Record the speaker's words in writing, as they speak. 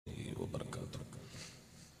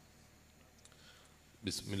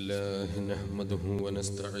بسم الله نحمده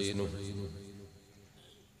ونستعينه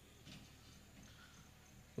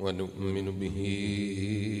ونؤمن به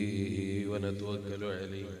ونتوكل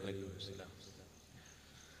عليه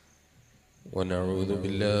ونعوذ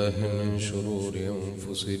بالله من شرور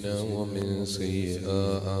أنفسنا ومن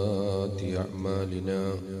سيئات أعمالنا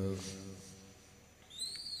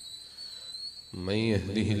من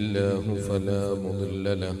يهده الله فلا مضل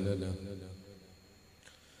له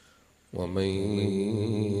ومن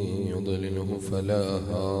يضلله فلا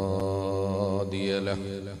هادي له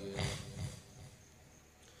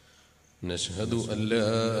نشهد أن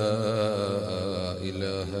لا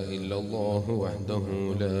إله إلا الله وحده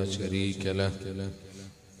لا شريك له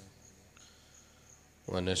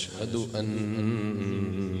ونشهد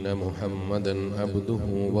أن محمدا عبده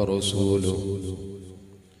ورسوله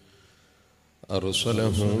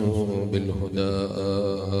أرسله بالهدى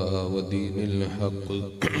ودين الحق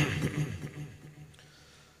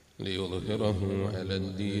ليظهره على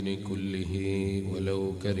الدين كله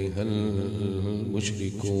ولو كره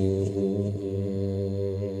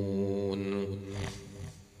المشركون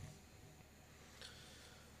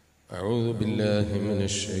أعوذ بالله من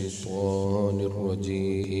الشيطان الرجيم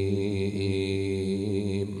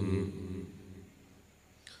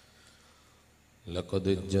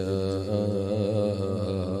لقد جاءكم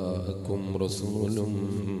رسول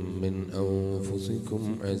من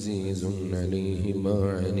أنفسكم عزيز عليه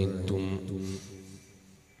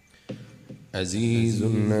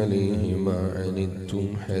ما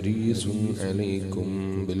عنتم حريص عليكم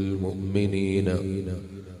بالمؤمنين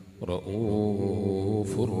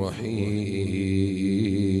رؤوف رحيم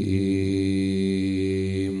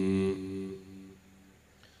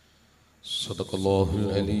صدق الله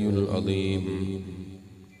العلي العظيم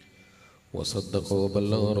وصدق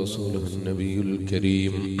وبلغ رسوله النبي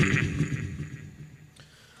الكريم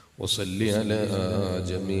وصل على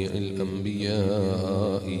جميع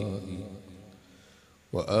الأنبياء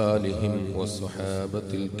وآلهم والصحابة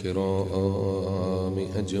الكرام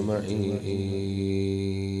أجمعين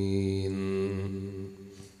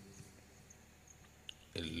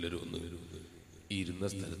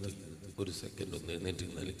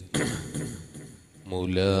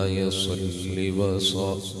مولاي صل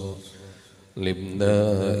وسلم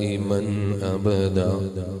دائما أبدا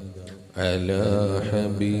على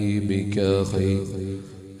حبيبك خير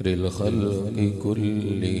الخلق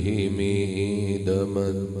كلهم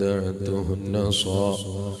تمتعته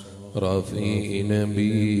النصارى في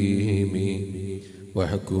نبيهم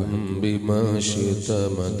واحكم بما شئت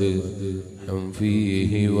مدحا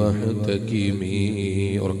فيه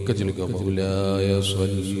واحتكمي وركتلك مولاي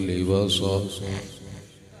صل وسلم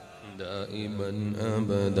دائما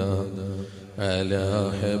أبدا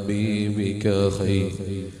على حبيبك خير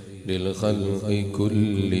للخلق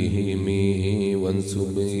كلهم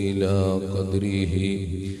وانسب إلى قدره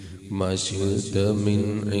ما شئت من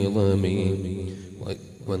عظم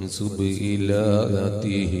وانسب إلى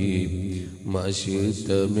ذاته ما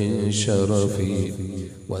شئت من شرف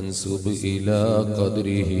وانسب إلى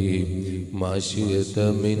قدره ما شئت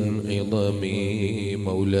من عظم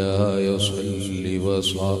مولاي صل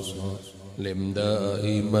وسلم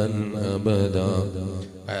دائما أبدا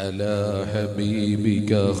على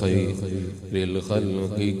حبيبك خير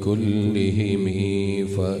للخلق كلهم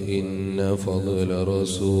فإن فضل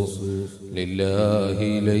رسول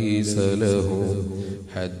الله ليس له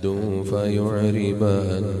حد فيعرب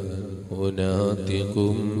أن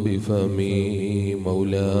ناطق بفمي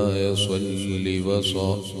مولاي صل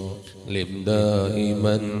وسلم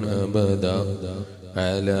دائما أبدا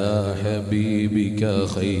على حبيبك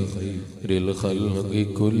خير الخلق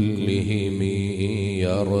كلهم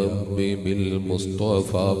يا رب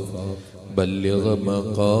بالمصطفى بلغ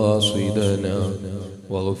مقاصدنا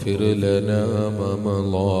واغفر لنا ما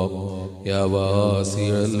مضى يا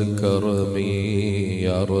واسع الكرم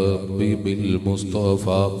يا رب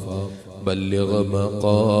بالمصطفى بلغ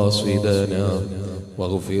مقاصدنا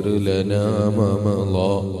واغفر لنا ما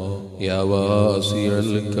مضى يا واسع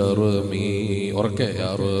الكرم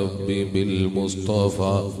يا رب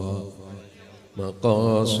بالمصطفى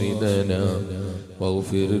مقاصدنا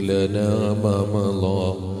واغفر لنا ما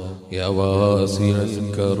مضى يا واسع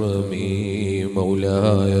الكرم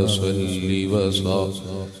مولاي صل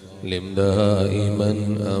وسلم دائما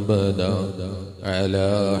أبدا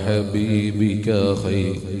على حبيبك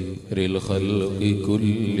خير الخلق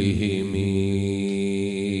كلهم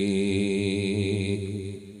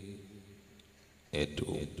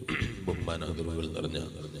ഏറ്റവും ബഹുമാനാദരവുകൾ നിറഞ്ഞ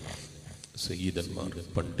സയ്യിദന്മാർ,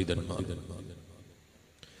 പണ്ഡിതന്മാർ,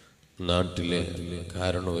 നാട്ടിലെ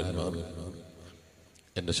കാരണവന്മാർ,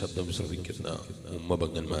 എൻ്റെ ശബ്ദം ശ്രവിക്കുന്ന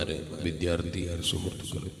ഉമ്മബങ്ങന്മാരെ, വിദ്യാർത്ഥി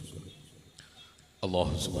സുഹൃത്തുക്കളെ,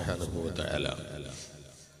 അല്ലാഹു സുബ്ഹാനഹു വ തആല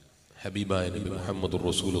ഹബീബായ നബി മുഹമ്മദുർ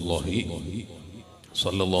റസൂലുള്ളാഹി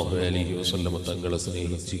സ്വല്ലല്ലാഹു അലൈഹി വസല്ലം തങ്ങളെ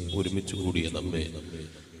സ്നേഹിച്ച് ഒരുമിച്ച് കൂടിയ നമ്മെ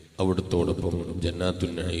അവിടുത്തോടൊപ്പം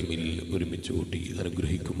ജന്നാത്തുൻ നഈമിൽ ഒരുമിച്ച് കൂട്ടി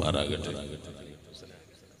അനുഗ്രഹിക്കുമാറാകട്ടെ.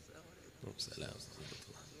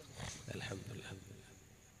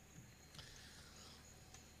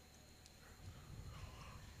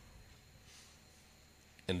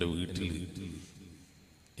 എൻ്റെ വീട്ടിൽ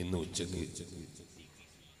ഇന്ന് ഉച്ചക്ക്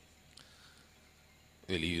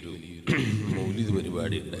വലിയൊരു മൗലിദ്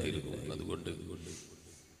പരിപാടി ഉണ്ടായിരുന്നു. അതുകൊണ്ട്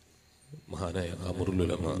മഹാനായ അമറുൽ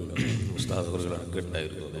ഉലമ ഉസ്താദ് അവറുകളൊക്കെ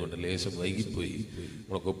ഉണ്ടായിരുന്നു. അതുകൊണ്ട് ലേശം വൈകിപ്പോയി.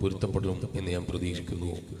 നമ്മളൊക്കെ പൊരുത്തപ്പെടും എന്ന് ഞാൻ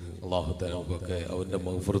പ്രതീക്ഷിക്കുന്നു. അല്ലാഹു തആല നമുക്കൊക്കെ അവൻ്റെ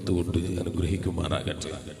മഗ്ഫിറത്ത് കൊണ്ട്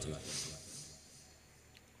അനുഗ്രഹിക്കുമാറാകട്ടെ.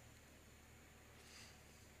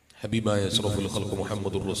 ഹബീബായ അഷ്റഫുൽ ഖൽഖ്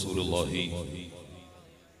മുഹമ്മദുർ റസൂലുള്ളാഹി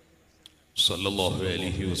സ്വല്ലല്ലാഹു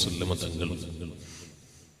അലൈഹി വസല്ലം തങ്ങൾ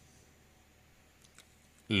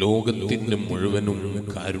ലോകത്തിന് മുഴുവനും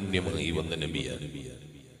കാരുണ്യമായി വന്ന നബിയാണ്.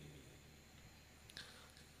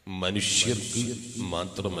 മനുഷ്യർക്ക്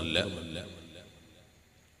മാത്രമല്ല,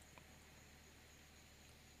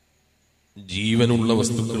 ജീവനുള്ള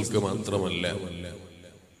വസ്തുക്കൾക്ക് മാത്രമല്ല,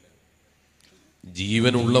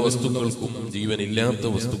 ജീവനുള്ള വസ്തുക്കൾക്കും ജീവനില്ലാത്ത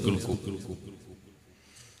വസ്തുക്കൾക്കും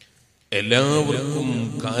എല്ലാവർക്കും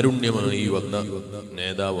കാരുണ്യമായി വന്ന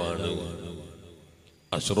നേതാവാണ്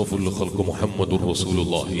അഷ്റഫുൽ ഖൽഖ് മുഹമ്മദുർ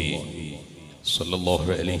റസൂലുള്ളാഹി സ്വല്ലല്ലാഹു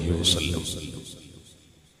അലൈഹി വസല്ലം.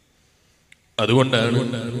 അതുകൊണ്ടാണ്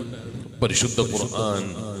പരിശുദ്ധ ഖുർആൻ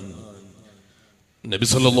നബി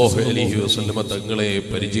സല്ലല്ലാഹു അലൈഹി വസല്ലം തങ്ങളെ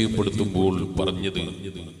പരിചയപ്പെടുത്തുമ്പോൾ പറഞ്ഞത്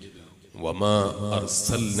വമാ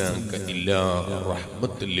അർസൽനാക ഇല്ലാ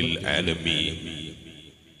റഹ്മത്തുൽ ലിൽ ആലമീൻ.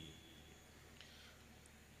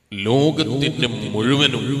 ലോകത്തിന്റെ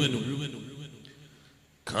മുഴുവനും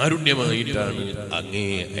കാരുണ്യമായിട്ടാണ് അങ്ങേ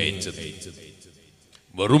അയച്ചത്.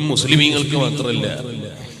 വെറും മുസ്ലിമീങ്ങൾക്ക് മാത്രമല്ല,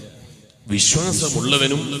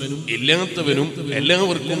 വിശ്വാസമുള്ളവനും ഇല്ലാത്തവനും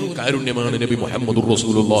എല്ലാവർക്കും കാരുണ്യമാണ് നബി മുഹമ്മദുർ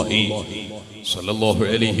റസൂലുള്ളാഹി സ്വല്ലല്ലാഹു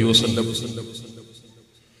അലൈഹി വസല്ലം.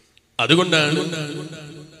 അതുകൊണ്ടാണ്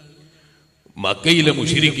മക്കയിലെ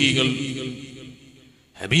മുശ്രിക്കീകൾ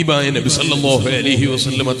ഹബീബായ നബി സല്ലല്ലാഹു അലൈഹി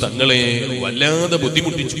വസല്ലം തങ്ങളെ വല്ലാതെ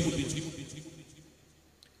ബുദ്ധിമുട്ടിച്ചു.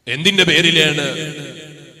 എന്തിന്റെ പേരിലാണ്?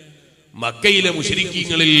 മക്കയിലെ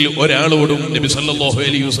മുശ്രിക്കീങ്ങളിൽ ഒരാളോടും നബി സല്ലല്ലാഹു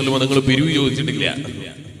അലൈഹി വസല്ലം തങ്ങൾ പിരിവ് ചോദിച്ചിട്ടില്ല.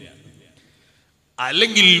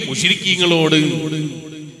 അല്ലെങ്കിൽ മുശ്രിക്കീങ്ങളോട്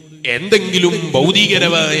എന്തെങ്കിലും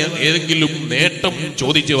ഭൗതികരമായ ഏതെങ്കിലും നേട്ടം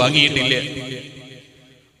ചോദിച്ച് വാങ്ങിയിട്ടില്ല.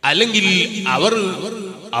 അല്ലെങ്കിൽ അവർ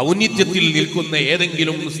ഔന്നിത്യത്തിൽ നിൽക്കുന്ന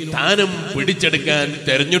ഏതെങ്കിലും സ്ഥാനം പിടിച്ചെടുക്കാൻ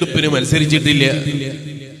തെരഞ്ഞെടുപ്പിന് മത്സരിച്ചിട്ടില്ല.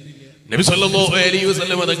 നബി സല്ലല്ലാഹു അലൈഹി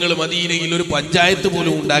വസല്ലം തങ്ങൾ മദീനയിൽ ഒരു പഞ്ചായത്ത്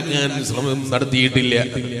പോലും ഉണ്ടാക്കാൻ ശ്രമം നടത്തിയിട്ടില്ല.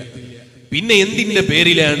 പിന്നെ എന്തിന്റെ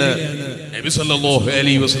പേരിലാണ് നബി സല്ലല്ലാഹു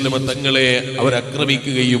അലൈഹി വസല്ലം തങ്ങളെ അവർ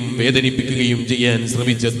ആക്രമിക്കുകയും വേദനിപ്പിക്കുകയും ചെയ്യാൻ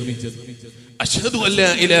ശ്രമിച്ചത്? അശ്ഹദു അല്ലാ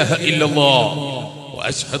ഇലാഹ ഇല്ലല്ലാഹ് വ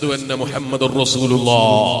അശ്ഹദു അന്ന മുഹമ്മദുർ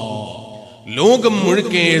റസൂലുള്ളാഹ്. ലോകം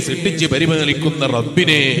മുഴുക്കെ സൃഷ്ടിച്ച് പരിപാലിക്കുന്ന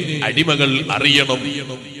റബ്ബിനെ അടിമകൾ അറിയണം.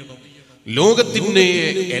 ലോകത്തിന്റെ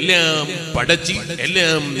എല്ലാം പടച്ച്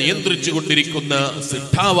എല്ലാം നിയന്ത്രിച്ചു കൊണ്ടിരിക്കുന്ന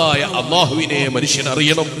സിദ്ധാവായ അല്ലാഹുവിനെ മനുഷ്യൻ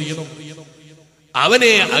അറിയണം.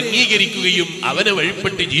 അവനെ അംഗീകരിക്കുകയും അവനെ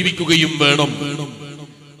വഴിപ്പെട്ട് ജീവിക്കുകയും വേണം.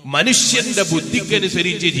 മനുഷ്യന്റെ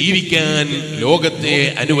ബുദ്ധിക്കനുസരിച്ച് ജീവിക്കാൻ ലോകത്തെ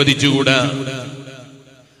അനുവദിച്ചുകൂടാ.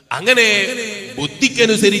 അങ്ങനെ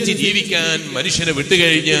ബുദ്ധിക്കനുസരിച്ച് ജീവിക്കാൻ മനുഷ്യനെ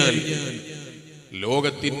വിട്ടുകഴിഞ്ഞാൽ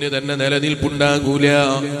ലോകത്തിന് തന്നെ നിലനിൽപ്പുണ്ടാകൂല.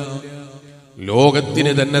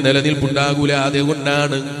 ലോകത്തിന് തന്നെ നിലനിൽപ്പുണ്ടാകൂല.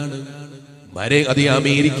 അതുകൊണ്ടാണ് അതേ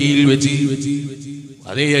അമേരിക്കയിൽ വെച്ച്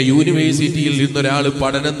അതേ യൂണിവേഴ്സിറ്റിയിൽ നിന്നൊരാൾ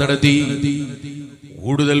പഠനം നടത്തി.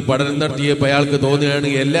 കൂടുതൽ പഠനം നടത്തിയപ്പോൾ അയാൾക്ക് തോന്നുകയാണ്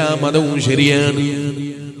എല്ലാ മതവും ശരിയാണ്,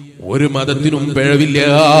 ഒരു മതത്തിനും പിഴവില്ല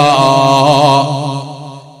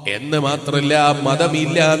എന്ന് മാത്രല്ല,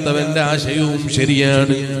 മതമില്ലാത്തവന്റെ ആശയവും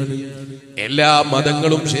ശരിയാണ്. എല്ലാ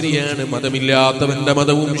മതങ്ങളും ശരിയാണ്, മതമില്ലാത്തവന്റെ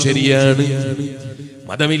മതവും ശരിയാണ്.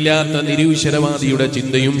 മതമില്ലാത്ത നിരീശ്വരവാദിയുടെ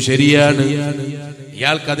ചിന്തയും ശരിയാണ്.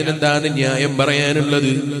 ഇയാൾക്ക് അതിനെന്താണ് ന്യായം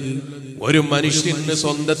പറയാനുള്ളത്? ഒരു മനുഷ്യന്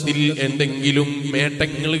സ്വന്തത്തിൽ എന്തെങ്കിലും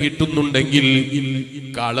നേട്ടങ്ങൾ കിട്ടുന്നുണ്ടെങ്കിൽ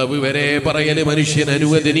കളവ് വരെ പറയല് മനുഷ്യൻ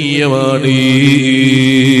അനുവദനീയമാണ്.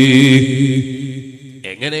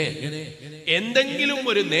 എങ്ങനെ? എന്തെങ്കിലും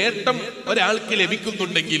ഒരു നേട്ടം ഒരാൾക്ക്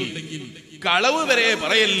ലഭിക്കുന്നുണ്ടെങ്കിൽ കളവ് വരെ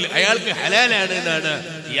പറയൽ അയാൾക്ക് ഹലാലാണ് എന്നാണ്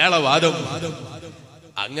ഇയാളെ വാദം.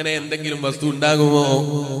 അങ്ങനെ എന്തെങ്കിലും വസ്തു ഉണ്ടാകുമോ?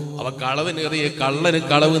 അവ കള്ളന്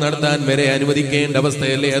കളവ് നടത്താൻ വരെ അനുവദിക്കേണ്ട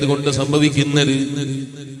അവസ്ഥയല്ലേ അതുകൊണ്ട് സംഭവിക്കുന്നത്?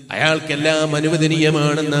 അയാൾക്കെല്ലാം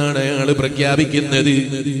അനുവദനീയമാണെന്നാണ് അയാൾ പ്രഖ്യാപിക്കുന്നത്.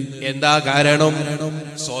 എന്താ കാരണം?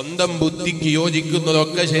 സ്വന്തം ബുദ്ധിക്ക്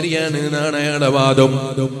യോജിക്കുന്നതൊക്കെ ശരിയാണ് എന്നാണ് അയാളുടെ വാദം.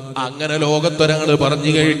 അങ്ങനെ ലോകത്തൊരാൾ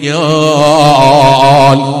പറഞ്ഞു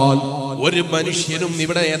കഴിഞ്ഞാൽ ഒരു മനുഷ്യനും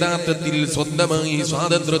ഇവിടെ യഥാർത്ഥത്തിൽ സ്വന്തമായി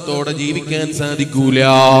സ്വാതന്ത്ര്യത്തോടെ ജീവിക്കാൻ സാധിക്കൂല.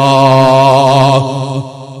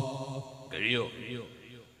 കഴിയോ?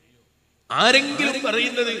 ആരെങ്കിലും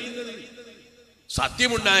പറയുന്നത്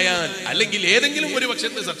സത്യമുണ്ടായാൽ, അല്ലെങ്കിൽ ഏതെങ്കിലും ഒരു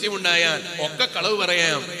പക്ഷത്ത് സത്യമുണ്ടായാൽ ഒക്കെ കളവ്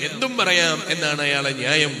പറയാം, എന്തും പറയാം എന്നാണ് അയാളെ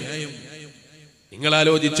ന്യായം. നിങ്ങൾ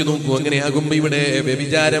ആലോചിച്ചു നോക്കൂ. അങ്ങനെയാകുമ്പോ ഇവിടെ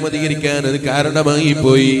വ്യഭിചാരം അധികരിക്കാൻ അത് കാരണമായി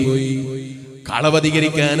പോയി,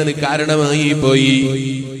 കളവധികരിക്കാൻ അത് കാരണമായി പോയി,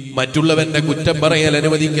 മറ്റുള്ളവന്റെ കുറ്റം പറയൽ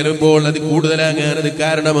അനുവദിക്കലുമ്പോൾ അത് കൂടുതലാകാൻ അത്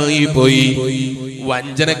കാരണമായി പോയി,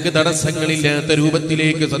 വഞ്ചനക്ക് തടസ്സങ്ങളില്ലാത്ത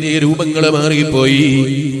രൂപത്തിലേക്ക് സതീയ രൂപങ്ങൾ മാറിപ്പോയി.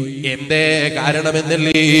 എന്തേ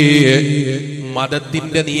കാരണമെന്നല്ലേ?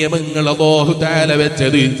 മതത്തിന്റെ നിയമങ്ങൾ അല്ലാഹു തആല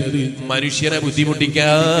വെച്ചത് മനുഷ്യനെ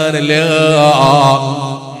ബുദ്ധിമുട്ടിക്കാനല്ല,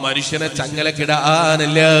 മനുഷ്യനെ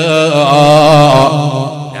ചങ്ങലക്കിടാനല്ല.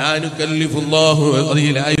 ലാ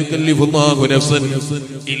യുകല്ലിഫുല്ലാഹു നഫ്സൻ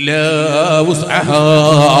ഇല്ലാ വുസ്അഹാ.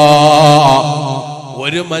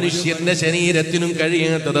 ഒരു മനുഷ്യന്റെ ശരീരത്തിനും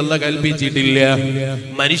കഴിയാത്തതല്ല കൽപ്പിച്ചിട്ടില്ല.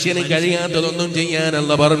 മനുഷ്യന് കഴിയാത്തതൊന്നും ചെയ്യാൻ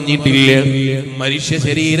അല്ല പറഞ്ഞിട്ടില്ല. മനുഷ്യ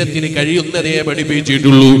ശരീരത്തിന് കഴിയുന്നതേ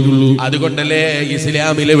പഠിപ്പിച്ചിട്ടുള്ളൂ. അതുകൊണ്ടല്ലേ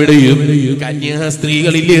ഇസ്ലാമിലെവിടെയും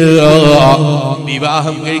കന്യാസ്ത്രീകളില്ല,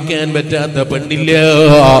 വിവാഹം കഴിക്കാൻ പറ്റാത്ത പെണ്ണില്ല,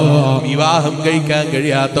 വിവാഹം കഴിക്കാൻ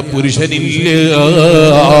കഴിയാത്ത പുരുഷനില്ല.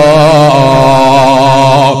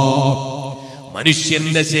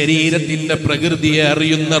 മനുഷ്യന്റെ ശരീരത്തിന്റെ പ്രകൃതിയെ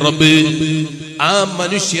അറിയുന്ന റബ്ബ് ആ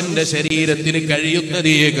മനുഷ്യന്റെ ശരീരത്തിന്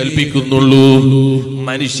കഴിയുന്നതേ കൽപ്പിക്കുന്നുള്ളൂ.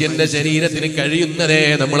 മനുഷ്യന്റെ ശരീരത്തിന് കഴിയുന്നതേ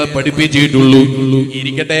നമ്മളെ പഠിപ്പിച്ചിട്ടുള്ളൂ.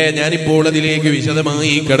 ഇരിക്കട്ടെ, ഞാനിപ്പോൾ അതിലേക്ക്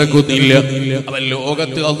വിശദമായി കടക്കുന്നില്ല. അവൻ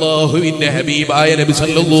ലോകത്ത് അല്ലാഹുവിന്റെ ഹബീബായ നബി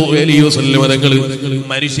സല്ലല്ലാഹു അലൈഹി വസല്ലം തങ്ങൾ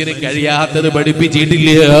മനുഷ്യന് കഴിയാത്തത് പഠിപ്പിച്ചിട്ടില്ല,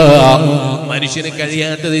 മനുഷ്യന്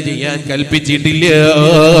കഴിയാത്തത് ചെയ്യാൻ കൽപ്പിച്ചിട്ടില്ല.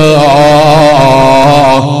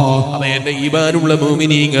 അപ്പൊ എന്റെ ഈമാനുള്ള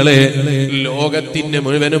മുഅ്മിനീങ്ങളെ, ലോകത്തിന്റെ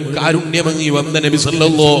മുഴുവനും കാരുണ്യമായി വന്ന നബി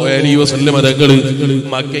സല്ലല്ലാഹു അലൈഹി വസല്ലം തങ്ങൾ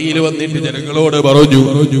മക്കയിൽ വന്നിട്ട് ജനങ്ങളോട് പറഞ്ഞു,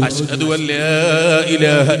 അശ്ഹദു അല്ലാ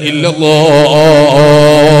ഇലാഹ ഇല്ലല്ലാഹ്,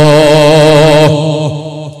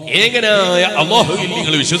 ഏകനായ അല്ലാഹുവിൽ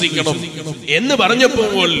നിങ്ങൾ വിശ്വസിക്കണം എന്ന്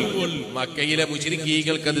പറഞ്ഞപ്പോൾ മക്കയിലെ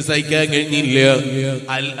മുശ്രിക്കീകൾക്ക് അത് സഹിക്കാൻ കഴിഞ്ഞില്ല.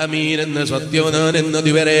 അൽ അമീൻ എന്ന സത്യവാൻ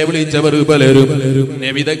എന്നതുവരെ വിളിച്ചവർ പലരും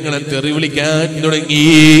നബി തങ്ങളെ തെറി വിളിക്കാൻ തുടങ്ങി.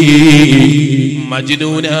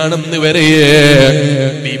 മജ്നൂനാണെന്ന് വരെ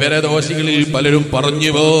വിവരദോഷികളിൽ പലരും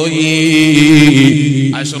പറഞ്ഞുപോയി.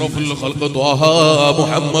 അഷ്റഫുൽ ഖൽഖ് ത്വാഹ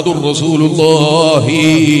മുഹമ്മദുർ റസൂലുള്ളാഹി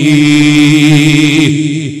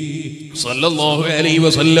സല്ലല്ലാഹു അലൈഹി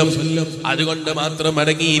വസല്ലം അതുകൊണ്ട് മാത്രം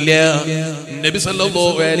അടങ്ങിയില്ല. നബി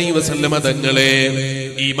സല്ലല്ലാഹു അലൈഹി വസല്ലം തങ്ങളെ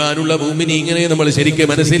ഈമാനുള്ള മുഅ്മിനീങ്ങളെ നമ്മൾ ശരിക്കും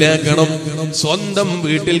മനസ്സിലാക്കണം. സ്വന്തം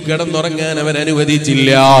വീട്ടിൽ കിടന്നുറങ്ങാൻ അവർ അനുവദിച്ചില്ല.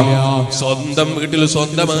 സ്വന്തം വീട്ടിൽ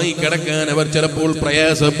സ്വന്തമായി കിടക്കാൻ അവർ ചിലപ്പോൾ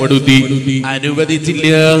പ്രയാസപ്പെടുത്തി, അനുവദിച്ചില്ല.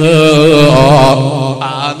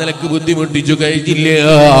 ആ നിലക്ക് ബുദ്ധിമുട്ടിച്ചു കഴിഞ്ഞില്ല.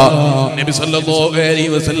 നബി സല്ലല്ലാഹു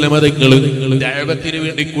അലൈഹി വസല്ലം തങ്ങൾ ദഅവത്തിന്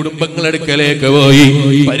വേണ്ടി കുടുംബങ്ങളടുക്കലേക്ക് പോയി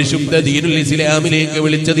പരിശുദ്ധ ദീനുൽ ഇസ്ലാമിലേക്ക്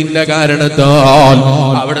വിളിച്ചതിന്റെ കാരണത്താൽ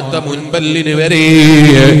അവിടുത്തെ മുൻപല്ലിന് വരെ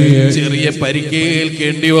ചെറിയ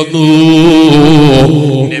പരിക്കേൽക്കേണ്ടി വന്നു.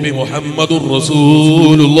 നബി മുഹമ്മദുർ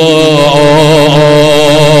റസൂലുള്ളാഹ്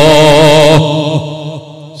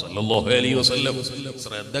സല്ലല്ലാഹു അലൈഹി വസല്ലം.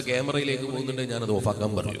 ശ്രദ്ധ ക്യാമറയിലേക്ക് പോകുന്നുണ്ട്, ഞാനത്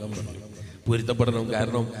ഓഫാക്കാൻ പറയും, പൊരുത്തപ്പെടണം.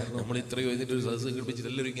 കാരണം നമ്മൾ ഇത്രയോ ഇതിന്റെ ഒരു സദസ്സ് ഘടിപ്പിച്ചിട്ട്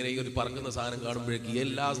എല്ലാവരും ഇങ്ങനെ ഒരു പറക്കുന്ന സാധനം കാണുമ്പോഴേക്ക്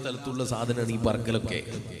എല്ലാ സ്ഥലത്തുള്ള സാധനമാണ് ഈ പറക്കലൊക്കെ.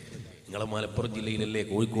 നിങ്ങളെ മലപ്പുറം ജില്ലയിലല്ലേ,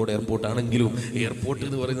 കോഴിക്കോട് എയർപോർട്ട് ആണെങ്കിലും എയർപോർട്ട്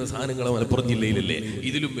എന്ന് പറയുന്ന സാധനങ്ങളെ മലപ്പുറം ജില്ലയിലല്ലേ.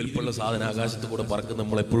 ഇതിലും വലുപ്പമുള്ള സാധനം ആകാശത്ത് കൂടെ പറക്കുന്ന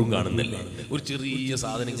നമ്മൾ എപ്പോഴും കാണുന്നില്ലേ. ഒരു ചെറിയ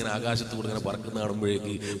സാധനം ഇങ്ങനെ ആകാശത്ത് കൂടെ ഇങ്ങനെ പറക്കുന്ന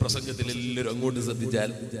കാണുമ്പോഴേക്ക് പ്രസംഗത്തിൽ എല്ലാവരും അങ്ങോട്ട് ശ്രദ്ധിച്ചാൽ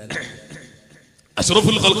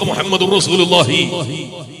അഷ്റഫുൽ ഖൽഖ് മുഹമ്മദുർ റസൂലുള്ളാഹി,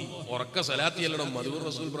 ഉറക്ക സലാത്ത് ചെല്ലണം. മദൂർ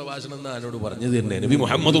റസൂൽ പ്രഭാഷണം എന്നാ എന്നോട് പറഞ്ഞത് തന്നെ. നബി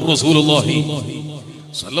മുഹമ്മദുർ റസൂലുള്ളാഹി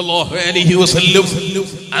സല്ലല്ലാഹു അലൈഹി വസല്ലം,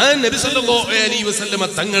 ആ നബി സല്ലല്ലാഹു അലൈഹി വസല്ലം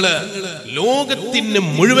തങ്ങള് ലോകത്തിന്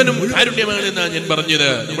മുഴുവനും കാരുണ്യമാണ് എന്നാണ് ഞാൻ പറഞ്ഞത്.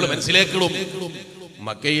 നമ്മൾ മനസ്സിലാക്കണം.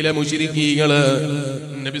 മക്കയിലെ മുശ്രിക്കീകള്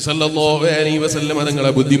നബി സല്ലല്ലാഹു അലൈഹി വസല്ലം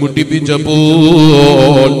തങ്ങളെ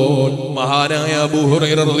ബുദ്ധിമുട്ടിപ്പിച്ചപ്പോൾ മഹാനായ അബൂ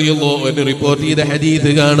ഹുറൈറ റളിയല്ലാഹു അൻഹു റിപ്പോർട്ട് ചെയ്ത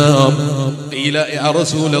ഹദീസ് കാണാം. ഖീല യാ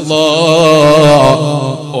റസൂലല്ലാഹ്,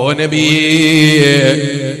 ഓ നബിയേ,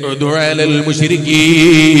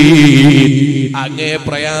 അങ്ങേ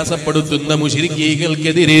പ്രയാസപ്പെടുത്തുന്ന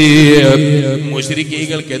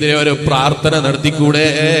മുശ്രിക്കീകൾക്കെതിരെ ഒരു പ്രാർത്ഥന നടത്തിക്കൂടെ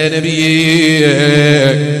നബിയേ?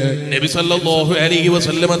 നബി സല്ലല്ലാഹു അലൈഹി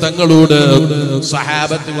വസല്ലമ തങ്ങളോട്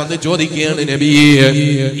സഹാബത്ത് വന്ന് ചോദിക്കുകയാണ്, നബിയേ,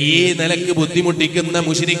 ഈ നിലക്ക് ബുദ്ധിമുട്ടിക്കുന്ന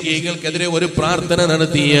മുശ്രിക്കീകൾക്കെതിരെ ഒരു പ്രാർത്ഥന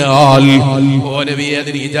നടത്തിയാൽ ഓ നബിയേ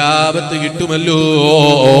അതിന് ഇജാബത്ത് കിട്ടുമല്ലോ?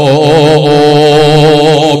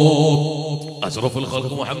 അഷ്റഫുൽ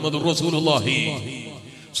ഖൽഖ് മുഹമ്മദുർ റസൂലുള്ളാഹി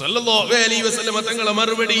സല്ലല്ലാഹു അലൈഹി വസല്ലമ തങ്ങളെ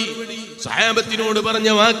മറുപടി സഹാബത്തിനോട് പറഞ്ഞ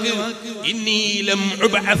വാക്ക്, ഇന്നി ലം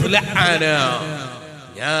ഉബ്അസ് ലഅന,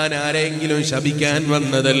 ഞാൻ ആരെങ്കിലും ശപിക്കാൻ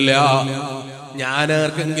വന്നതല്ല, ഞാൻ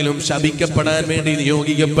ആർക്കെങ്കിലും ശപിക്കപ്പെടാൻ വേണ്ടി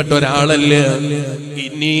നിയോഗിക്കപ്പെട്ട ഒരാളല്ല.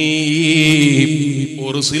 ഇന്നി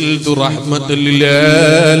ഉർസിൽതു റഹ്മത്തുൽ ലിൽ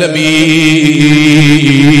ആലമീൻ,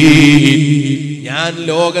 ഞാൻ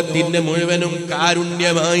ലോകത്തിന്റെ മുഴുവനും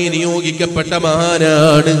കാരുണ്യമായി നിയോഗിക്കപ്പെട്ട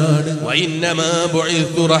മഹാനാണ്.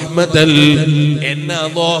 എന്നെ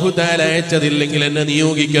അല്ലാഹു തആല അയച്ചതില്ലെങ്കിൽ എന്നെ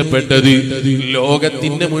നിയോഗിക്കപ്പെട്ടത്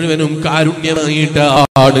ലോകത്തിന്റെ മുഴുവനും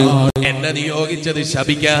കാരുണ്യമായിട്ടാണ്. എന്നെ നിയോഗിച്ചത്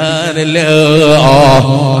ശപിക്കാനല്ല.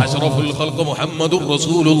 അഷ്റഫുൽ ഖൽഖ് മുഹമ്മദുർ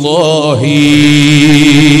റസൂലുള്ളാഹി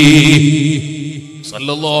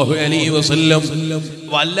സല്ലല്ലാഹു അലൈഹി വസല്ലം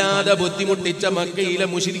വല്ലാതെ ബുദ്ധിമുട്ടിച്ച മക്കയിലെ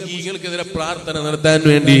മുശ്രിക്കീകൾക്കെതിരെ പ്രാർത്ഥന നടത്താൻ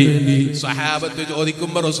വേണ്ടി സഹാബത്ത്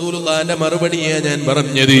ചോദിക്കുമ്പോ റസൂലുള്ളാഹിന്റെ മറുപടിയെ ഞാൻ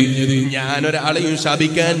പറഞ്ഞത്, ഞാൻ ഒരാളെയും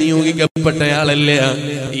ശപിക്കാൻ നിയോഗിക്കപ്പെട്ടയാളല്ല.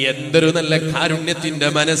 എന്തൊരു നല്ല കാരുണ്യത്തിന്റെ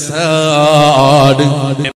മനസ്സാണ്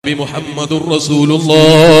നബി മുഹമ്മദുർ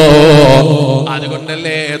റസൂലുള്ളാഹ്.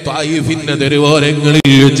 അതുകൊണ്ടല്ലേ ത്വായിഫിന്റെ തെരുവോരങ്ങളിൽ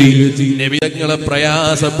വെച്ച് നബി തങ്ങളെ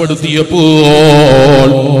പ്രയാസപ്പെടുത്തിയപ്പോൾ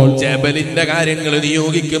ജബലിന്റെ കാര്യങ്ങൾ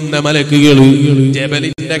നിയോഗിക്കുന്ന മലക്കുകൾ,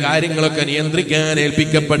 ജബലിന്റെ കാര്യങ്ങളൊക്കെ നിയന്ത്രിക്കാൻ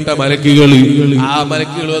ഏൽപ്പിക്കപ്പെട്ട മലക്കുകൾ, ആ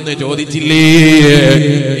മലക്കുകൾ വന്ന് ചോദിച്ചില്ലേ,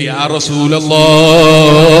 യാ റസൂലല്ലാഹ്,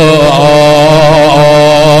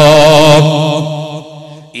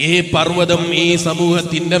 ഈ പർവ്വതം ഈ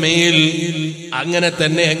സമൂഹത്തിന്റെ മേൽ അങ്ങനെ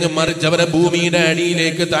തന്നെ അങ്ങ് മറിച്ചവരെ ഭൂമിയുടെ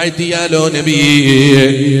അടിയിലേക്ക് താഴ്ത്തിയാലോ നബിയേ?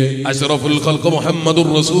 അഷ്റഫുൽ ഖൽഖ് മുഹമ്മദുർ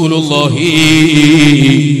റസൂലുള്ളാഹി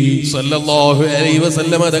സല്ലല്ലാഹു അലൈഹി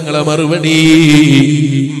വസല്ലമ തങ്ങളെ മറുപടി,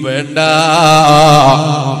 വേണ്ട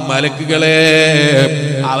മലക്കുകളെ,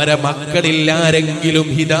 അവരെ മക്കളിൽ ആരെങ്കിലും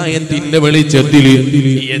ഹിദായത്തിന്റെ വെളിച്ചത്തിൽ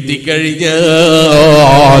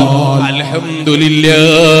എത്തിക്കഴിഞ്ഞാൽ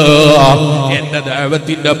അൽഹംദുലില്ലാഹ്, എന്റെ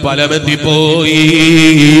ദഅവത്തിന്റെ ഫലമെത്തിപ്പോയി.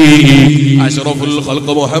 അഷ്റഫുൽ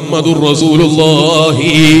ഖൽഖ് മുഹമ്മദുർ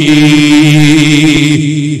റസൂലുള്ളാഹി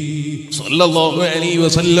സല്ലല്ലാഹു അലൈഹി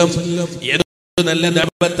വസല്ലം നല്ല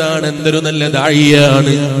ദഅവത്താണ്, എന്തൊരു നല്ല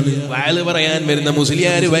ദാഇയാണ്. വഅല് പറയാൻ വരുന്ന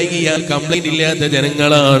മുസ്ലിയാർ വൈകിയാൽ കംപ്ലൈന്റ് ഇല്ലാത്ത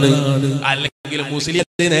ജനങ്ങളാണ്. അല്ലെങ്കിൽ മുസ്ലിയാർ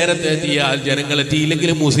നേരത്തെ എത്തിയാൽ ജനങ്ങൾ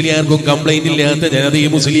എത്തിയില്ലെങ്കിലും മുസ്ലിയാർക്കും കംപ്ലൈന്റ് ഇല്ലാത്ത ജനത ഈ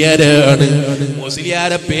മുസ്ലിയാരാണ്.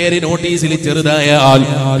 മുസ്ലിയാരെ പേര് നോട്ടീസിൽ ചെറുതായാൽ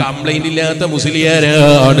കംപ്ലൈന്റ് ഇല്ലാത്ത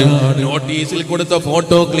മുസ്ലിയാരാണ്. നോട്ടീസിൽ കൊടുത്ത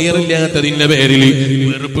ഫോട്ടോ ക്ലിയർ ഇല്ലാത്തതിന്റെ പേരിൽ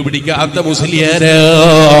വെറുപ്പ് പിടിക്കാത്ത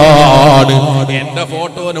മുസ്ലിയാരാണ്. എന്റെ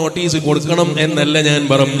ഫോട്ടോ നോട്ടീസ് കൊടുക്കണം എന്നല്ല ഞാൻ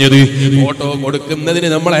പറഞ്ഞത്, ഫോട്ടോ കൊടുക്കുന്നതിന്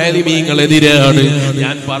നമ്മൾ ആലിമീങ്ങളെതിരാണ്.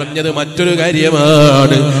 ഞാൻ പറഞ്ഞത് മറ്റൊരു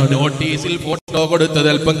കാര്യമാണ്. നോട്ടീസിൽ ഫോട്ടോ കൊടുത്തത്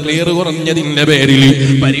അല്പം ക്ലിയർ കുറഞ്ഞതിന്റെ പേരിൽ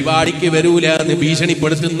പരിപാടിക്ക് വരൂല എന്ന്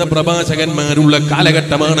ഭീഷണിപ്പെടുത്തുന്ന പ്രഭാഷകന്മാരുള്ള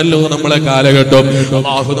കാലഘട്ടമാണല്ലോ നമ്മളെ കാലഘട്ടം.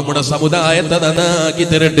 അല്ലാഹു നമ്മുടെ സമുദായത്തെ നന്നാക്കി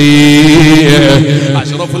തരട്ടെ.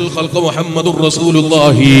 അഷ്റഫുൽ ഖൽഖ് മുഹമ്മദുർ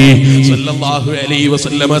റസൂലുള്ളാഹി സല്ലല്ലാഹു അലൈഹി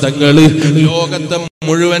വസല്ലമ തങ്ങൾ ലോകത്തെ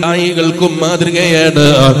മുഴുവൻ ആയികൾക്കും മാതൃകയാണ്.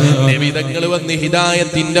 നബി തങ്ങൾ വന്ന്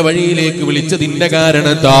ഹിദായത്തിന്റെ വഴിയിലേക്ക് വിളിച്ചതിന്റെ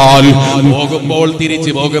കാരണത്താൽ പോകുമ്പോൾ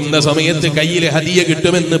തിരിച്ചു പോകുന്ന സമയത്ത് കയ്യിൽ ഹദിയ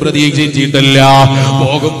കിട്ടുമെന്ന് പ്രതീക്ഷിച്ചിട്ടല്ല,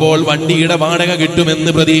 പോകുമ്പോൾ വണ്ടിയുടെ വാടക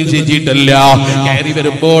കിട്ടുമെന്ന് പ്രതീക്ഷിച്ചിട്ടല്ല, കയറി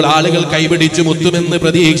വരുമ്പോൾ ആളുകൾ കൈപിടിച്ചു മുത്തുമെന്ന്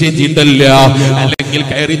പ്രതീക്ഷിച്ചിട്ടല്ല, അല്ലെങ്കിൽ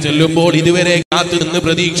കയറി ചെല്ലുമ്പോൾ ഇതുവരെ കാത്തുനിന്ന്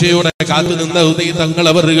പ്രതീക്ഷയോടെ കാത്തുനിന്ന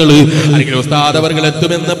തങ്ങളവറുകൾ അല്ലെങ്കിൽ ഉസ്താദ് അവർകൾ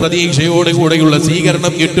എത്തുമെന്ന പ്രതീക്ഷയോട് കൂടെയുള്ള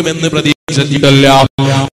സ്വീകരണം കിട്ടുമെന്ന് പ്രതീക്ഷിച്ചിട്ടല്ല.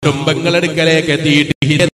 കുടുംബങ്ങളെടുക്കലേക്ക് എത്തിയിട്ട്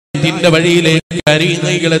ഹിദായത്തിന്റെ വഴിയിലേക്ക്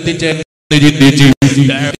അരികൈകൾ എത്തിച്ചെന്ന് ചിന്തിച്ച്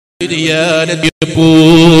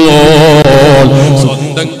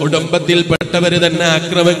സ്വന്തം കുടുംബത്തിൽപ്പെട്ടവര് തന്നെ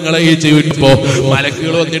ആക്രമങ്ങൾ അയച്ചു വിട്ടപ്പോ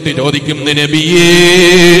മലക്കുകൾ വന്നിട്ട് ചോദിക്കുന്നു, നബിയേ,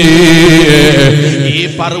 ഈ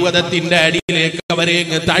പർവ്വതത്തിന്റെ അടിയിലേക്ക് അവരെ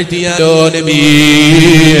താഴ്ത്തിയാലോ നബിയേ?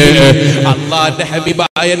 അല്ലാഹുവിന്റെ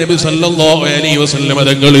ഹബീബായ നബി സല്ലല്ലാഹു അലൈഹി വസല്ലം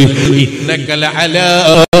തങ്ങൾ ഇന്നക ലഅലാ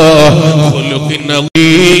ഖുലുഖിൻ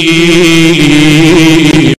അളീം,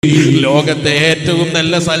 ലോകത്തെ ഏറ്റവും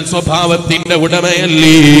നല്ല സൽസ്വഭാവത്തിന്റെ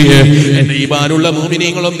ഉടമയല്ലേ? എന്റെ ഈമാനുള്ള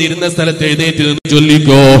മുഅ്മിനീങ്ങളും ഇരുന്ന സ്ഥലത്ത് എഴുന്നേറ്റ് നിന്ന്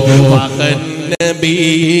ചൊല്ലിക്കോ,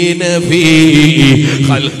 النبيين في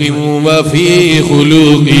خلق وفي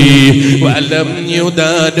خلق ولم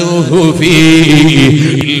يدانوه في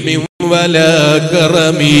علم ولا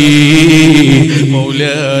كرم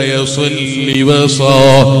مولاي صل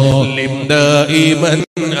وسلم دائما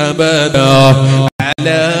أبدا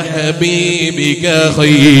على حبيبك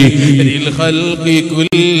خير الخلق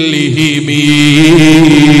كلهم.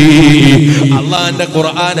 അള്ളാന്റെ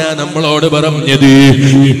ഖുർആനാ നമ്മളോട് പറഞ്ഞത്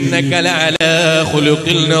ഇന്നക ലഅലാ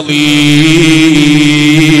ഖുലുഖിൽ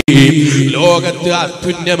നദീം. ലോകത്ത്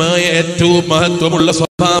അത്യുന്നതമായ ഏറ്റവും മഹത്വമുള്ള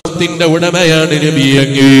സ്വഭാവത്തിന്റെ ഉടമയാണ് നബി.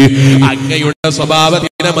 അങ്ങയുടെ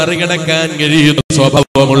സ്വഭാവത്തിനെ മറികടക്കാൻ കഴിയുന്ന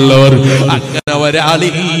സ്വഭാവമുള്ളവർ അങ്ങനെ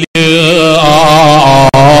ഒരാളില്ല.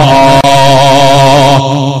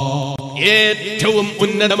 ഏറ്റവും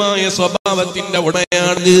ഉന്നതമായ സ്വഭാവത്തിന്റെ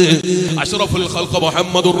ഉടമയാണ് അഷ്റഫുൽ ഖൽഖ്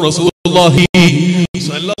മുഹമ്മദുർ റസൂലുള്ളാഹി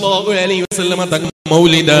സ്വല്ലല്ലാഹു അലൈഹി വസല്ലം തങ്ങൾ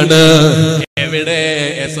മൗലിദാണ്. എവിടെ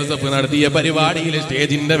SSF നടത്തിയ പരിപാടിയിലെ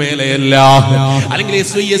സ്റ്റേജിന്റെ മേലെയല്ല, അല്ലെങ്കിൽ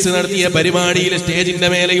SYS നടത്തിയ പരിപാടിയിലെ സ്റ്റേജിന്റെ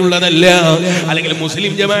മേലെയുള്ളതല്ല, അല്ലെങ്കിൽ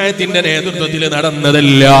മുസ്ലിം ജമാഅത്തിന്റെ നേതൃത്വത്തിൽ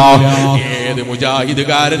നടന്നതല്ല. ഏത്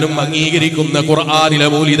മുജാഹിദുകാരനും അംഗീകരിക്കുന്ന ഖുർആനിലെ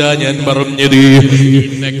മൗലിദ ഞാൻ പറഞ്ഞത്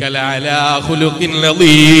ഇന്നക ലഅലാ ഖുലുഖിൻ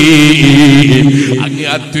നദീം. അങ്ങ്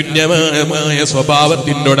അത്യുന്നതമായ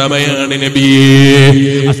സ്വഭാവത്തിന്റെ ഉടമയാണ് നബിയേ.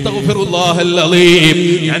 അസ്തഗ്ഫിറുല്ലാഹൽ അലീം.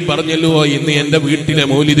 ഞാൻ പറഞ്ഞല്ലോ ഇന്ന് എന്റെ വീട്ടിലെ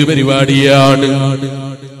മൗലിദ് പരിപാടിയാണ്.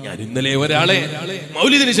 ഞാൻ ഇന്നലെ ഒരാളെ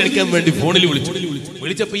മൗലിദിന് ക്ഷണിക്കാൻ വേണ്ടി ഫോണിൽ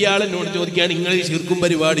വിളിച്ചപ്പോ ഇയാൾ എന്നോട് ചോദിക്കാൻ നിങ്ങൾ ഈ ശിർക്കും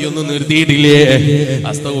പരിപാടി ഒന്നും നിർത്തിയിട്ടില്ലേ?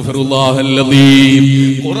 അസ്തഗ്ഫിറുല്ലാഹൽ അലീം.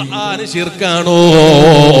 ഖുർആൻ ശിർക്കാണോ?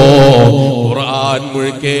 ഖുർആൻ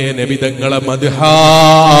മുഴുക്കെ നബി തങ്ങളെ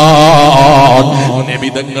മദ്ഹാൻ, നബി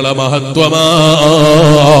തങ്ങളെ മഹത്വമാൻ.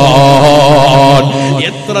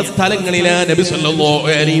 എത്ര സ്ഥലങ്ങളിലാ നബി സല്ലല്ലാഹു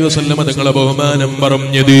അലൈഹി വസല്ലം തങ്ങളെ ബഹുമാനം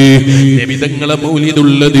പറഞ്ഞത്, നബി തങ്ങളെ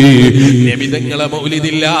മൗലിദുള്ളത്. നബി തങ്ങളെ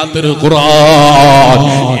മൗലിദില്ലാത്തൊരു ഖുർആൻ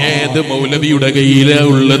ഏത് മൗലവിയുടെ കയ്യിലാ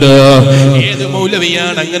ഉള്ളത്? ഏത്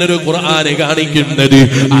മൗലവിയാണ് അങ്ങനെ ഒരു ഖുർആൻ കാണിക്കുന്നത്?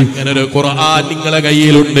 അങ്ങനെ ഒരു ഖുർആൻ നിങ്ങളെ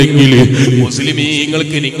കയ്യിലുണ്ടെങ്കിൽ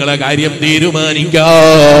മുസ്ലിമീങ്ങൾക്ക് നിങ്ങളെ കാര്യം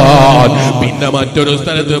തീരുമാനിക്കാൻ പിന്നെ മറ്റൊരു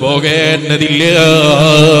സ്ഥലത്ത് പോകേണ്ടതില്ല.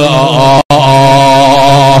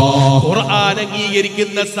 ഖുർആൻ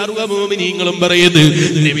അംഗീകരിക്കുന്ന സർവ്വ മുഅ്മിനീങ്ങളും പറയുന്നത്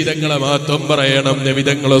നബി തങ്ങളെ മഹത്വം പറയണം, നബി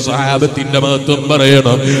തങ്ങളെ സ്വഹാബത്തിന്റെ മഹത്വം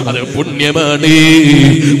പറയണം. അത് പുണ്യമാണ്.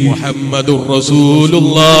 മുഹമ്മദുർ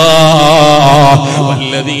റസൂലുള്ളാഹ്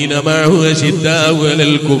വല്ലദീന മഅഹു അശിദ്ദാഉ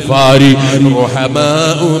അലൽ കുഫാരി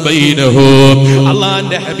റഹമാഉ ബൈനഹും.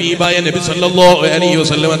 അല്ലാഹുവിന്റെ ഹബീബായ നബി സല്ലല്ലാഹു അലൈഹി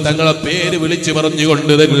വസല്ലം തങ്ങളെ പേര് വിളിച്ചു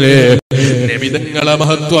പറഞ്ഞുകൊണ്ട് തന്നെ നബി തങ്ങളെ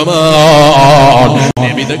മഹത്വമാണ്,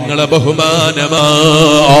 നബി തങ്ങളെ ബഹുമാനമാണ്.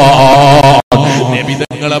 നബി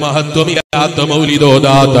തങ്ങളെ മഹത്വമില്ലാത്ത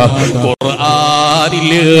മൗലിദോദാത്ത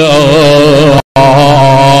ഖുർആനില്ല.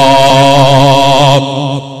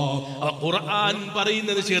 ഖുർആൻ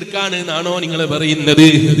പറയുന്നത് ശിർക്കാണ് എന്നാണോ നിങ്ങൾ പറയുന്നത്?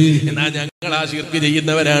 എന്നാ ഞങ്ങൾ ആ ശിർക്ക്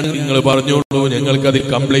ചെയ്യുന്നവരാണ് നിങ്ങൾ പറഞ്ഞോളൂ, ഞങ്ങൾക്ക് അതിൽ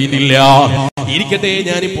കംപ്ലൈന്റ് ഇല്ല. ഇരിക്കട്ടെ,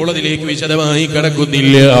 ഞാനിപ്പോൾ അതിലേക്ക് വിശദമായി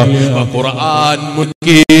കടക്കുന്നില്ല. ഖുർആൻ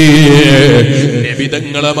മുൻകേ നബി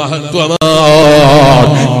തങ്ങളെ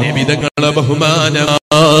മഹത്വമാണ്, നബി തങ്ങളെ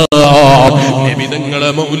ബഹുമാനമാണ്, നബി തങ്ങളെ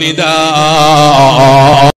മൗലിദാണ്.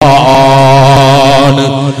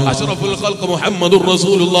 അഷ്റഫുൽ ഖൽഖ് മുഹമ്മദുർ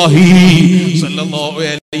റസൂലുള്ളാഹി സ്വല്ലല്ലാഹു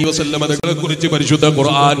അലൈഹി വസല്ലം തങ്ങളെ കുറിച്ച് പരിശുദ്ധ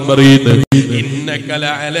ഖുർആൻ പറയുന്നത് ഇന്നക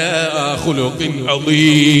ലഅലാ ഖുലുഖിൻ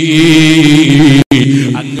അദീം.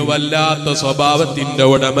 അങ്ങ് വല്ലാത്ത സ്വഭാവത്തിന്റെ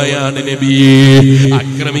ഉടമയാണ് നബിയേ.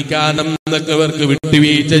 ആക്രമിക്കാൻ എന്നൊക്കെ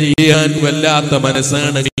വിട്ടുവീഴ്ച ചെയ്യാൻ വല്ലാത്ത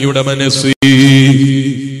മനസ്സാണ് നബിയുടെ മനസ്സ്.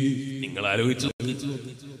 നിങ്ങൾ ആലോചിച്ചു,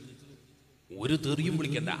 ഒരു തെറിയും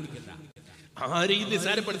വിളിക്കണ്ട, ആരെയും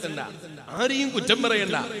നിസാരപ്പെടുത്തണ്ട, ആരെയും കുറ്റം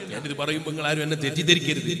പറയണ്ട. ഞാനിത് പറയുമ്പോ നിങ്ങൾ ആരും എന്നെ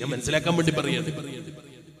തെറ്റിദ്ധരിക്കരുത്, ഞാൻ മനസ്സിലാക്കാൻ വേണ്ടി പറയാം.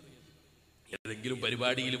 ഏതെങ്കിലും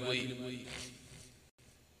പരിപാടിയിൽ പോയി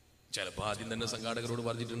ചിലപ്പോ ആദ്യം തന്നെ സംഘാടകരോട്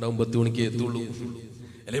പറഞ്ഞിട്ടുണ്ടാവും 10 മണിക്ക് എത്തുള്ളൂ,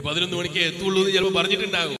 അല്ലെങ്കിൽ 11 മണിക്ക് എത്തുള്ളൂ എന്ന് ചിലപ്പോ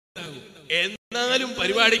പറഞ്ഞിട്ടുണ്ടാകും. എന്നാലും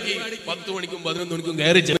പരിപാടിക്ക് 10 മണിക്കും 11 മണിക്കും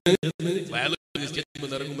കയറി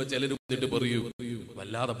ഇറങ്ങുമ്പോ ചിലര് വന്നിട്ട് പറയൂ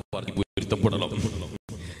വല്ലാതെ പറഞ്ഞു പൊരുത്തപ്പെടണം,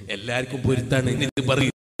 എല്ലാവർക്കും പൊരുത്താണ് എന്നിട്ട്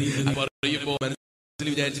പറയുമ്പോ മനസ്സിൽ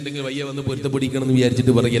വിചാരിച്ചിട്ടുണ്ടെങ്കിൽ വയ്യ വന്ന് പൊരുത്തപ്പെടിക്കണം എന്ന്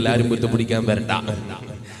വിചാരിച്ചിട്ട് പറയും എല്ലാരും പൊരുത്തപ്പെടിക്കാൻ വരണ്ട,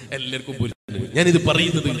 എല്ലാവർക്കും പൊരുത്തം. ഞാനിത്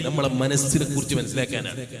പറയുന്നത് നമ്മളെ മനസ്സിനെ കുറിച്ച്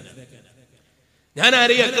മനസ്സിലാക്കാനാണ്. ഞാൻ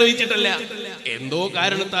ആരെയും ആക്രമിച്ചിട്ടല്ല. എന്തോ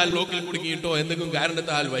കാരണത്താൽ ബ്ലോക്കിൽ കുടുങ്ങിയിട്ടോ എന്തെങ്കിലും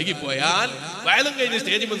കാരണത്താൽ വൈകിപ്പോയാൽ വയലും കഴിഞ്ഞ്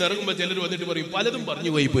സ്റ്റേജിൽ നിന്ന് ഇറങ്ങുമ്പോൾ ചിലർ വന്നിട്ട് പറയും പലതും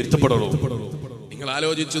പറഞ്ഞു പോയി പൊരുത്തപ്പെടണോ. നിങ്ങൾ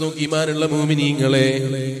ആലോചിച്ചു നോക്കി, ഈമാനുള്ള മുഅ്മിനീങ്ങളെ,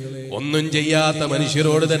 ഒന്നും ചെയ്യാത്ത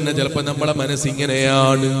മനുഷ്യരോട് തന്നെ ചിലപ്പോ നമ്മളെ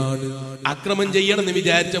മനസ്സിങ്ങനെയാണ്. അക്രമം ചെയ്യണമെന്ന്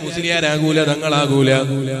വിചാരിച്ച മുസ്ലിയാരാകൂല, തങ്ങളാകൂല,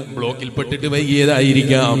 ബ്ലോക്കിൽ പെട്ടിട്ട്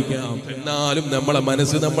വൈകിയതായിരിക്കാം. എന്നാലും നമ്മളെ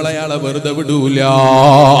മനസ്സ് നമ്മളയാളെ വെറുതെ വിടൂല.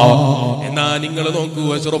 എന്നാ നിങ്ങൾ നോക്കൂ,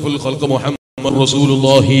 അഷ്റഫുൽ ഖൽഖ് മുഹമ്മദ്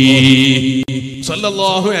റസൂലുള്ളാഹി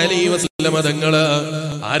സ്വല്ലല്ലാഹു അലൈഹി വസല്ലം തങ്ങള്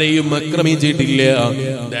ആരെയും ആക്രമിച്ചിട്ടില്ല.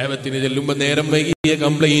 ദൈവത്തിന് ചെല്ലുമ്പോ നേരം വൈകിയ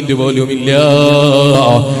കംപ്ലൈന്റ് പോലും ഇല്ല.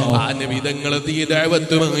 ആ നബി തങ്ങൾ ഈ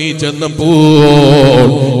ദൈവത്തുമായി ചെന്നപ്പോൾ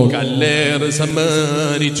കല്ലേറ്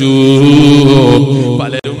സമ്മാനിച്ചു.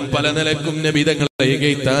 പലരും പല നിലക്കും നബി തങ്ങളെ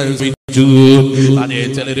കയറ്റാൻ ശ്രമിച്ചു. അതേ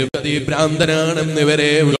ചിലര് ഭ്രാന്തനാണെന്ന്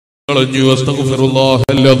വരെ കളഞ്ഞു.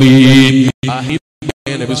 അസ്തഗ്ഫിറുല്ലാഹല്ലദീം.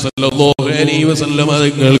 നബി സല്ലല്ലാഹു അലൈഹി വസല്ലം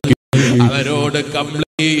തങ്ങൾക്ക് അവരോട്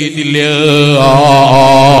കംപ്ലൈന്റ് ഇല്ല.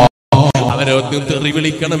 അവരൊന്നും തെറി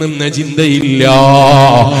വിളിക്കണമെന്ന ചിന്തയില്ല.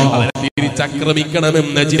 അവരെ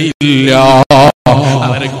തിരിച്ചക്രമിക്കണമെന്ന ചിന്തയില്ല.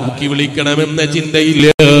 അവരെ കൂക്കി വിളിക്കണമെന്ന ചിന്തയില്ല.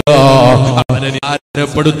 അവരെ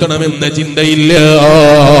നിരാശപ്പെടുത്തണമെന്ന ചിന്തയില്ല.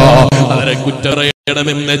 അവരെ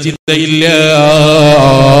കുറ്ററയണമെന്ന ചിന്തയില്ല.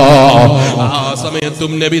 ആ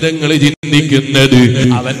സമയത്തും നബി തങ്ങൾ ചിന്തിക്കുന്നത്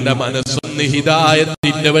അവന്റെ മനസ്സൊന്ന്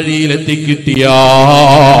ഹിദായത്തിന്റെ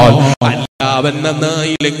വഴിയിലെത്തിക്കിട്ടിയാൽ, അല്ല അവൻ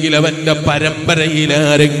നന്നായില്ലെങ്കിൽ അവന്റെ പരമ്പരയിൽ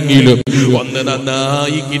ആരെങ്കിലും ഒന്ന്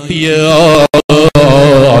നന്നായി കിട്ടിയാൽ,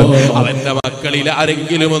 അവന്റെ മക്കളിൽ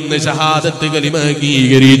ആരെങ്കിലും ഒന്ന് ഷഹാദത്ത് കലിമ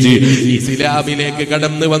അംഗീകരിച്ച് ഇസ്ലാമിലേക്ക്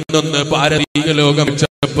കടന്നു വന്നൊന്ന് പാരതീക ലോകം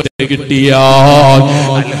കിട്ടിയാൽ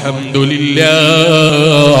അൽഹംദുലില്ലാഹ്,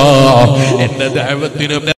 എന്റെ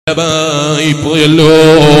ദഅവത്തിന് ഫലമായി പോയല്ലോ.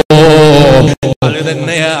 അത്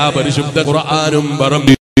തന്നെയാ പരിശുദ്ധ ഖുർആനും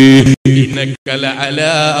പറഞ്ഞു, ഇന്നക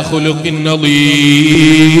ലഅലാ ഖുലുഖിൻ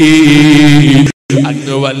അദീം.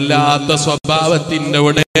 അങ്ങ് വല്ലാത്ത സ്വഭാവത്തിന്റെ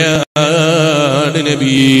ഉടയാണ്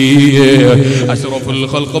നബിയേ. അഷ്റഫുൽ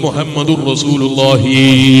ഖൽഖ് മുഹമ്മദുർ റസൂലുള്ളാഹി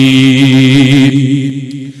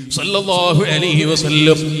സല്ലല്ലാഹു അലൈഹി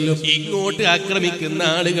വസല്ലം. ഇങ്ങോട്ട് ആക്രമിക്കുന്ന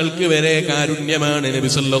ആളുകൾക്ക് വരെ കാരുണ്യമാണ് നബി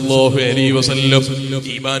സല്ലല്ലാഹു അലൈഹി വസല്ലം.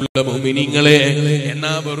 ഈമാനുള്ള മുഅ്മിനീങ്ങളെ,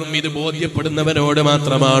 എന്നാ വെറും ഇത് ബോധ്യപ്പെടുന്നവരോട്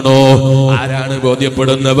മാത്രമാണോ? ആരാണ്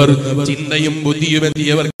ബോധ്യപ്പെടുന്നവർ? ചിന്തയും ബുദ്ധിയും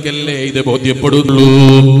എത്തിയവർക്കല്ലേ ഇത് ബോധ്യപ്പെടുള്ളൂ.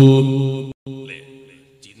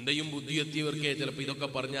 ചിന്തയും ബുദ്ധിയും എത്തിയവർക്കേ ചിലപ്പോ ഇതൊക്കെ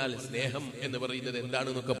പറഞ്ഞാൽ സ്നേഹം എന്ന് പറയുന്നത്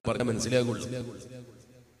എന്താണെന്നൊക്കെ പറഞ്ഞാൽ മനസ്സിലാകുള്ളൂ.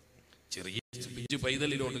 ചെറിയ പിഞ്ചു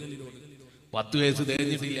പൈതലിനോട് 10 വയസ്സ്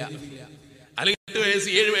തികഞ്ഞിട്ടില്ല, അല്ലെങ്കിൽ 8 വയസ്സ്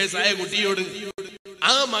 7 വയസ്സായ കുട്ടിയോട്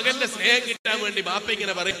ആ മകന്റെ സ്നേഹം കിട്ടാൻ വേണ്ടി ബാപ്പ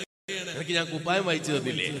ഇങ്ങനെ പറയും, നിനക്ക് ഞാൻ കുപ്പായം വാങ്ങിച്ചു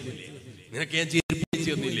തന്നില്ലേ, നിനക്ക് ഞാൻ ചെരുപ്പിച്ചു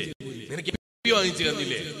തന്നില്ലേ, നിനക്ക് വാങ്ങിച്ചു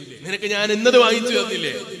തന്നില്ലേ, നിനക്ക് ഞാൻ എന്നത് വാങ്ങിച്ചു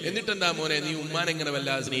തന്നില്ലേ, എന്നിട്ടെന്താ മോനെ നീ ഉമ്മാനെങ്ങനെ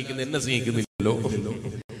വല്ലാതെ സ്നേഹിക്കുന്നു, എന്നെ സ്നേഹിക്കുന്നില്ലല്ലോ.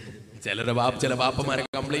 ചില ബാപ്പമാരെ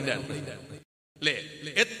കംപ്ലൈന്റ് ആണ് അല്ലേ?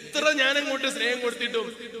 എത്ര ഞാൻ അങ്ങോട്ട് സ്നേഹം കൊടുത്തിട്ടും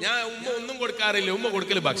ഞാൻ ഉമ്മ ഒന്നും കൊടുക്കാറില്ല. ഉമ്മ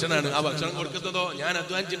കൊടുക്കല് ഭക്ഷണമാണ്. ആ ഭക്ഷണം കൊടുക്കുന്നതോ ഞാൻ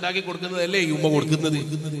അധ്വാനിച്ചുണ്ടാക്കി കൊടുക്കുന്നതല്ലേ ഈ ഉമ്മ കൊടുക്കുന്നത്.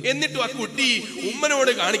 എന്നിട്ടും ആ കുട്ടി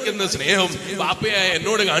ഉമ്മനോട് കാണിക്കുന്ന സ്നേഹം ബാപ്പയായ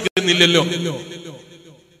എന്നോട് കാണിക്കുന്നില്ലല്ലോ.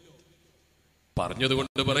 പറഞ്ഞത്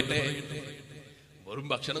കൊണ്ട് പറയട്ടെ, വെറും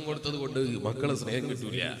ഭക്ഷണം കൊടുത്തത് കൊണ്ട് മക്കളെ സ്നേഹം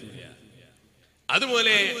കിട്ടൂല.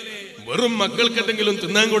 അതുപോലെ വെറും മക്കൾക്ക് എന്തെങ്കിലും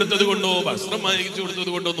തിന്നാൻ കൊടുത്തത് കൊണ്ടോ വസ്ത്രം വാങ്ങിച്ചു കൊടുത്തത്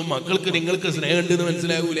കൊണ്ടോ ഒന്നും മക്കൾക്ക് നിങ്ങൾക്ക് സ്നേഹം ഉണ്ടെന്ന്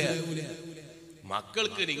മനസ്സിലാകൂല.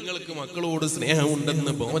 മക്കൾക്ക് നിങ്ങൾക്ക് മക്കളോട്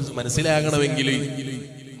സ്നേഹമുണ്ടെന്ന് മനസ്സിലാകണമെങ്കിൽ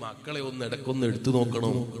മക്കളെ ഒന്ന് ഇടക്കൊന്ന് എടുത്തു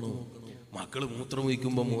നോക്കണം. മക്കള് മൂത്രം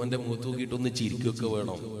ഒഴിക്കുമ്പോ മോന്റെ മൂത്ത് നോക്കിയിട്ടൊന്ന് ചിരിക്കൊക്കെ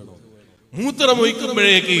വേണം. മൂത്രം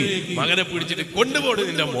ഒഴിക്കുമ്പോഴേക്ക് മകനെ പിടിച്ചിട്ട് കൊണ്ടുപോട്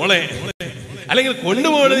നിന്റെ മോളെ, അല്ലെങ്കിൽ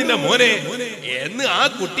കൊണ്ടുപോട് നിന്റെ മോനെ എന്ന് ആ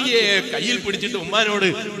കുട്ടിയെ കയ്യിൽ പിടിച്ചിട്ട് ഉമ്മാനോട്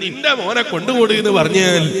നിന്റെ മോനെ കൊണ്ടുപോട് എന്ന്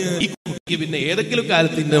പറഞ്ഞാൽ ഈ കുട്ടിക്ക് പിന്നെ ഏതെങ്കിലും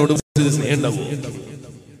കാലത്ത് എന്നോട് സ്നേഹം ഉണ്ടാവും.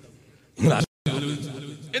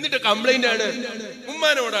 എന്നിട്ട് കംപ്ലൈന്റ് ആണ്,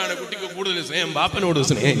 ഉമ്മാനോടാണ് കുട്ടിക്ക് കൂടുതൽ സ്നേഹം, ബാപ്പനോട്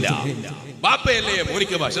സ്നേഹമില്ല. ബാപ്പയല്ലേ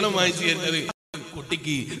മോനിക്ക് ഭക്ഷണം വാങ്ങിച്ചു തരുന്നത്.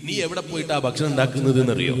 കുട്ടിക്ക് നീ എവിടെ പോയിട്ടാ ഭക്ഷണം ഉണ്ടാക്കുന്നത്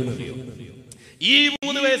എന്നറിയോ? ഈ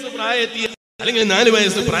 3 വയസ്സ് പ്രായത്തിയ അല്ലെങ്കിൽ 4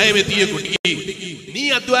 വയസ്സ് പ്രായമെത്തിയ കുട്ടിക്ക് നീ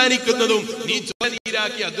അധ്വാനിക്കുന്നതും നീ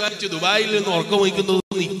ചോരനീരാക്കി അധ്വാനിച്ച് ദുബായിൽ നിന്ന് ഉറക്കം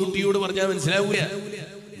വഹിക്കുന്നതും ഈ കുട്ടിയോട് പറഞ്ഞാൽ മനസ്സിലാവൂല.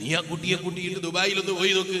 നീ ആ കുട്ടിയെ കൂട്ടിയിട്ട് ദുബായിൽ ഒന്ന്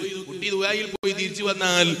പോയി നോക്ക്. കുട്ടി ദുബായിൽ പോയി തിരിച്ചു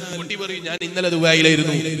വന്നാൽ കുട്ടി പറയും ഞാൻ ഇന്നലെ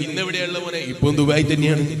ദുബായിലായിരുന്നു. ഇന്നെവിടെയുള്ള മോനെ? ഇപ്പം ദുബായി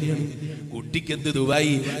തന്നെയാണ്. കുട്ടിക്ക് എന്ത്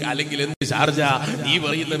ദുബായി അല്ലെങ്കിൽ എന്ത് ഷാർജ, ഈ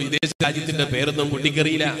പറയുന്ന വിദേശ രാജ്യത്തിന്റെ പേരൊന്നും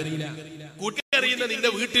കുട്ടിക്കറിയില്ല. കുട്ടിക്കറിയുന്ന നിന്റെ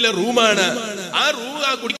വീട്ടിലെ റൂമാണ്. ആ റൂം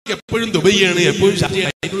ആ കുട്ടിക്ക് എപ്പോഴും ദുബൈയാണ്, എപ്പോഴും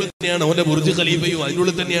അതിനുള്ളിൽ തന്നെയാണ് അവന്റെ ബുർജ് ഖലീഫയും,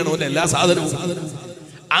 അതിനുള്ളിൽ തന്നെയാണ് അവന്റെ എല്ലാ സാധനവും.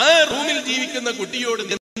 ആ റൂമിൽ ജീവിക്കുന്ന കുട്ടിയോട്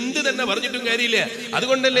എന്ത് തന്നെ പറഞ്ഞിട്ടും കാര്യമില്ല.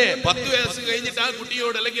 അതുകൊണ്ടല്ലേ 10 വയസ്സ് കഴിഞ്ഞിട്ട് ആ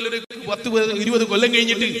കുട്ടിയോട്, അല്ലെങ്കിൽ ഒരു 10-20 കൊല്ലം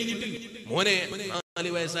കഴിഞ്ഞിട്ട് മോനെ 4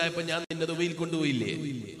 വയസ്സായപ്പോ ഞാൻ നിന്നെ ദുബൈയിൽ കൊണ്ടുപോയില്ലേ?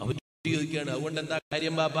 അവൻ ചോദിക്കുകയാണ്, അതുകൊണ്ട് എന്താ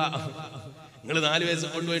കാര്യം ബാപ്പ? നിങ്ങൾ 4 വയസ്സ്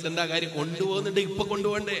കൊണ്ടുപോയിട്ട് എന്താ കാര്യം? കൊണ്ടുപോകുന്നുണ്ട്, ഇപ്പൊ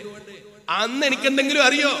കൊണ്ടുപോകണ്ടേ? അന്ന് എനിക്ക് എന്തെങ്കിലും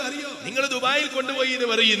അറിയോ? നിങ്ങൾ ദുബായിൽ കൊണ്ടുപോയി എന്ന്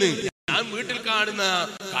പറയുന്നു. ഞാൻ വീട്ടിൽ കാണുന്ന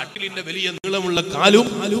കാട്ടിലിന്റെ വലിയ നീളമുള്ള കാലും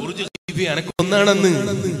എനക്കൊന്നാണെന്ന്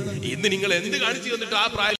ഇന്ന് നിങ്ങൾ എന്ത് കാണിച്ചു തന്നിട്ട് ആ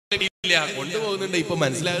പ്രായത്തിലില്ല, കൊണ്ടുപോകുന്നുണ്ട്, ഇപ്പൊ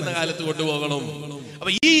മനസ്സിലാകുന്ന കാലത്ത് കൊണ്ടുപോകണം.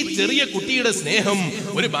 അപ്പൊ ഈ ചെറിയ കുട്ടിയുടെ സ്നേഹം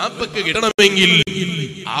ഒരു ബാപ്പക്ക് കിട്ടണമെങ്കിൽ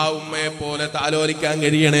ആ ഉമ്മയെ പോലെ താലോലിക്കാൻ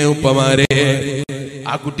കഴിയണേ ഉപ്പമാരെ,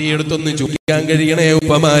 ആ കുട്ടിയെ എടുത്തൊന്ന് ചുക്കാൻ കഴിയണേ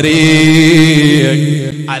ഉപ്പമാരെ.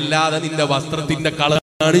 അല്ലാതെ നിന്റെ വസ്ത്രത്തിന്റെ കളർ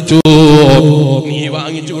കാണിച്ചു, നീ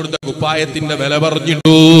വാങ്ങിച്ചു കൊടുത്ത കുപ്പായത്തിന്റെ വില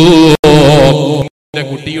പറഞ്ഞിട്ടു നിന്റെ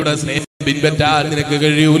കുട്ടിയുടെ സ്നേഹം പിൻപറ്റാൻ നിനക്ക്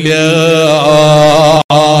കഴിയൂല.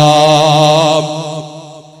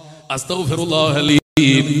 അസ്തഗ്ഫിറുല്ലാഹ്.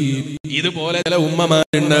 ഇതുപോലെ ചില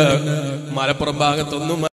ഉമ്മമാരുണ്ട്. മലപ്പുറം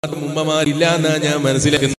ഭാഗത്തൊന്നും ഉമ്മമാരില്ല എന്നാ ഞാൻ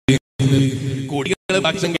മനസ്സിലാക്കുന്നത്. കുട്ടികൾ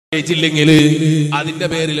ഭക്ഷണം കഴിച്ചില്ലെങ്കിൽ അതിന്റെ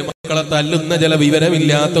പേരിൽ മക്കളെ തല്ലുന്ന ചില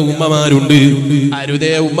വിവരമില്ലാത്ത ഉമ്മമാരുണ്ട്.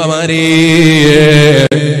 അരുതേ ഉമ്മമാരെ,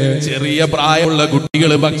 ചെറിയ പ്രായമുള്ള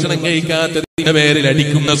കുട്ടികൾ ഭക്ഷണം കഴിക്കാത്തതിന്റെ പേരിൽ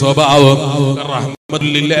അടിക്കുന്ന സ്വഭാവം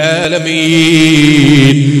റഹ്മത്തുൽ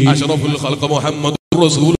ആലമീൻ അഷ്റഫുൽ ഖൽഖ് മുഹമ്മദുർ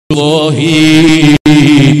റസൂലുള്ളാഹി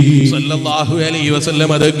സ്വല്ലല്ലാഹു അലൈഹി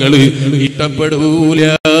വസല്ലം തങ്ങൾ ഇഷ്ടപ്പെടൂല.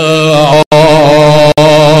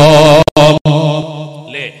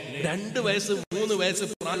 2 വയസ്സ് 3 വയസ്സ്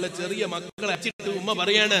പ്രായമുള്ള ചെറിയ മക്കളെ അച്ചിട്ട് ഉമ്മ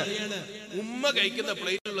പറയാണ്, ഉമ്മ കഴിക്കുന്ന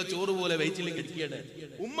പ്ലേറ്റിലുള്ള ചോറ് പോലെ വെയിച്ചില്ലെങ്കിൽ കഴിക്കുകയാണ്,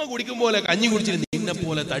 ഉമ്മ കുടിക്കും പോലെ കഞ്ഞി കുടിച്ചിട്ട് നിന്നെ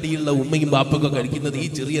പോലെ തടിയുള്ള ഉമ്മയും ബാപ്പൊക്കെ കഴിക്കുന്നത് ഈ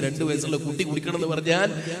ചെറിയ 2 വയസ്സുള്ള കുട്ടി കുടിക്കണം എന്ന് പറഞ്ഞാൽ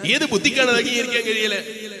ഏത് ബുദ്ധിക്കാണ് അംഗീകരിക്കാൻ കഴിയല്?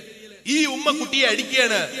 ഈ ഉമ്മ കുട്ടിയെ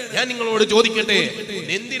അടിക്കുകയാണ്. ഞാൻ നിങ്ങളോട് ചോദിക്കട്ടെ,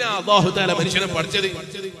 എന്തിനാ അല്ലാഹു തആല മനുഷ്യനെ പഠിച്ചത്?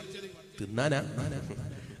 തിന്നാനാ?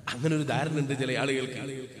 അങ്ങനെ ഒരു ധാരണ ഉണ്ട് ചില ആളുകൾക്ക്.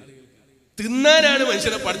 തിന്നാനാണ്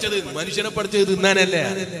മനുഷ്യനെ പഠിച്ചത്. മനുഷ്യനെ പഠിച്ചത് തിന്നാനല്ല.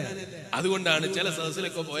 അതുകൊണ്ടാണ് ചില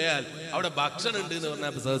സദസ്സിലൊക്കെ പോയാൽ അവിടെ ഭക്ഷണം ഉണ്ട് എന്ന്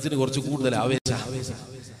പറഞ്ഞാൽ സദസ്സിന് കുറച്ച് കൂടുതൽ ആവേശം.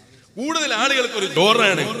 കൂടുതൽ ആളുകൾക്ക് ഒരു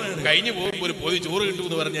ചോറാണ്. കഴിഞ്ഞു പോകുമ്പോൾ ഒരു പൊതി ചോറ്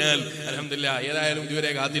കിട്ടുമെന്ന് പറഞ്ഞാൽ അൽഹംദുലില്ലാ, ഏതായാലും ഇതുവരെ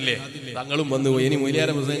കാത്തില്ലേ, തങ്ങളും വന്നു പോയി. ഇനി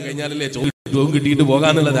മൊയ്ലിയാരെ പ്രസംഗം കഴിഞ്ഞാലല്ലേ ചോറ് കിട്ടിയിട്ട്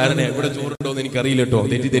പോകാന്നുള്ള ധാരണ. ഇവിടെ ചോറുണ്ടോ എന്ന് എനിക്കറിയില്ല കേട്ടോ,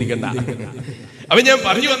 തെറ്റിദ്ധരിക്കണ്ട. അപ്പൊ ഞാൻ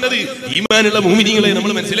പറഞ്ഞു വന്നത്, ഈമാനുള്ള മുഅ്മിനീങ്ങളെ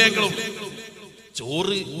നമ്മൾ മനസ്സിലാക്കണം.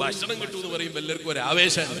 ചോറ് ഭക്ഷണം കിട്ടുമെന്ന് പറയുമ്പോൾ എല്ലാവർക്കും ഒരു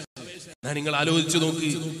ആവേശമാണ്. നിങ്ങൾ ആലോചിച്ചു നോക്ക്,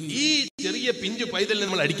 ഈ ചെറിയ പിഞ്ചു പൈതൽ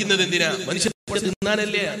നമ്മൾ അടിക്കുന്നത് എന്തിനാ? മനുഷ്യനെ പഠിച്ചത്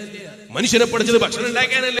തിന്നാനല്ലേ? മനുഷ്യനെ പഠിച്ചത് ഭക്ഷണം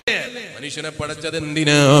ഉണ്ടാക്കാനല്ലേ? മനുഷ്യനെ പഠിച്ചത്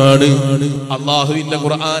എന്തിനാണ്? അല്ലാഹുവിന്റെ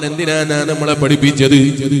ഖുർആൻ എന്തിനാണ് നമ്മളെ പഠിപ്പിച്ചത്?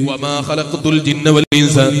 വമാ ഖലഖതുൽ ജിന്ന വൽ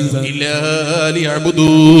ഇൻസ ഇല്ലാ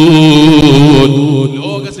ലിയഅ്ബുദൂൻ.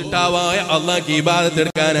 ലോക സിട്ടാവായ അല്ലാഹുവിനെ ഇബാദത്ത്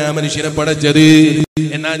എടുക്കാനാ മനുഷ്യനെ പഠിച്ചത്.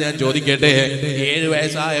 എന്നാ ഞാൻ ചോദിക്കട്ടെ, 7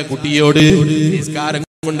 വയസ്സായ കുട്ടിയോട് നിസ്കാരം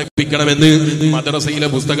കൊണ്ടിപ്പിക്കണമെന്ന് മദ്രസയിലെ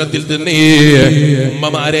പുസ്തകത്തിൽ തന്നെ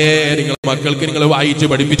ഉമ്മമാരെ നിങ്ങൾ മക്കൾക്ക് നിങ്ങൾ വായിച്ച്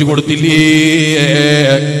പഠിപ്പിച്ചു കൊടുത്തില്ലേ?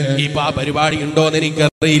 ഇപ്പൊ ആ പരിപാടി ഉണ്ടോന്ന്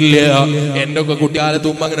എനിക്കറിയില്ല. എന്റെ ഒക്കെ കുട്ടിക്കാലത്ത്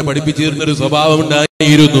ഉമ്മ അങ്ങനെ പഠിപ്പിച്ചു തരുന്നൊരു സ്വഭാവം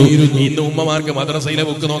ഉണ്ടായിരുന്നു. ഇന്ന് ഉമ്മമാർക്ക് മദ്രസയിലെ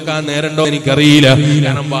ബുക്ക് നോക്കാൻ നേരണ്ടോ എനിക്കറിയില്ല.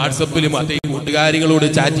 കാരണം വാട്സപ്പിലും അതേ കൂട്ടുകാരികളോട്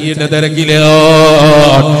ചാറ്റ് ചെയ്യേണ്ട തിരക്കില്ല,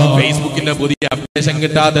 ഫേസ്ബുക്കിന്റെ പുതിയ അപ്ഡേഷൻ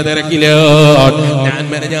കിട്ടാത്ത തിരക്കില്ല. ഞാൻ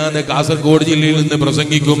മെനഞ്ഞാന്ന് കാസർഗോഡ് ജില്ലയിൽ നിന്ന്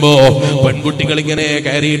പ്രസംഗിക്കുമ്പോ പെൺകുട്ടികൾ ഇങ്ങനെ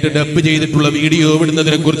കയറിയിട്ട് ഡബ് ചെയ്തിട്ടുള്ള വീഡിയോ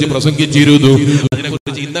വിടുന്നതിനെ കുറിച്ച് പ്രസംഗിച്ചിരുന്നു.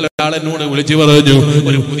 അതിനെക്കുറിച്ച് ഇന്നലെ ഒരാൾ എന്നോട് വിളിച്ചു പറഞ്ഞു,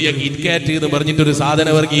 ഒരു പുതിയ കിറ്റ് കാറ്റ് എന്ന് പറഞ്ഞിട്ടൊരു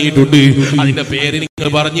സാധനം ഇറങ്ങിയിട്ടുണ്ട്, അതിന്റെ പേര് നിങ്ങൾ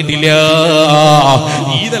പറഞ്ഞിട്ടില്ല.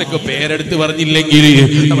 ഈ നിലക്ക് പേരെടുത്ത് പറഞ്ഞില്ലെങ്കിൽ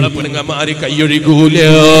നമ്മളെ പെണ്ണുങ്ങന്മാര് കൈയൊഴിക്കൂല,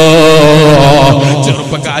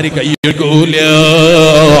 ചെറുപ്പക്കാര് കൈയൊഴിക്കൂല.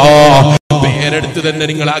 പേരെടുത്ത് തന്നെ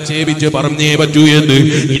നിങ്ങൾ ആക്ഷേപിച്ച് പറഞ്ഞേ പറ്റൂ എന്ന്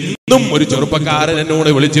ഇന്നും ഒരു ചെറുപ്പക്കാരൻ എന്നോട്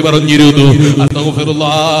വിളിച്ചു പറഞ്ഞിരുന്നു.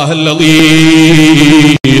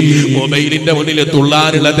 മൊബൈലിന്റെ മുന്നിൽ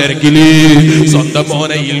തുള്ളാനുള്ള തിരക്കില് സ്വന്തം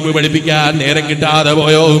മോനെ ഇൽമു പഠിപ്പിക്കാൻ നേരം കിട്ടാതെ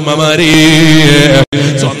പോയോ ഉമ്മമാരെ?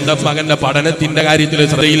 സ്വന്തം മകന്റെ പഠനത്തിന്റെ കാര്യത്തിൽ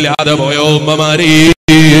ശ്രദ്ധയില്ലാതെ പോയോ ഉമ്മമാരെ?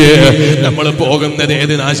 നമ്മൾ പോകുന്നത്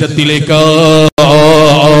ഏത് നാശത്തിലേക്കാ?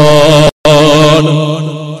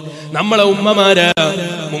 നമ്മളെ ഉമ്മമാര്,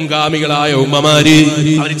 മുൻഗാമികളായ ഉമ്മമാര്,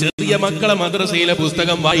 അവർ ചെറിയ മക്കളെ മദ്രസയിലെ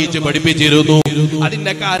പുസ്തകം വായിച്ച് പഠിപ്പിച്ചിരുന്നു.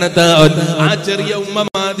 അതിന്റെ കാരണത്ത് ആ ചെറിയ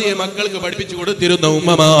ഉമ്മമാരെ മക്കൾക്ക് പഠിപ്പിച്ചു കൊടുത്തിരുന്ന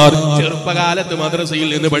ഉമ്മമാർ ചെറുപ്പകാലത്ത് മദ്രസയിൽ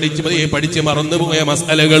നിന്ന് പഠിച്ച് മറന്നുപോയ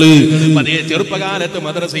മസലകള്, അതേ ചെറുപ്പകാലത്ത്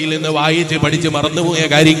മദ്രസയിൽ നിന്ന് വായിച്ച് പഠിച്ച് മറന്നുപോയ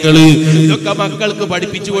കാര്യങ്ങള്, ഇതൊക്കെ മക്കൾക്ക്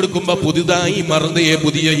പഠിപ്പിച്ചു കൊടുക്കുമ്പോ പുതുതായി മറന്നേ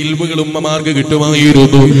പുതിയ ഇൽമുകൾ ഉമ്മമാർക്ക്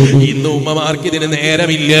കിട്ടുമായിരുന്നു. ഇന്ന് ഉമ്മമാർക്ക് ഇതിന്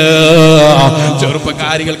നേരമില്ല,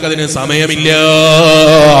 ചെറുപ്പക്കാരികൾക്ക് അതിന് സമയമില്ല.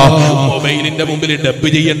 മൊബൈലിന്റെ മുമ്പിൽ ഡബ്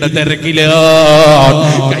ചെയ്യേണ്ട തിരക്കില്ല.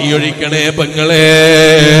 കൈയൊഴിക്കണേ പെങ്ങളെ.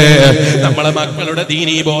 നമ്മളെ മക്കളുടെ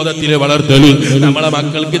ദീനീ ബോധത്തിൽ വളർത്തലും നമ്മളെ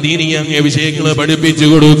മക്കൾക്ക് ദീനീയ വിഷയങ്ങൾ പഠിപ്പിച്ചു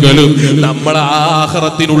കൊടുക്കലും നമ്മളെ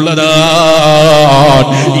ആഖിറത്തിനുള്ളതാ.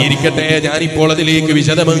 ഇരിക്കട്ടെ, ഞാനിപ്പോൾ അതിലേക്ക്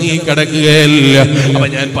വിശദമായി കിടക്കുകയല്ല. അപ്പൊ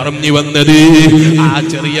ഞാൻ പറഞ്ഞു വന്നത്, ആ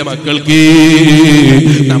ചെറിയ മക്കൾക്ക്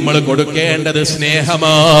നമ്മൾ കൊടുക്കേണ്ടത്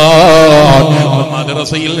സ്നേഹമാണ്.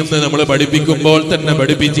 മദ്രസയിൽ നിന്ന് നമ്മൾ പഠിപ്പിക്കുമ്പോൾ തന്നെ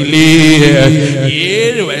പഠിപ്പിച്ചില്ലേ,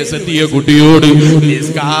 7 വയസ്സെത്തിയ കുട്ടിയോട്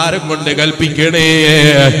നിസ്കാരം കൊണ്ട് കൽപ്പിക്കണേ.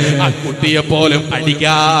 ആ കുട്ടിയെ പോലും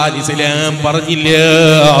അടിക്കാൻ ഇസ്ലാം പറഞ്ഞില്ല.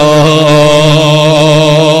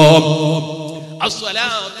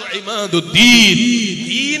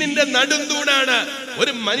 ദീനിന്റെ നടുന്തൂണാണ്.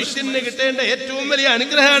 ഒരു മനുഷ്യന് കിട്ടേണ്ട ഏറ്റവും വലിയ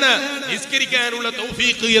അനുഗ്രഹമാണ് നിസ്കരിക്കാനുള്ള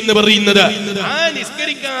തൗഫീഖ് എന്ന് പറയുന്നത്. ആ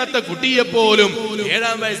നിസ്കരിക്കാത്ത കുട്ടിയെ പോലും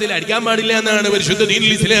 7-ാം വയസ്സിൽ അടിക്കാൻ പാടില്ല എന്നാണ് പരിശുദ്ധ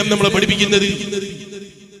ദീനുൽ ഇസ്ലാം നമ്മളെ പഠിപ്പിക്കുന്നത്.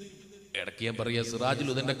 ഇടയ്ക്ക് ഞാൻ പറയാ, സിറാജുൽ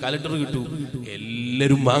ഹുദന്റെ കലണ്ടർ കിട്ടൂ,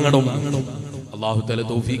 എല്ലാരും വാങ്ങണം. അല്ലാഹു തആല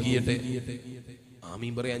തൗഫീഖ് ചെയ്യട്ടെ.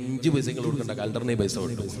 ആമീൻ പറയാ. 5 പൈസകൾ കൊടുക്കണ്ട, കലണ്ടറിനെ പൈസ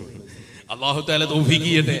കൊടുത്തു. അല്ലാഹു തആല തൗഫീഖ്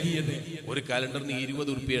ചെയ്യട്ടെ. ഒരു കലണ്ടറിന് 20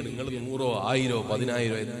 ഉറുപ്പിയാണ്. നിങ്ങൾ 100, 1000,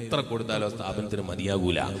 10000 എത്ര കൊടുത്താലോ സ്ഥാപനത്തിന്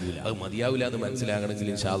മതിയാകൂല. അത് മതിയാവില്ല എന്ന് മനസ്സിലാകണമെങ്കിൽ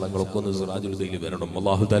ഇൻഷാ അല്ലാഹ് നിങ്ങളൊക്കെ ഒന്ന് സിറാജുൽ ഹുദയിൽ വരണം.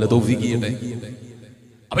 അല്ലാഹു തആല തൗഫീഖ് ചെയ്യട്ടെ.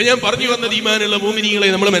 അപ്പൊ ഞാൻ പറഞ്ഞു വന്നത്, ഈമാനുള്ള മുഅ്മിനീങ്ങളെ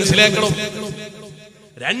നമ്മൾ മനസ്സിലാക്കണം.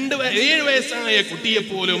 7 വയസ്സായ കുട്ടിയെ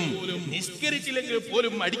പോലും നിസ്കരിച്ചില്ലെങ്കിൽ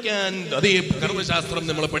പോലും അടിക്കാൻ അതേ കർമ്മശാസ്ത്രം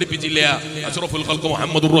നമ്മളെ പഠിപ്പിച്ചില്ല. അഷ്റഫുൽ ഖൽഖ്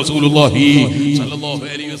മുഹമ്മദുർ റസൂലുള്ളാഹി സ്വല്ലല്ലാഹു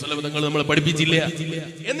അലൈഹി വസല്ലം തങ്ങൾ നമ്മളെ പഠിപ്പിച്ചില്ല.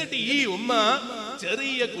 എന്നിട്ട് ഈ ഉമ്മ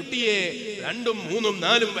ചെറിയ കുട്ടിയെ 2, 3,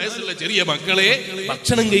 4 വയസ്സുള്ള ചെറിയ മക്കളെ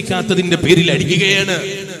ഭക്ഷണം കഴിക്കാത്തതിന്റെ പേരിൽ അടിക്കുകയാണ്.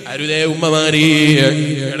 അരുതേ ഉമ്മമാരെ.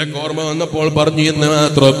 ഇടയ്ക്ക് ഓർമ്മ വന്നപ്പോൾ പറഞ്ഞു എന്ന്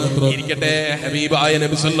മാത്രം. ഇരിക്കട്ടെ, ഹബീബായ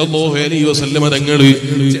നബി സല്ലല്ലാഹു അലൈഹി വസല്ലം തങ്ങൾ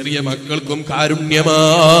ചെറിയ മക്കൾക്കും കാരുണ്യമാണ്.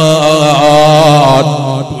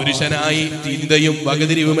 പുരുഷനായി ചിന്തയും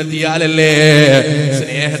വകതിരിവും എത്തിയാലല്ലേ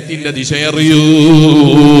സ്നേഹത്തിന്റെ ദിശയറിയൂ.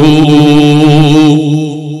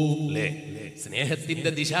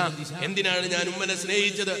 സ്നേഹത്തിന്റെ ദിശ. എന്തിനാണ് ഞാൻ ഉമ്മനെ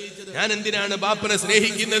സ്നേഹിച്ചത്? ഞാൻ എന്തിനാണ് ബാപ്പനെ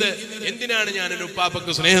സ്നേഹിക്കുന്നത്? എന്തിനാണ് ഞാൻ ഒരു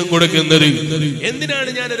ഉപ്പാപ്പക്ക് സ്നേഹം കൊടുക്കുന്നത്? എന്തിനാണ്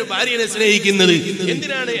ഞാൻ ഒരു ഭാര്യനെ സ്നേഹിക്കുന്നത്?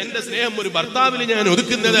 എന്തിനാണ് എന്റെ സ്നേഹം ഒരു ഭർത്താവിന് ഞാൻ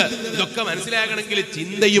ഒതുക്കുന്നത്? ഇതൊക്കെ മനസ്സിലാക്കണമെങ്കിൽ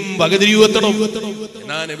ചിന്തയും വകതിരിവും എത്തണം.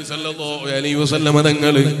 എന്നാ നബി സല്ലല്ലാഹു അലൈഹി വസല്ലം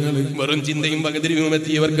തങ്ങൾ വെറും ചിന്തയും വകതിരിവും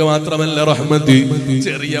എത്തിയവർക്ക് മാത്രമല്ല റഹ്മത്ത്,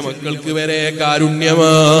 ചെറിയ മക്കൾക്ക് വരെ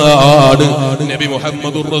കാരുണ്യമാണ്. നബി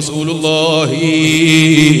മുഹമ്മദുർ റസൂലുള്ളാഹി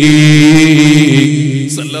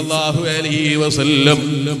സല്ലല്ലാഹു അലൈഹി വസല്ലം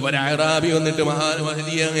ഒരു അഅറാബി വന്നിട്ട്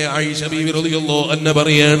മഹദിയായ ആയിഷ ബീവി റളിയല്ലാഹു അൻഹ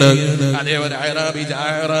പറയാണ്, അതേ ഒരു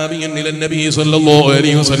അഅറാബിയൻ ഇല നബി സല്ലല്ലാഹു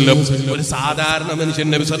അലൈഹി വസല്ലം, ഒരു സാധാരണ മനുഷ്യൻ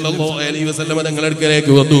നബി സല്ലല്ലാഹു അലൈഹി വസല്ലം തങ്ങളുടെ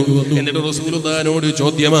അടുക്കലേക്ക് വന്നു. എന്നിട്ട് റസൂലുള്ളാഹിനോട്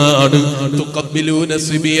ചോദ്യമാണ്, തുഖബ്ബിലൂന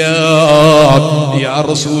സിബിയാൻ യാ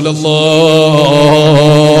റസൂലല്ലാഹ്,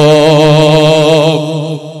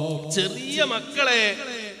 ചെറിയ മക്കളെ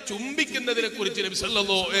ചുംബിക്കുന്നതിനെ കുറിച്ച് നബി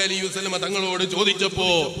സല്ലല്ലാഹു അലൈഹി വസല്ലം തങ്ങളോട് ചോദിച്ചപ്പോ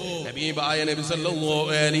ഹബീബായ നബി സല്ലല്ലാഹു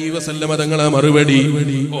അലൈഹി വസല്ലം തങ്ങളെ മറുപടി,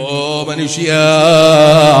 ഓ മനുഷ്യ,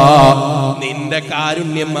 നിന്റെ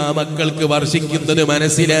കാരുണ്യം ആ മക്കൾക്ക് വർഷിക്കുന്നത്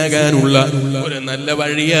മനസ്സിലാകാനുള്ള ഒരു നല്ല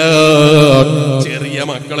വഴിയാണ് ചെറിയ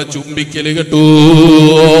മക്കളെ ചുംബിക്കല് കേട്ടൂ.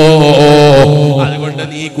 അതുകൊണ്ട്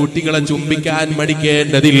നീ കുട്ടികളെ ചുംബിക്കാൻ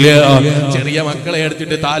മടിക്കേണ്ടതില്ല, ചെറിയ മക്കളെ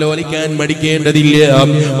എടുത്തിട്ട് താലോലിക്കാൻ മടിക്കേണ്ടതില്ല.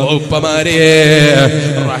 ഓ ഉപ്പമാരെ,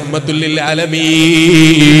 റഹ്മത്തുൽ ലിൽ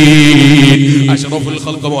ആലമീൻ അഷ്റഫുൽ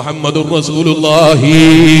ഖൽഖ് മുഹമ്മദുർ റസൂലുള്ളാഹി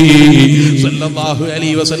സ്വല്ലല്ലാഹു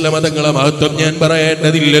അലൈഹി വസല്ലം തങ്ങളെ മഹത്വം ഞാൻ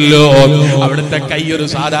പറയേണ്ടതില്ലല്ലോ. അവിടുത്തെ കൈ ഒരു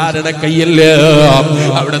സാധാരണ കൈയല്ല,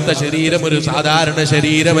 അവിടുത്തെ ശരീരം ഒരു സാധാരണ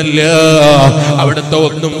ശരീരമല്ല, അവിടുത്തെ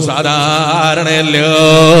ഒന്നും സാധാരണയല്ല.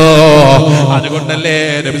 അതുകൊണ്ടല്ലേ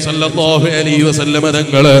നബി സല്ലല്ലാഹു അലൈഹി വസല്ലം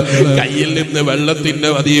തങ്ങള് കയ്യിൽ നിന്ന് വെള്ളത്തിന്റെ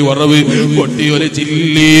അതീ ഉറവ്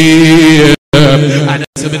പൊട്ടിയൊലിച്ചില്ലേ.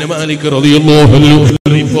 അനസ് ഇബ്നു മാലിക് റളിയല്ലാഹു അൻഹു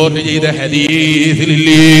റിപ്പോർട്ട് ചെയ്ത ഹദീസിൽ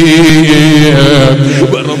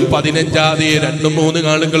വെറും 15 2-3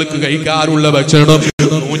 ആളുകൾക്ക് കഴിക്കാറുള്ള ഭക്ഷണം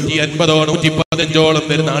 150 115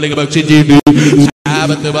 വരുന്ന ആളുകൾ ഭക്ഷിച്ചിട്ട്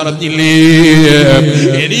സഹാബത്ത് പറഞ്ഞില്ലേ,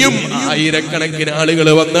 ഇനിയും ആയിരക്കണക്കിന് ആളുകൾ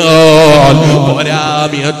വന്നാൽ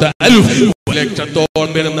ലക്ഷത്തോളം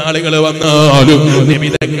വരുന്ന ആളുകൾ വന്നാലും നബി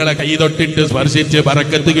തങ്ങളെ കൈ തൊട്ടിട്ട് സ്പർശിച്ച്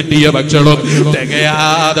ബറക്കത്ത് കിട്ടിയ ഭക്ഷണം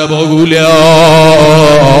തികയാതെ പോകൂല.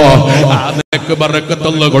 ആ നിനക്ക്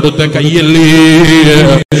ബറക്കത്തുള്ള കൊടുത്ത കൈയല്ലേ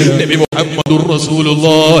നബി മുഹമ്മദുർ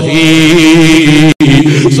റസൂലുള്ളാഹി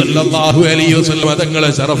സല്ലല്ലാഹു അലൈഹി വസല്ലം തങ്ങളെ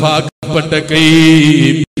ശറഫാക്കപ്പെട്ട കൈ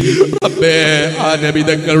റബ്ബേ, ആ നബി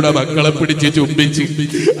തങ്ങളുടെ മക്കളെ പിടിച്ച് ചുംബിച്ച്,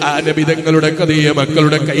 ആ നബി തങ്ങളുടെ കഥയെ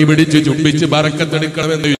മക്കളുടെ കൈ പിടിച്ച് ചുംബിച്ച്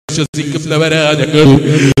ബറക്കത്തെടുക്കണമെന്ന് വിശ്വസിക്കുന്നവരാ ഞങ്ങൾ.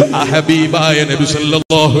 ആ ഹബീബായ നബി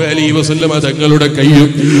സല്ലല്ലാഹു അലൈഹി വസല്ലം തങ്ങളുടെ കൈയും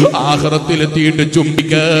ആഖിറത്തിലെത്തിയിട്ട്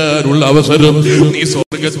ചുംബിക്കാനുള്ള അവസരം നീ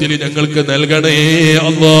സ്വർഗത്തിൽ ഞങ്ങൾക്ക് നൽകണേ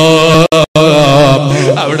അല്ലാഹ്.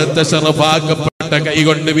 അവിടുത്തെ ശറഫാക്കപ്പെട്ട കൈ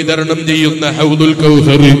കൊണ്ട് വിതരണം ചെയ്യുന്ന ഹൗദുൽ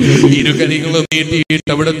കൗസർ ഇരുകൈകളും നീട്ടിയിട്ട്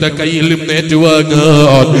അവിടുത്തെ കയ്യിൽ നിന്ന്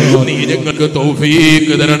ഏറ്റുവാങ്ങാൻ നീ ഞങ്ങൾക്ക്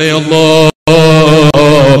തൗഫീഖ് തരണേ അല്ലാഹ്.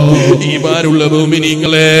 ഈമാനുള്ള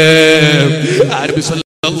മുഅ്മിനീങ്ങളെ, നബി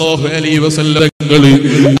സല്ലല്ലാഹു അലൈഹി വസല്ലം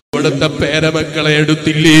അവിടുത്തെ പേരമക്കളെ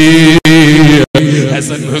എടുത്തില്ലേ,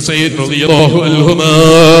 ഹസൻ ഹുസൈൻ റളിയല്ലാഹു അൻഹുമാ,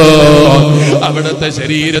 അവിടുത്തെ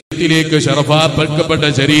ശരീരത്തിലേക്ക്, ശറഫാക്കപ്പെട്ട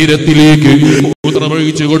ശരീരത്തിലേക്ക്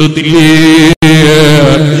മൂത്രമൊഴിച്ചു കൊടുത്തില്ലേ.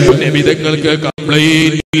 നബി തങ്ങൾക്ക്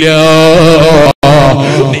കംപ്ലൈന്റ് ഇല്ല.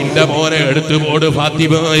 നിന്റെ മോനെ എടുത്തു പോട്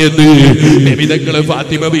ഫാത്തിമ എന്ന് നബി തങ്ങൾ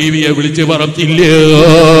ഫാത്തിമ ബീവിയെ വിളിച്ച് പറഞ്ഞില്ല.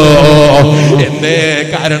 എന്തേ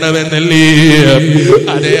കാരണമെന്നല്ലേ?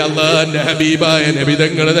 അതേ അല്ലാഹുവിന്റെ ഹബീബായ നബി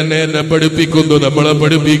തങ്ങൾ തന്നെ എന്നെ പഠിപ്പിക്കുന്നു, നമ്മളെ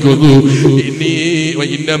പഠിപ്പിക്കുന്നു.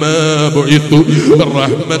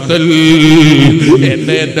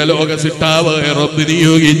 എന്നെ എന്റെ ലോക സിട്ടാവായ റബ്ബ്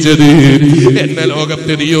നിയോഗിച്ചത്, എന്നെ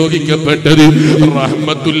ലോകത്ത് നിയോഗിക്കപ്പെട്ടത്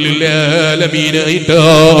റഹ്മത്തുൽ ലിൽ ആലമീനായിട്ടാണ്.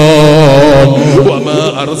 വമാ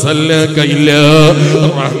അർസൽനാക ഇല്ലാ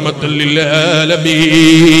റഹ്മത്തുൽ ലിൽ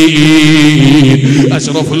ആലമീൻ.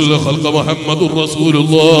 അഷ്റഫുൽ ഖൽഖ് മുഹമ്മദുർ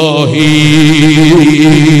റസൂലുള്ളാഹി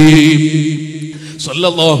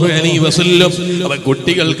സല്ലല്ലാഹു അലൈഹി വസല്ലം. അവൻ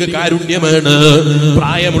കുട്ടികൾക്ക് കാരുണ്യമാണ്,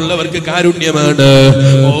 പ്രായമുള്ളവർക്ക് കാരുണ്യമാണ്.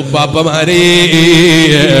 ഓ പാപ്പമാരെ,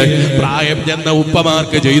 പ്രായം ചെന്ന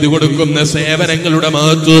ഉപ്പമാർക്ക് ചെയ്തു കൊടുക്കുന്ന സേവനങ്ങളുടെ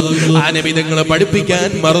മഹത്വം ആ നബി തങ്ങളെ പഠിപ്പിക്കാൻ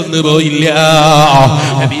മറന്നുപോയില്ല.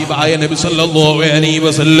 ഹബീബായ നബി സല്ലല്ലാഹു അലൈഹി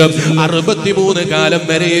വസല്ലം 63 കാലം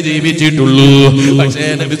വരെ ജീവിച്ചിട്ടുള്ളൂ. പക്ഷേ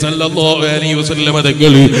നബി സല്ലല്ലാഹു അലൈഹി വസല്ലം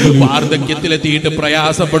തങ്ങൾ വാർദ്ധക്യത്തിലെത്തിയിട്ട്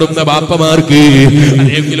പ്രയാസപ്പെടുന്ന ബാപ്പമാർക്ക്,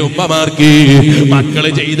 അല്ലെങ്കിൽ ഉമ്മമാർക്ക് മക്കള്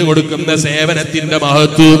ചെയ്തു കൊടുക്കുന്ന സേവനത്തിന്റെ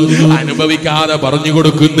മഹത്വം അനുഭവിക്കാതെ പറഞ്ഞു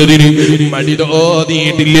കൊടുക്കുന്നതിന് മടി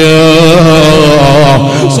തോന്നിയിട്ടില്ല.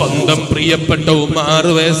 സ്വന്തം പ്രിയപ്പെട്ട ഉമ്മ 6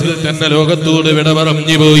 വയസ്സിൽ തന്നെ ലോകത്തോട് വിട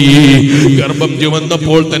പറഞ്ഞു പോയി. ഗർഭം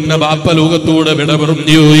ചുമന്നപ്പോൾ തന്നെ ബാപ്പ ലോകത്തോട് വിട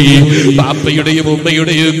പറഞ്ഞു പോയി. ബാപ്പയുടെയും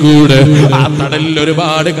ഉമ്മയുടെയും കൂടെ ആ തടലിൽ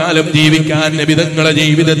ഒരുപാട് കാലം ജീവിക്കാൻ നബി തങ്ങളുടെ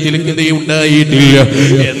ജീവിതത്തിൽ ഉണ്ടായിട്ടില്ല.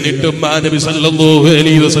 എന്നിട്ടും ആ നബി സല്ലല്ലാഹു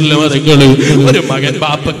അലൈഹി വസല്ലം തങ്ങൾ ഒരു മകൻ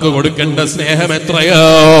ബാപ്പക്ക് കൊടുക്കേണ്ട സ്നേഹം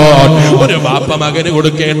എത്രയാണ്, ഒരു ബാപ്പ മകന്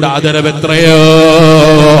കൊടുക്കേണ്ട ആദരവ്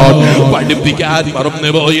എത്രയാണ് പഠിപ്പിക്കാൻ മറന്നു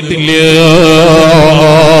പോയിട്ടില്ല.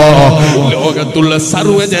 ലോകത്തുള്ള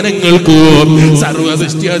സർവ്വജനങ്ങൾക്കും,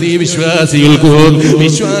 സർവ്വസൃഷ്ടി വിശ്വാസികൾക്കും,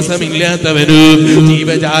 വിശ്വാസമില്ലാത്തവരും,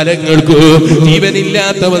 ജീവജാലങ്ങൾക്കും,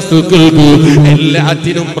 ജീവനില്ലാത്ത വസ്തുക്കൾക്കും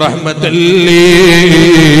എല്ലാത്തിനും റഹ്മത്തല്ലേ,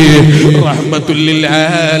 റഹ്മത്തുൽ ലിൽ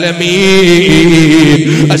ആലമീൻ.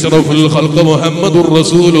 അഷ്റഫുൽ ഖൽഖ് മുഹമ്മദുർ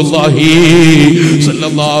റസൂലുള്ളാഹി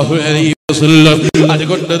സല്ലല്ലാഹു അലൈഹി വസല്ലം.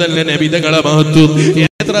 അതുകൊണ്ട് തന്നെ നബി തങ്ങളെ മഹത്വം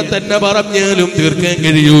എത്ര തന്നെ പറഞ്ഞാലും തീർക്കാൻ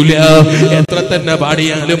കഴിയൂല, എത്ര തന്നെ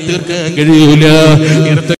പാടിയാലും തീർക്കാൻ കഴിയൂല.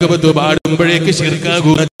 ഇർത്തകബത്ത് പാടുമ്പോഴേക്ക്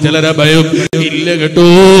ശിർക്കാകും ചിലരെ ഭയം ഇല്ല കേട്ടോ.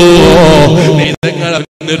 തങ്ങളെ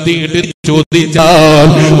നിർത്തിയിട്ട് ചോദിച്ചാൽ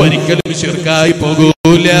ഒരിക്കലും ശിർക്കായി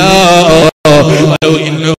പോകൂല.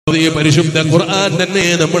 പരിശുദ്ധ ഖുർആൻ തന്നെ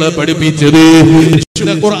നമ്മളെ പഠിപ്പിച്ചത്,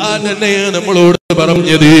 പരിശുദ്ധ ഖുർആൻ തന്നെ നമ്മളോട്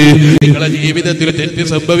പറഞ്ഞത്, നിങ്ങളെ ജീവിതത്തിൽ തെറ്റ്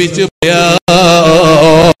സംഭവിച്ചു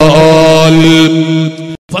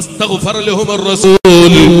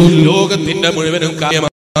ലോകത്തിന്റെ മുഴുവനും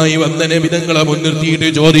കാര്യമായി വന്ന നബിതങ്ങളെ മുൻനിർത്തിയിട്ട്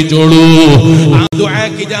ചോദിച്ചോളൂ. ആ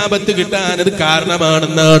ദുആക്ക് ഇജാബത്ത് കിട്ടാൻ അത്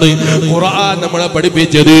കാരണമാണെന്നാണ് ഖുർആൻ നമ്മളെ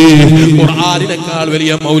പഠിപ്പിച്ചത്. ഖുർആനിനേക്കാൾ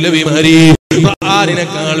വലിയ മൗലവിമാരി,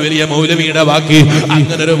 ഖുർആനിനേക്കാൾ വലിയ മൗലവിയുടെ വാക്ക്,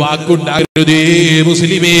 അങ്ങനെ ഒരു വാക്കുണ്ടാകരുതേ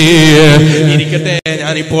മുസ്ലിമേ. ഇരിക്കട്ടെ,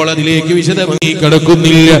 ഞാനിപ്പോൾ അതിലേക്ക് വിശദമായി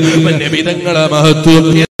കടക്കുന്നില്ല. നബിതങ്ങളെ മഹത്വം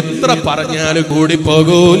എത്ര പറഞ്ഞാലും കൂടി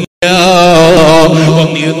പോകൂല.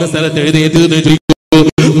 ഒന്നിരുന്ന സ്ഥലത്ത് എഴുതിയത്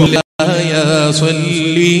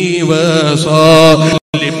صلي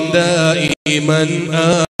وسلم دائما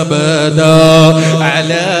أبدا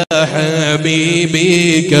على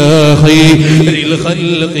حبيبك خير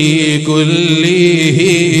الخلق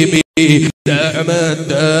كلهم دعمت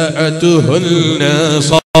دعته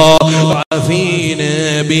النصارى في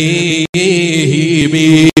نبيهم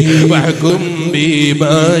واحكم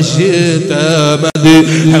بما شئت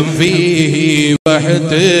مدحا فيه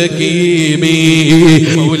واحتكمي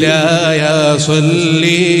مولاي صل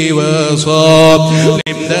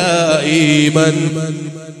وسلم دائما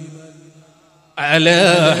على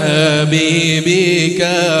حبيبك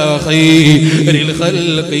خير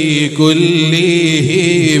الخلق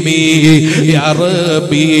كلهم يا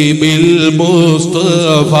ربي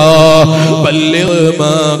بالمصطفى بلغ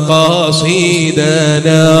مقاصدنا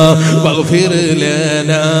واغفر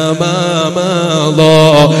لنا ما مضى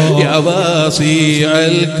يا واسع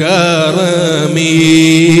الكرم.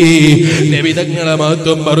 നബി തങ്ങളെ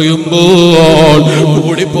മഹത്വം പറയുമ്പോൾ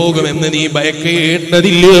കൂടിപ്പോകുമെന്ന് നീ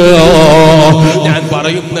ഭയക്കേണ്ടതില്ല. ഞാൻ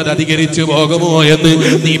പറയുന്നത് അധികരിച്ചു പോകുമോ എന്ന്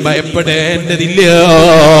നീ ഭയപ്പെടേണ്ടതില്ല.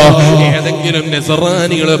 ഏതെങ്കിലും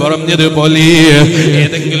നസറാനികൾ പറഞ്ഞതുപോലെ,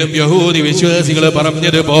 ഏതെങ്കിലും യഹൂദി വിശ്വാസികൾ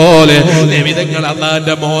പറഞ്ഞതുപോലെ നബി തങ്ങൾ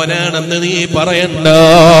അല്ലാഹുവിന്റെ മോനാണെന്ന് നീ പറയണ്ട.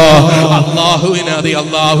 അല്ലാഹുവിനെ അത്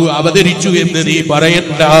അല്ലാഹു അവതരിച്ചു എന്ന് നീ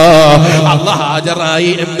പറയണ്ട. അല്ലാഹ്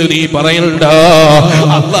ഹാജറായി എന്ന് നീ പറയണ്ട.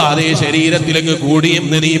 അല്ലാഹ് അതേ ശരീരത്തിലങ്ങ് കൂടി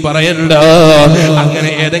എന്ന് നീ പറയണ്ട.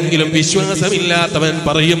 അങ്ങനെ ഏതെങ്കിലും വിശ്വാസമില്ലാത്തവൻ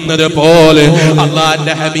പറയുന്നത് പോലെ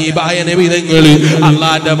അല്ലാഹുവിന്റെ ഹബീബായ നബി തങ്ങൾ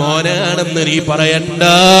അല്ലാഹുവിന്റെ മോനാണെന്ന് നീ പറയണ്ട.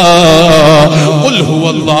 ഖുൽ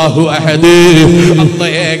ഹുവല്ലാഹു അഹദ്,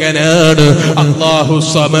 അല്ലാഹ് ഏകനാണ്. അല്ലാഹു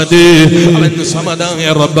സമദ്, അവൻ സമദായ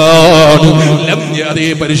റബ്ബാണ്. ലം യലി,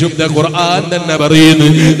 പരിശുദ്ധ ഖുർആൻ തന്നെ പറയുന്നു,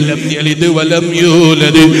 ലം യലിദ് വലം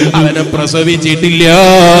യൂലദ്, അവനെ പ്രസവിച്ചിട്ടില്ല,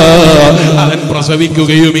 അവൻ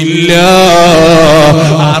പ്രസവിക്കുകയുമില്ല.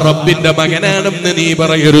 ആ റബ്ബിന്റെ മകനാണെന്ന് നീ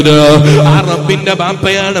പറയരുത്, ആ റബ്ബിന്റെ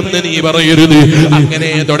ബാപ്പയാണെന്ന് നീ പറയരുത്. അങ്ങനെ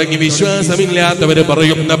തുടങ്ങി വിശ്വാസമില്ലാത്തവര്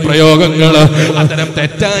പറയുന്ന പ്രയോഗങ്ങൾ, അത്തരം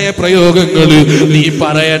തെറ്റായ പ്രയോഗങ്ങൾ നീ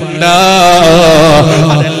പറയണ്ട.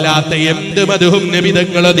 അതല്ലാത്ത എന്ത് മദ്ഹും നബി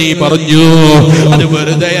തങ്ങളെ നീ പറഞ്ഞു അത്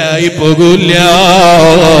വെറുതെയായി പോകൂല.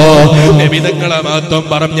 നബി തങ്ങളെ മഹത്വം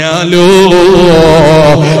പറഞ്ഞാലോ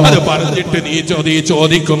അത് പറഞ്ഞിട്ട് നീ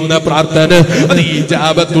ചോദിക്കുന്ന പ്രാർത്ഥന അത്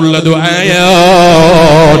ഇജാബത്തുള്ള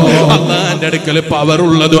ദുആയാണ്. അല്ലാഹുവിന്റെ അടുക്കൽ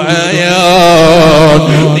പവറുള്ള ദുആയാണ്.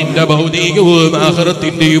 നിന്റെ ഭൗതികവും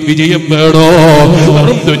ആഖിറത്തിന്റെയും വിജയം വേണോ?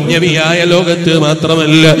 വെറും ദുന്യവിയായ ലോകത്ത്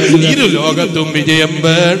മാത്രമല്ല ഇരു ലോകത്തും വിജയം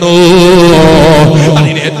വേണോ?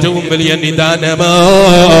 അതിന് ഏറ്റവും വലിയ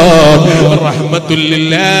നിദാനമാണ് റഹ്മത്തുൽ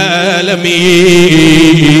ലിൽ ആലമീൻ,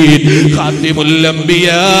 ഖാതിമുൽ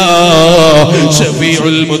അംബിയാ,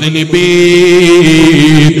 ശഫീഉൽ മുദ്നിബീൻ,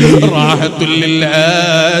 റാഹത്തുൽ ലിൽ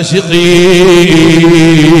ആശിഖീൻ,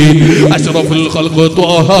 അഷ്റഫുൽ ഖൽഖ്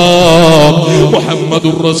ത്വാഹ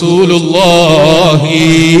മുഹമ്മദുർ റസൂലുള്ളാഹി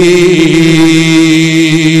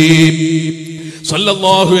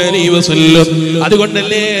സല്ലല്ലാഹു അലൈഹി വസല്ലം.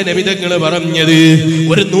 അതുകൊണ്ടല്ലേ നബി തങ്ങൾ പറഞ്ഞത്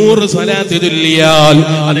ഒരു 100 സ്വലാത്ത് ചൊല്ലിയാൽ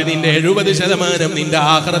അത് നിന്റെ 70% നിന്റെ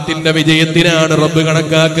ആഖിറത്തിന്റെ വിജയത്തിനാണ് റബ്ബ്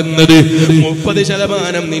കണക്കാക്കുന്നത്.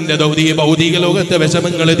 30% നിന്റെ ഭൗതിക ലോകത്തെ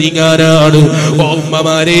വിഷമങ്ങൾ നീങ്ങാനാണ്. ഓ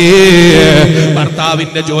ഉമ്മമാരേ,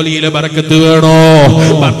 ഭർത്താവിന്റെ ജോലിയിൽ ബർക്കത്ത് വേണോ?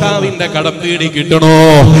 ഭർത്താവിന്റെ കടം വീടി കിട്ടണോ?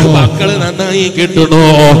 മക്കള് നന്നായി കിട്ടണോ?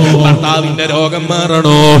 ഭർത്താവിന്റെ രോഗം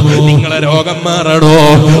മാറണോ? നിങ്ങളെ രോഗം മാറണോ?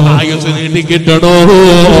 ആയുസ് നീട്ടി കിട്ടണോ?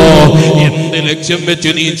 എന്ത് ലക്ഷ്യം വെച്ച്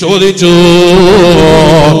നീ ചോദിച്ചു?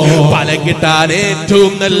 ഫലം കിട്ടാൻ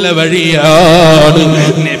ഏറ്റവും നല്ല വഴിയാണ്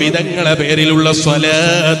നബി തങ്ങളെ പേരിലുള്ള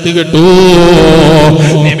സ്വലാത്ത് കേട്ടു,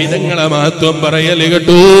 നബി തങ്ങളെ മഹത്വം പറയൽ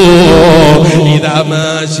കേട്ടു. ഇദാ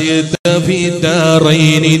മാശിത ഫീ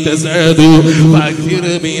ദാറൈനി തസ്അദു ഫഅക്സിർ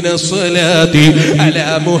മിനസ് സ്വലാത്തി അലാ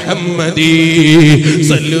മുഹമ്മദി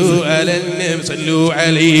സല്ലു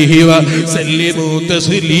അലൈഹി വസല്ലിമു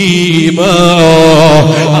തസ്ലീമാ.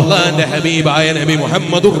 അല്ലാഹുവിന്റെ ഹബീബായ നബി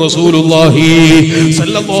മുഹമ്മദുർ റസൂലുള്ളാഹി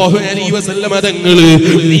സല്ലല്ലാഹു അലൈഹി വസല്ലം തങ്ങൾ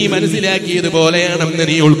നീ മനസ്സിലാക്കിയത് പോലെയാണെന്ന്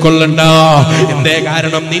നീ ഉൾക്കൊള്ളണ്ട. എന്തേ?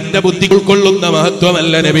 കാരണം നിന്റെ ബുദ്ധി ഉൾക്കൊള്ളുന്ന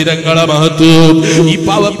മഹത്വമല്ല നബി തങ്ങളെ മഹത്വം. ഈ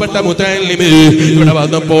പാവപ്പെട്ട മുതഅല്ലിം ഇവിടെ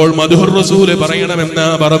വന്നപ്പോൾ മദ്ഹുർ റസൂൽ പറയണമെന്നാ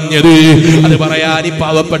പറഞ്ഞത്. അത് പറയാൻ ഈ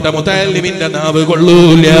പാവപ്പെട്ട മുതഅല്ലിമിന്റെ നാവ്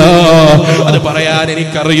കൊള്ളൂല, അത് പറയാൻ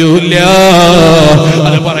എനിക്കറിയൂല,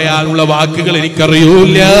 അത് പറയാനുള്ള വാക്കുകൾ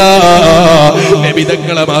എനിക്കറിയൂല. നബി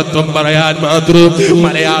തങ്ങളെ മഹത്വം പറയാൻ മാത്രം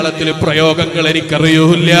മലയാളത്തിൽ പ്രയോഗങ്ങൾ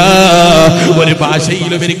എനിക്കറിയൂല, ഒരു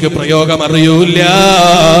ഭാഷയിലും എനിക്ക് പ്രയോഗം അറിയൂല.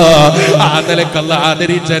 ആ നിലക്കല്ല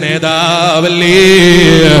ആദരിച്ച നേതാവല്ലേ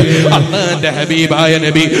അല്ലാഹുവിന്റെ ഹബീബായ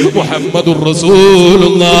നബി മുഹമ്മദുർ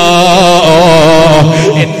റസൂലുള്ളാഹ്.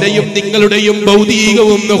 എന്റെയും നിങ്ങളുടെയും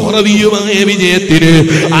ഭൗതികവും ഉഖ്റവിയുമായ വിജയത്തിന്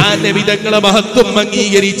ആ നബി തങ്ങളെ മഹത്വം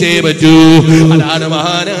അംഗീകരിച്ചേ പറ്റൂ. അതാണ്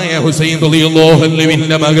മഹാനായ ഹുസൈൻ റളിയല്ലാഹു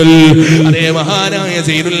അൻഹുവിന്റെ മകൾ, അതേ മഹാനായ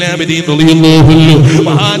സൈനുൽ ആബിദീൻ റളിയല്ലാഹു അൻഹു,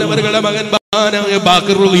 മഹാനവറുകളുടെ മകൻ മഹാനായ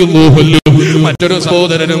ബാഖർ റളിയല്ലാഹു അൻഹു, മറ്റൊരു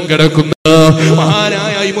സഹോദരനും കിടക്കുന്ന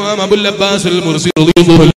മഹാനായ ഇമാം അബുൽ അബ്ബാസ് മുർസി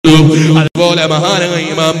റളിയല്ലാഹു അൻഹു, അതുപോലെ മഹാനായ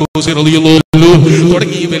ഇമാം ബൂസി റളിയല്ലാഹു അൻഹു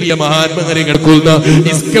തുടങ്ങി വലിയ മഹാന്മാരെ കിടക്കുന്ന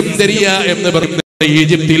ഇസ്കന്ദരിയ എന്ന് പറയുന്ന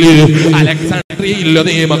ഈജിപ്തില് അലക്സാണ്ട്രിയയിൽ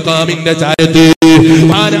അതേ മഖാമിന്റെ ചാരത്ത്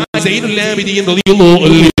മഹാനായ സൈനുൽ ആബിദീൻ റളിയല്ലാഹു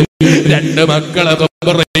അൻഹു രണ്ട് മക്കളെ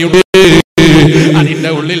ഖബറുണ്ട്. അതിന്റെ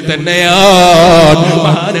ഉള്ളിൽ തന്നെയാണ്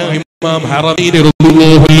മഹാനായ ഇമാം ഹറമീൻ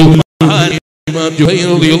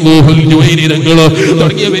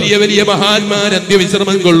തുടങ്ങിയ വലിയ വലിയ മഹാന്മാർ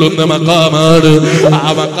അന്ത്യവിശ്രമം കൊള്ളുന്ന മഖാമാണ്. ആ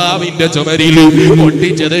മഖാമിന്റെ ചുമരിൽ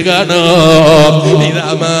ഒട്ടിച്ചത് കാണാം.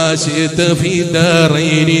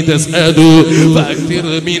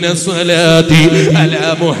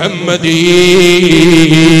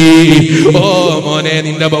 ഓ മോനെ,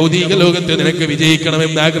 നിന്റെ ഭൗതിക ലോകത്ത് നിനക്ക്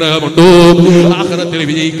വിജയിക്കണമെന്ന് ആഗ്രഹമുണ്ടോ? ആഖിറത്തിൽ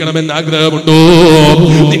വിജയിക്കണമെന്ന് ആഗ്രഹമുണ്ടോ?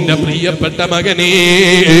 നിന്റെ പ്രിയപ്പെട്ട മകനെ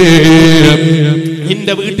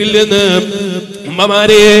നിന്റെ വീട്ടിൽ നിന്ന്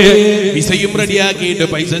ഉമ്മമാരെ വിസയും റെഡിയാക്കിയിട്ട്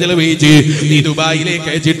പൈസ ചെലവഴിച്ച് നീ ദുബായിലേക്ക്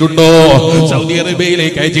അയച്ചിട്ടുണ്ടോ? സൗദി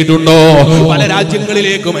അറേബ്യയിലേക്ക് അയച്ചിട്ടുണ്ടോ? പല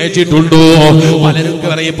രാജ്യങ്ങളിലേക്കും അയച്ചിട്ടുണ്ടോ? പലരും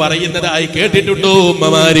പറയുന്നതായി കേട്ടിട്ടുണ്ടോ?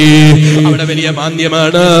 ഉമ്മമാര്, അവിടെ വലിയ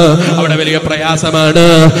മാന്ദ്യമാണ്, അവിടെ വലിയ പ്രയാസമാണ്,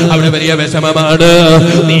 അവിടെ വലിയ വിഷമമാണ്.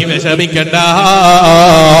 നീ വിഷമിക്കണ്ട,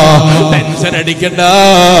 ടെൻഷൻ അടിക്കണ്ട.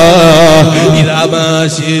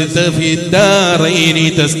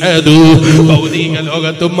 ഭൗതിക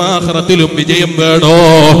ലോകത്തും ആഖിറത്തിലും വിജയം വേണോ?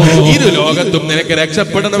 ഇരു ലോകത്തും നിനക്ക്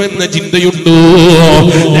രക്ഷപ്പെടണമെന്ന ചിന്തയുണ്ടോ?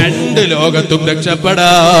 രണ്ട് ലോകത്തും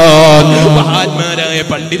രക്ഷപ്പെടാൻ മഹാന്മാരായ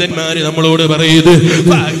പണ്ഡിതന്മാര് നമ്മളോട് പറയുന്നത്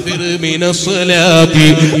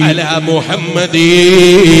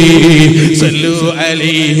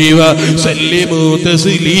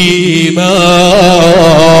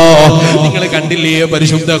നിങ്ങൾ കണ്ടില്ലേ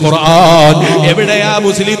പരിശുദ്ധ ഖുർആൻ? എവിടെയാ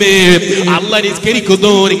മുസ്ലിമേ അല്ലാഹ്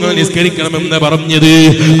നിസ്കരിക്കുന്നു നിങ്ങൾ നിസ്കരിക്കണമെന്ന് പറഞ്ഞത്?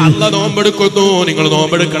 അല്ലാഹ് നോമ്പെടുക്കുന്നു നിങ്ങൾ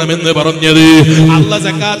നോമ്പെടുക്കണമെന്ന് പറഞ്ഞത്? അല്ലാഹ്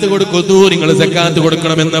സക്കാത്ത് കൊടുക്കുന്നു നിങ്ങൾ സക്കാത്ത്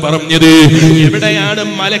കൊടുക്കണമെന്ന് പറഞ്ഞത്? എവിടെയാണ്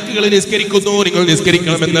മലക്കുകൾ നിസ്കരിക്കുന്നു നിങ്ങൾ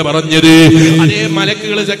നിസ്കരിക്കണമെന്ന് പറഞ്ഞത്? അതേ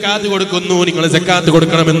മലക്കുകൾ സക്കാത്ത് കൊടുക്കുന്നു നിങ്ങൾ സക്കാത്ത്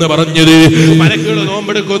കൊടുക്കണമെന്ന് പറഞ്ഞത്? മലക്കുകൾ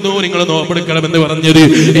നോമ്പെടുക്കുന്നു നിങ്ങൾ നോമ്പെടുക്കണമെന്ന് പറഞ്ഞത്?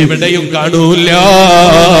 എവിടെയും കാണൂല.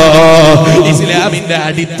 ഇസ്ലാമിന്റെ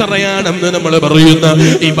അടിത്തറയാണെന്ന് നമ്മൾ പറയുന്ന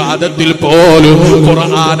ഇബാദത്തിൽ പോലും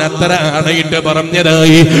ഖുർആൻ അത്ര അണയിട്ട്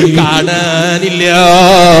പറഞ്ഞതായി കാണാനില്ല.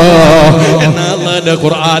 എന്നാൽ അല്ലാഹുവിന്റെ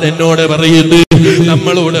ഖുർആൻ എന്നോട് പറയുന്നു,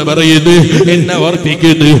 നമ്മളോട് പറയുന്നു, എന്നെ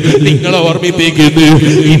ഓർപ്പിക്കുന്നു, നിങ്ങളെ ഓർമ്മിപ്പിക്കുന്നു.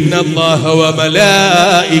 ഇന്നല്ലാഹ വ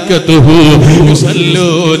മലായികതുഹു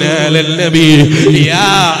യുസല്ലൂന അലൻ നബി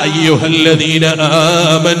യാ അയ്യുഹല്ലദീന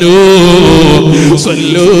ആമനൂ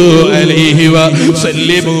സല്ലൂ അലൈഹി വ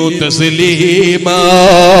സല്ലിമൂ തസ്ലീമാ.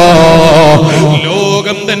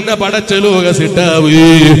 ലോകം തന്നെ പടച്ച ലോക സിട്ടാവ്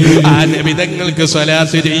ആ നബി തങ്ങൾക്ക്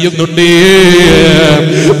സ്വലാത്ത് ചെയ്യുന്നുണ്ട്.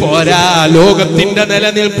 പോരാ, ലോകത്തിന്റെ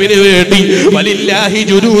നിലനിൽപ്പിന് വേണ്ടി വലില്ലാഹി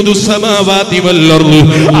ജുനൂദുസ് സമാവാതി വൽ അർദ്,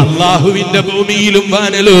 അല്ലാഹുവിന്റെ ഭൂമിയിലും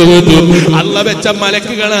വാനലോകത്തും അല്ലാഹ് വെച്ച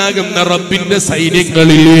മലക്കുകളാകുന്ന റബ്ബിന്റെ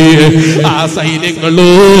സൈന്യങ്ങളിലെ ആ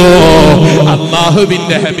സൈന്യങ്ങളോ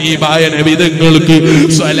അല്ലാഹുവിന്റെ ഹബീബായ നബി തങ്ങൾക്ക്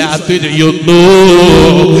സ്വലാത്ത് ചെയ്യുന്നു.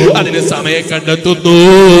 അതിന് സമയം കണ്ടെത്തുന്നു.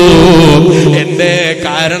 എന്റെ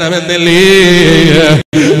കാരണമെന്നല്ലേ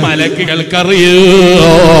മലക്കുകൾക്കറിയോ?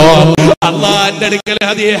 അല്ലാഹുവിന്റെ അടുക്കൽ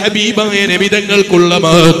അതേ ഹബീബായ നബി തങ്ങൾക്കുള്ള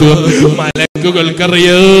മഹത്വം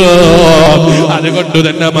മലക്കുകൾക്കറിയോ. അതുകൊണ്ട്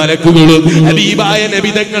തന്നെ മലക്കുകളും ഹബീബായ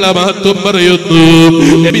നബി തങ്ങളെ മഹത്വം പറയുന്നു,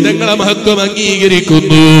 നബി തങ്ങളെ മഹത്വം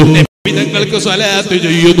അംഗീകരിക്കുന്നു, നബി തങ്ങൾക്ക് സ്വലാത്ത്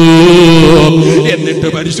ചെയ്യുന്നു. എന്നിട്ട്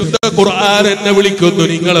പരിശുദ്ധ ഖുർആൻ എന്നെ വിളിക്കുന്നു,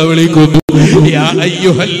 നിങ്ങളെ വിളിക്കുന്നു. യാ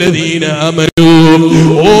അയ്യുഹല്ലദീന ആമനൂ,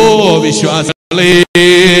 ഓ വിശ്വാസികളേ.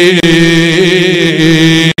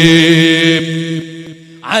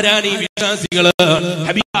 ആരാണ് ഈ വിശ്വാസികള്?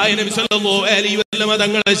 ഹബീബായ നബി സല്ലല്ലാഹു അലൈഹി വസല്ലം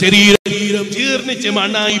തങ്ങളുടെ ശരീരം ജീർണിച്ച്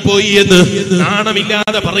മണ്ണായി പോയി എന്ന്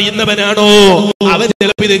നാണമില്ലാതെ പറയുന്നവനാണോ? അവൻ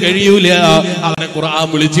ചിലപ്പോൾ ഇത് കഴിയൂല. അവനെ ഖുർആൻ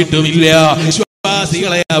വിളിച്ചിട്ടുമില്ല.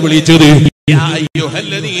 വിശ്വാസികളെയാ വിളിച്ചത്. യാ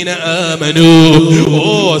അയ്യുഹല്ലദീന ആമനൂ, ഓ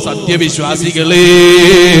സത്യവിശ്വാസികളേ.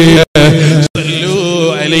 സല്ലൂ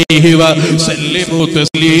അലൈഹി വ സല്ലിമൂ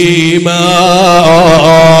തസ്ലീമാ.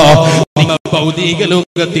 ഭൗതിക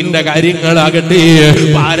ലോകത്തിന്റെ കാര്യങ്ങളാകട്ടെ,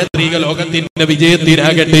 പാരത്രിക ലോകത്തിന്റെ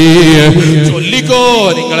വിജയത്തിനാകട്ടെ, ചൊല്ലിക്കോ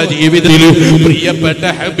നിങ്ങളെ ജീവിതത്തിൽ പ്രിയപ്പെട്ട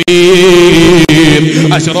ഹബീബ്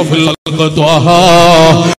അഷ്റഫുൽ ഖൽഖ് ത്വാഹ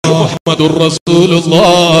മുഹമ്മദുർ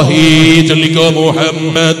റസൂലുള്ളാഹി. ചൊല്ലിക്കോ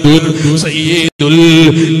മുഹമ്മദുൻ സയ്യിദുൽ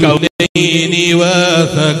കൗനൈനി വ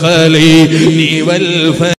സഖലൈനി വൽ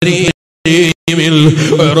ഫരീഖ من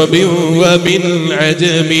عرب ومن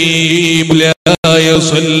عجم لا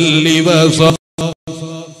يصلي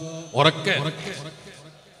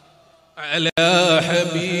على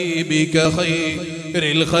حبيبك خير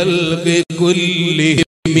الخلق كلهم.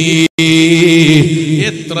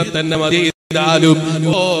 എത്ര തന്നെ മതിയാലും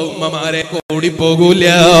ഓ ഉമ്മമാരെ ഓടിപ്പോകൂല,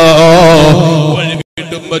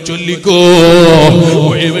 വഴിവിട്ടും കിട്ടുമ്പോ ചൊല്ലിക്കോ,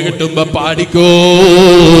 ഒഴിവ് കിട്ടുമ്പോ പാടിക്കോ.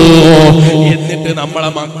 എന്നിട്ട് നമ്മളെ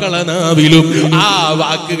മക്കളെ നാവിലും ആ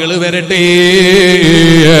വാക്കുകൾ വരട്ടെ.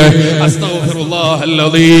 അസ്തഗ്ഫിറുല്ലാഹൽ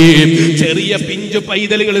അദീം. ചെറിയ പിഞ്ചു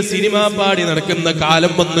പൈതലുകൾ സിനിമ പാടി നടക്കുന്ന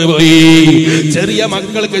കാലം വന്നുപോയി. ചെറിയ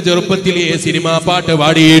മക്കൾക്ക് ചെറുപ്പത്തിലെ സിനിമാ പാട്ട്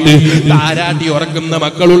പാടിയിട്ട് താരാട്ടി ഉറക്കുന്ന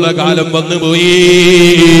മക്കളുള്ള കാലം വന്നുപോയി.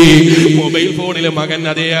 മൊബൈൽ ഫോണിൽ മകൻ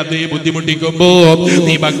അതേ ബുദ്ധിമുട്ടിക്കുമ്പോ,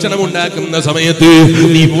 നീ ഭക്ഷണം ഉണ്ടാക്കുന്ന സമയത്ത്,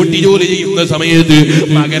 നീ വീട്ടു ജോലി ചെയ്യുന്ന സമയത്ത്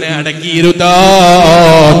മകനെ അടക്കിയിരുത്താ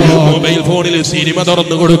മൊബൈൽ ഫോണിൽ സിനിമ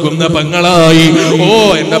തുറന്നു കൊടുക്കുന്ന പെങ്ങളായി. ഓ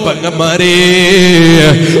എന്റെ പെങ്ങന്മാരെ,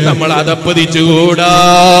 നമ്മൾ അതപ്പതിച്ചുകൂടാ.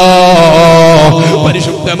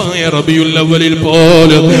 പരിശുദ്ധമായ റബീഉൽ അവ്വലിൽ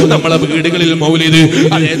പോലും നമ്മളെ വീടുകളിൽ മൗലിദ്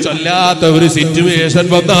അതേ ചൊല്ലാത്ത ഒരു സിറ്റുവേഷൻ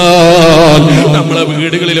വന്നാൽ നമ്മളെ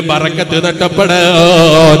വീടുകളിൽ ബറക്കത്ത്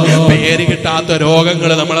നഷ്ടപ്പെടാൻ, പേര് കിട്ടാത്ത രോഗങ്ങൾ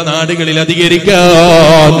നമ്മളെ നാടുകളിൽ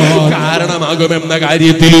അധികരിക്കാൻ കാരണമാകുമെന്ന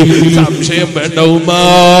കാര്യത്തിൽ സംശയം വേണ്ട ഉമ്മ.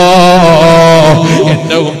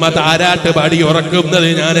 എന്റെ ഉമ്മ താരാട്ട് പാടി ഉറക്കുന്നത്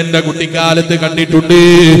ഞാൻ എന്റെ കുട്ടിക്കാലത്ത് കണ്ടിട്ടുണ്ട്.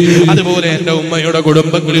 അതുപോലെ എന്റെ ഉമ്മയുടെ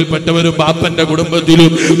കുടുംബങ്ങളിൽപ്പെട്ടവരും ബാപ്പന്റെ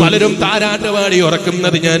കുടുംബത്തിലും പലരും താരാട്ട് പാടി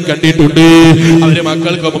ഉറക്കുന്നത് ഞാൻ കണ്ടിട്ടുണ്ട്. അവര്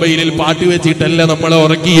മക്കൾക്ക് മൊബൈലിൽ പാട്ട് വെച്ചിട്ടല്ല നമ്മളെ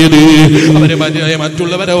ഉറക്കിയത്, അവര്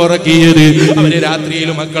മറ്റുള്ളവരെ ഉറക്കിയത്. അവര് രാത്രിയിൽ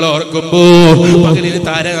മക്കളെ ഉറക്കുമ്പോ, പകലിൽ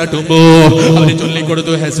താരാട്ടുമ്പോ അവര്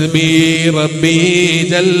ചൊല്ലിക്കൊടുത്തു ഹസ്ബി റബ്ബി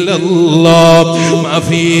ജല്ലല്ലാഹ് മാ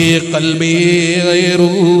ഫീ ഖൽബി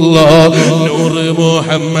ഗൈറുല്ലാഹ് നൂർ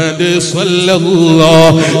മുഹമ്മദ്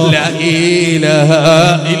സ്വല്ലല്ലാഹ് ലാ ഇലാഹ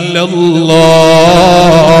ഇല്ലല്ലാഹ്.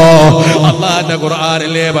 അല്ലാഹുവിന്റെ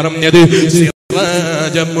ഖുർആനിലെ പറഞ്ഞത്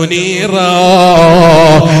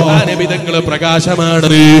ആ നബിതങ്ങള്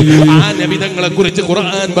പ്രകാശമാണ്. ആ നബിതങ്ങളെ കുറിച്ച്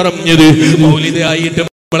ഖുർആൻ പറഞ്ഞത് മൗലിദ് ആയിട്ട്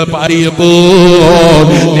നമ്മളെ പാടിയപ്പോ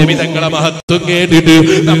നബിതങ്ങളെ മഹത്വം കേട്ടിട്ട്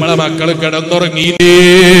നമ്മളെ മക്കള് കിടന്നുറങ്ങിയില്ലേ.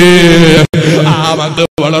 ആ മക്കൾ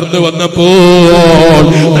വളർന്നു വന്നപ്പോൾ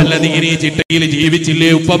നല്ല ദീനീ ചിട്ടയിൽ ജീവിച്ചില്ലേ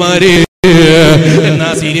ഉപ്പമാരെ. എന്നാ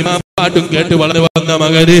സിനിമാ പാട്ടും കേട്ട് വളർന്നു വന്ന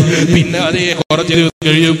മകന് പിന്നെ അതേ കുറച്ച് ദിവസം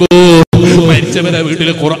കഴിയുമ്പോ മരിച്ചവരെ വീട്ടിൽ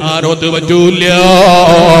ഖുർആൻ ഓതാൻ പറ്റൂല.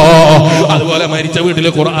 അതുപോലെ മരിച്ച വീട്ടിൽ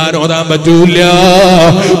ഖുർആൻ ഓതാൻ പറ്റൂല.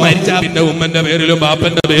 മരിച്ച പിന്നെ ഉമ്മന്റെ പേരിലും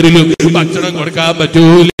ബാപ്പന്റെ പേരിലും ഭക്ഷണം കൊടുക്കാൻ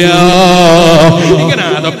പറ്റൂല. ഇങ്ങനെ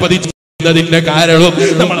അതപ്പതിച്ചതിന്റെ കാരണം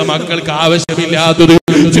നമ്മളെ മക്കൾക്ക് ആവശ്യമില്ലാത്തത്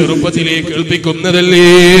ചെറുപ്പത്തിലേ കേൾപ്പിക്കുന്നതല്ലേ.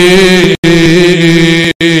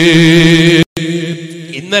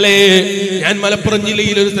 ഇന്നലെ ഞാൻ മലപ്പുറം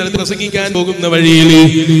ജില്ലയിൽ ഒരു സ്ഥലത്ത് പ്രസംഗിക്കാൻ പോകുന്ന വഴിയിൽ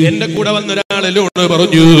എന്റെ കൂടെ വന്ന ഒരാളോട്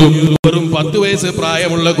പറഞ്ഞു, വെറും 10 വയസ്സ്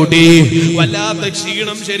പ്രായമുള്ള കുട്ടി, വല്ലാത്ത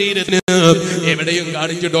ക്ഷീണം ശരീരത്തിന്, എവിടെയും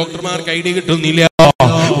കാണിച്ച് ഡോക്ടർമാർക്ക് ഐഡി കിട്ടുന്നില്ല.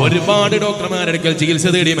 ഒരുപാട് ഡോക്ടർമാരെടുക്കൽ ചികിത്സ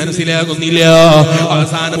തേടി മനസ്സിലാകുന്നില്ല.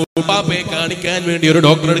 അവസാനം ഉപ്പാപ്പയെ കാണിക്കാൻ വേണ്ടി ഒരു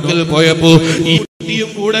ഡോക്ടർ അടുക്കൽ പോയപ്പോ ഈ കുട്ടിയും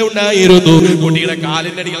കൂടെ ഉണ്ടായിരുന്നു. കുട്ടിയുടെ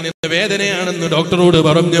കാലിന്റെ അടിയിൽ നിന്ന് വേദനയാണെന്ന് ഡോക്ടറോട്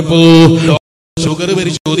പറഞ്ഞപ്പോ ഷുഗർ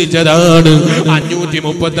പരിശോധിച്ചതാണ്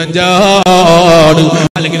 535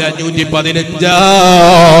 അല്ലെങ്കിൽ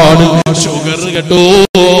 515 ഷുഗർ കേട്ടോ.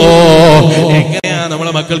 എങ്ങനെയാ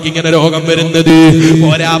നമ്മളെ മക്കൾക്ക് ഇങ്ങനെ രോഗം വരുന്നത്?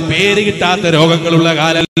 ഒരാ പേര് കിട്ടാത്ത രോഗങ്ങളുള്ള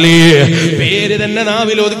കാലല്ലേ, പേര് തന്നെ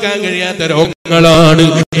നാവിൽ ഒതുക്കാൻ കഴിയാത്ത രോഗങ്ങളാണ്.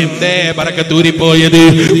 എന്തേ ബറക്കത്തൂരിപ്പോയത്?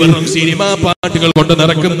 വെറും സിനിമാ പാട്ടുകൾ കൊണ്ട്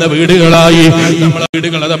നടക്കുന്ന വീടുകളായി നമ്മളെ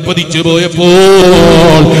വീടുകൾ അതപ്പതിച്ചു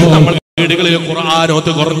പോയപ്പോൾ, നമ്മൾ വീടുകളിൽ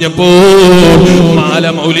ഖുർആനോത്ത് കുറഞ്ഞപ്പോൾ, മാല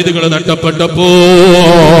മൗലിദുകൾ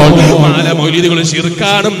നഷ്ടപ്പെട്ടപ്പോൾ, മാല മൗലിദുകൾ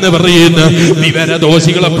ശിർക്കാണെന്ന് പറയുന്ന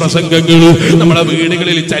വിവരദോഷികളെ പ്രസംഗങ്ങൾ നമ്മളെ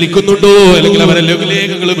വീടുകളിൽ ചലിക്കുന്നുണ്ടോ? അല്ലെങ്കിൽ അവരെ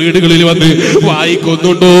ലഘുലേഖകൾ വീടുകളിൽ വന്ന്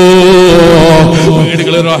വായിക്കുന്നുണ്ടോ?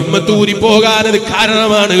 വീടുകൾ റഹ്മത്തൂരി പോകാനത്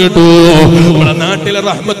കാരണമാണ് കേട്ടോ. നമ്മുടെ നാട്ടിലെ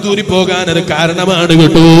റഹ്മത്തൂരി പോകാനത് കാരണമാണ്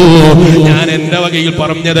കേട്ടോ. ഞാൻ എന്റെ വകയിൽ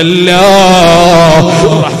പറഞ്ഞതല്ല.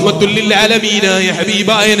 റഹ്മത്തുൽ ലിൽ ആലമീനായ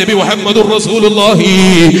ഹബീബായ നബി മുഹമ്മദുർ റസൂലുള്ളാഹി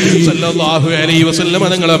സ്വല്ലല്ലാഹു അലൈഹി വസല്ലം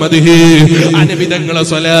തങ്ങളെ മദ്ഹ്, നബി തങ്ങളെ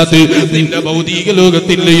സ്വലാത്ത് നിന്റെ ഭൗതിക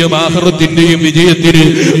ലോകത്തിന്റെയും ആഖിറത്തിന്റെയും വിജയത്തിന്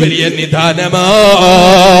വലിയ നിദാനമാണ്.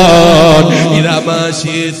 ഇദാ മാ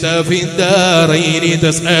ശിത ഫി ദാറൈനി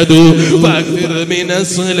തസ്അദു ഫഅക്തിർ മിനസ്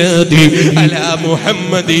സ്വലാത്തി അലാ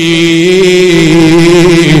മുഹമ്മദി.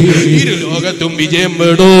 ഇരു ലോകത്തും വിജയം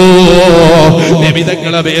വേണോ? നബി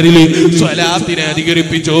തങ്ങളെ പേരിൽ സ്വലാത്തിനെ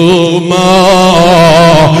അധികരിപ്പിച്ചോ.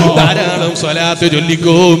 ധാരാളം സ്വലാത്ത്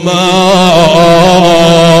ചൊല്ലിക്കോ.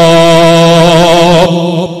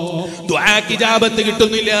 ദുആ ദുആക്ക് ഇജാബത്ത്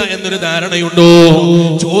കിട്ടുന്നില്ല എന്നൊരു ധാരണയുണ്ടോ?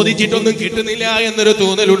 ചോദിച്ചിട്ടൊന്നും കിട്ടുന്നില്ല എന്നൊരു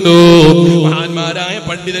തോന്നലുണ്ടോ? മഹാന്മാരായ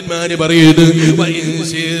പണ്ഡിതന്മാര് പറയുന്നത്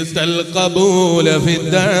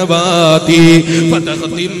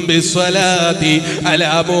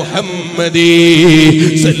അലാ മുഹമ്മദി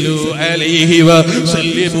സല്ലു അലൈഹി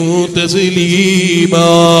വസല്ലിമു തസ്ലീമാ.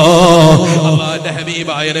 അല്ലാഹുവിന്റെ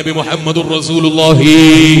ഹബീബായ നബി മുഹമ്മദുർ റസൂലുള്ളാഹി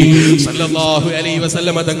സല്ലല്ലാഹു അലൈഹി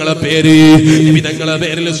വസല്ലം തങ്ങളുടെ പേര് നബി തങ്ങളുടെ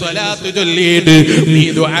പേരിൽ സ്വലാത്ത് ചൊല്ലിയിട്ട് നീ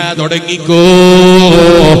ദുആ തുടങ്ങിക്കോ.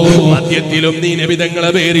 മധ്യത്തിലും നീ നബി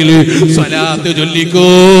തങ്ങളുടെ പേരിൽ സ്വലാത്ത് ചൊല്ലിക്കോ.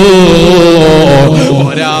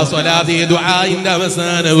 ഒരാ സ്വലാത്ത് ദുആഇന്റെ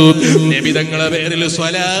അവസാനവും നബി തങ്ങളുടെ പേരിൽ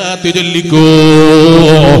സ്വലാത്ത് ചൊല്ലിക്കോ.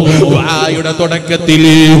 ദുആയുടെ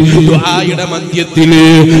തുടക്കത്തില്, ദുആയുടെ മധ്യത്തില്,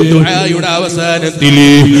 ദുആയുടെ അവസാനത്തില്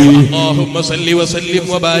അല്ലാഹുമ്മ സല്ലി വസല്ലിം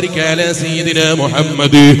വബാരിക അലാ സയ്യിദിനാ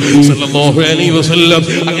മുഹമ്മദ് സല്ലല്ലാഹു അലൈഹി വസല്ലം.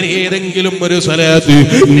 അങ്ങനെ ഏതെങ്കിലും ഒരു സ്വലാത്ത്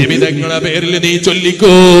നബി തങ്ങളുടെ പേരിൽ നീ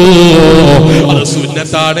ചൊല്ലിക്കോ. അത്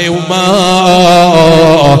സുന്നത്താണ് ഉമ്മാ.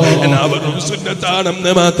 അവരും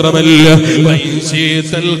സുന്നത്താണെന്ന് മാത്രമല്ല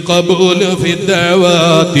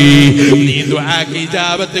നീ ദുആക്ക്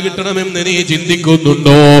ഇജാബത്ത് കിട്ടണമെന്ന് നീ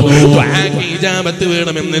ചിന്തിക്കുന്നുണ്ടോ? ദുആക്ക് ഇജാബത്ത്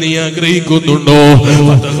വേണമെന്ന് നീ ആഗ്രഹിക്കുന്നുണ്ടോ?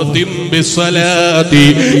 ഫതഖ്തിം ബിസ്സലാത്തി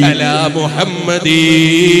അലാ മുഹമ്മദി.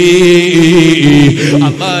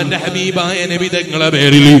 അല്ലാഹുവിന്റെ ഹബീബായ നബി തങ്ങളുടെ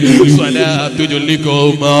പേരിൽ സ്വലാത്ത് ചൊല്ലിക്കോ.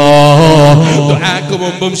 ദുആക്ക്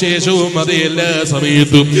മുമ്പും ശേഷവും അതേ എല്ലാ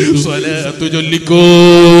സമയത്തും സ്വലാത്ത് ചൊല്ലിക്കോ.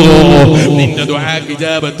 നിന്റെ ദുആക്ക്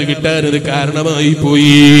ഇജാബത്ത് കിട്ടാനത് കാരണമായി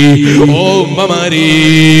പോയി. ഓ ഉമ്മമാരെ,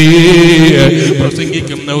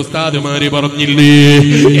 പ്രസംഗിക്കുന്ന ഉസ്താദുമാര് പറഞ്ഞില്ലേ,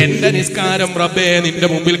 എന്റെ നിസ്കാരം റബ്ബേ നിന്റെ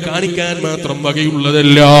മുമ്പിൽ കാണിക്കാൻ മാത്രം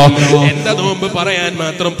വകയുള്ളതല്ല, എന്റെ നോമ്പ് പറയാൻ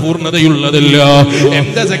മാത്രം പൂർണ്ണതയുള്ളതല്ല,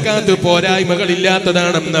 എന്റെ സക്കാത്ത്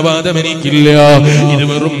പോരായ്മകളില്ലാത്തതാണെന്ന വാദം എനിക്കില്ല. ഇത്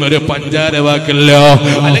വെറും ഒരു പഞ്ചാര വാക്കല്ല,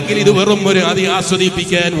 അല്ലെങ്കിൽ ഇത് വെറും ഒരു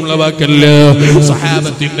ആസ്വദിപ്പിക്കാനുള്ള വാക്കല്ല.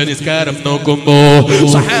 സഹാബത്തിന്റെ നിസ്കാരം നോക്കുമ്പോ,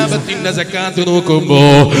 സഹാബത്തിന്റെ സക്കാത്ത് നോക്കുമ്പോ,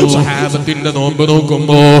 സഹാബത്തിന്റെ നോമ്പ്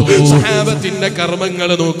നോക്കുമ്പോ, സഹാബത്തിന്റെ കർമ്മങ്ങൾ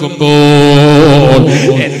നോക്കുമ്പോ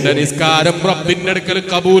എന്റെ നിസ്കാരം റബ്ബിന്റെ അടുക്കൽ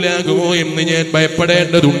കബൂലാകുമോ എന്ന് ഞാൻ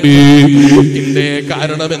ഭയപ്പെടേണ്ടതുണ്ട്. ഇതിന്റെ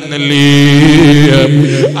കാരണമെന്നല്ലേ,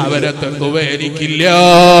 അവരെ തഖ്വ എനിക്കില്ല,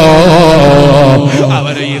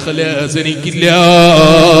 അവരെ ഇഖ്ലാസ് എനിക്കില്ല.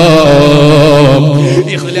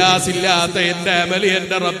 ഇഖ്ലാസ് ഇല്ലാത്ത എന്റെ അമൽ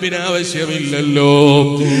എന്റെ റബ്ബിന് ആവശ്യമില്ലല്ലോ.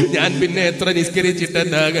 ഞാൻ പിന്നെ എത്ര നിസ്കരിച്ചിട്ട്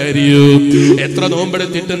എന്താ കാര്യം, എത്ര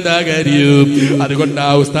നോമ്പെടുത്തിട്ട് എന്താ കാര്യം? അതുകൊണ്ട് ആ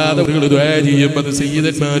ഉസ്താദുകൾ ദുആ ചെയ്യുമ്പോൾ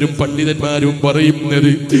സയ്യിദന്മാരും പണ്ഡിതന്മാരും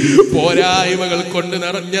പറയുന്നത്, പോരായ്മകൾ കൊണ്ട്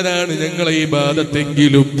നിറഞ്ഞതാണ് ഞങ്ങളെ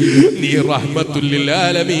ഇബാദത്തെങ്കിലും നീ റഹ്മത്തുൽ ലിൽ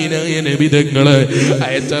ആലമീനായ നബി തങ്ങളെ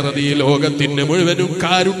അയച്ചറതി ലോകത്തിന് മുഴുവനും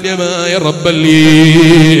കാരുണ്യമായ റബ്ബല്ലേ,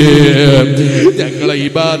 ഞങ്ങളെ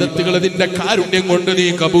ഇബാദത്തുകൾ നിന്റെ കാരുണ്യം കൊണ്ട് നീ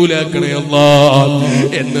കബൂലാക്കണേ അല്ലാഹ്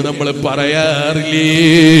എന്ന് നമ്മൾ പറയാറില്ലേ?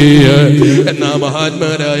 എന്നാ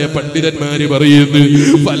മഹാന്മാരായ പണ്ഡിതന്മാര് പറയുന്നു,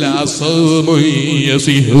 ഫലാ സൗമു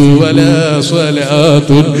യസിഹു വലാ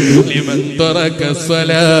സ്വലാത്തുൻ ലിമൻ തറക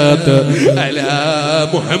സ്വലാത അലാ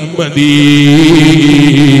മുഹമ്മദി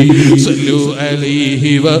സല്ലു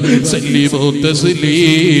അലൈഹി വസല്ലിമു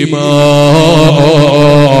തസ്ലീമാ.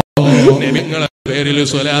 നബിയുടെ പേരിൽ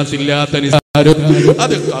സ്വലാത്തില്ലാത്ത നിസ്കാരം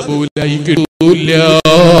അത് കബൂലായി കിട്ടൂല.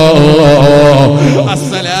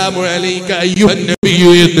 അസ്സലാമു അലൈക അയ്യുഹൻ നബിയു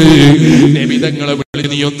എന്ന് നബി തങ്ങളെ വിളിച്ച്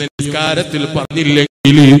നീ ഒന്ന് നിസ്കാരത്തിൽ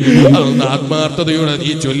പറഞ്ഞില്ലെങ്കിൽ, അതൊന്ന് ആത്മാർത്ഥതയോടെ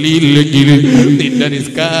നീ ചൊല്ലിയില്ലെങ്കിൽ നിന്റെ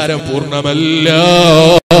നിസ്കാരം പൂർണ്ണമല്ല.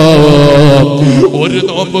 ഒരു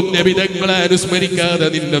നോമ്പും നബി തങ്ങളെ അനുസ്മരിക്കാതെ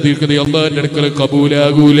നിന്റെ ദീർഘത അല്ലാഹുവിന്റെ അടുക്കൽ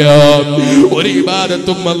കബൂലാകൂല. ഒരു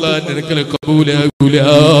ഇബാദത്തും അല്ലാഹുവിന്റെ അടുക്കൽ കബൂലാകൂല.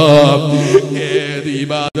 ഏത്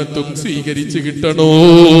ഇബാദത്തും സ്വീകരിച്ചു കിട്ടണോ,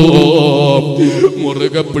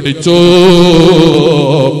 മുറുകെ പിടിച്ചോ.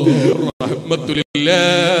 റഹ്മത്തുൽ ലിൽ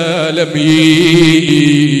ആലമീൻ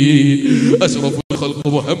അഷ്റഫുൽ ഖൽഖ്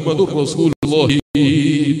മുഹമ്മദുർ റസൂലുള്ളാഹി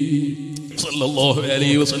സല്ലല്ലാഹു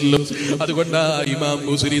അലൈഹി വസല്ലം. അതുകൊണ്ടാ ഇമാം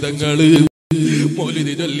ബുസ്രി തങ്ങള്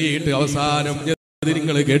മൗലിദ് ചൊല്ലിയിട്ട് അവസാനം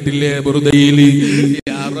നിങ്ങൾ കേട്ടില്ലേ ബുർദയിൽ,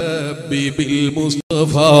 യാ റബ്ബി ബിൽ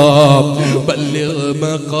മുസ്തഫ ബല്ലിഗ്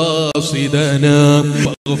മഖാസിദനാ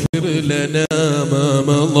വഗ്ഫിർ ലനാ മാ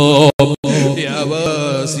മളാ യാ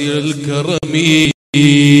വാസിഉൽ കറമി.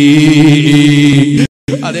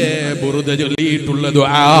 അതേ ബുർദ ചൊല്ലിയിട്ടുള്ള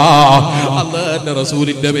ദുആ, അല്ലാഹുവിന്റെ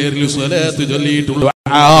റസൂലിന്റെ പേരിൽ സ്വലാത്ത് ചൊല്ലിയിട്ടുള്ള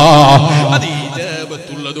ദുആ, അത്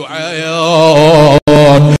ഇജാബത്തുള്ള ദുആയാണ്.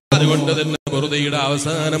 അതുകൊണ്ട് തന്നെ വെറുതെയുടെ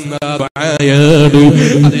അവസാനം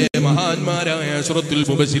അതേ മഹാന്മാരായ അശ്റത്തുൽ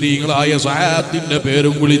മുബശ്ശിരീങ്ങളായ സ്വഹാബത്തിന്റെ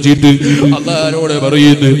പേരും വിളിച്ചിട്ട് അല്ലാഹുവോട്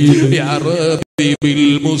പറയുന്നു യാ റബ്ബി ബിൽ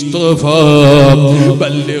മുസ്തഫ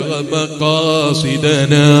ബല്ലിഗ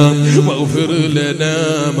മഖാസിദനാ വഗ്ഫിർ ലനാ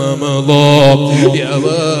മാ മദാ യാ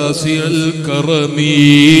വാസിഅൽ കറമി.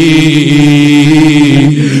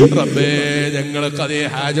 റബ്ബേ ഞങ്ങൾക്ക് അതേ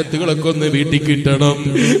ഹാജത്തുകളൊക്കെ ഒന്ന് വീട്ടിൽ കിട്ടണം.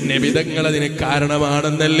 നബിതങ്ങൾ അതിന്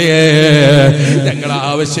കാരണമാണെന്നല്ലേ. ഞങ്ങളെ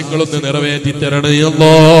ആവശ്യങ്ങളൊന്ന് നിറവേറ്റി തരണേ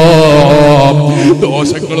അല്ലാ.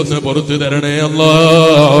 ദോഷങ്ങളൊന്ന് പുറത്തു തരണേ അല്ലാ.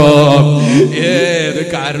 ഏത്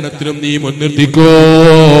കാരണത്തിനും നീ മുൻനിർത്തിക്കോ.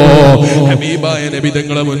 ഹബീബായ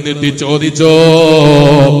നബിതങ്ങളെ മുൻനിർത്തി ചോദിച്ചോ.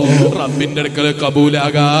 റബ്ബിന്റെ അടുക്കൽ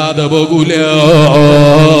കബൂലാകാതെ പോകൂല.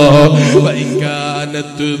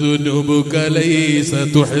 വൈകാനത്ത് ദുനൂബുക ലൈസ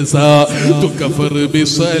തുഹ്സാ തുകഫർ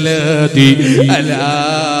ബിസ്സലാത്തി അലാ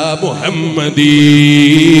മുഹമ്മദി.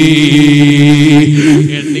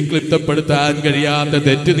 എണ്ണിക്ലിപ്തപ്പെടുത്താൻ കഴിയാത്ത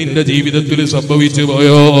തെറ്റ് നിന്റെ ജീവിതത്തിൽ സംഭവിച്ചു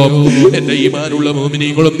പോയോ? എന്റെ ഈമാനുള്ള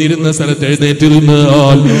മോമിനീങ്ങളും ഇരുന്ന സ്ഥലത്ത് എഴുന്നേറ്റ്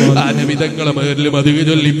നിന്നാൽ ആ നബിതങ്ങളെ മേലിലും അത്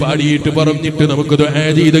ചൊല്ലി പാടിയിട്ട് പറഞ്ഞിട്ട് നമുക്ക് ദുആ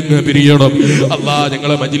ചെയ്തങ്ങ് പിരിയണം. അല്ലാഹ്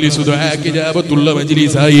ഞങ്ങളെ മജ്ലിസ് ദുആക്ക് ഇജാബത്തുള്ള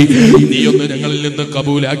മജ്ലിസായി നീ ഒന്ന് ഞങ്ങളിൽ നിന്ന്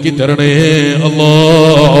കബൂലാക്കി തരണേ അല്ലാഹ്.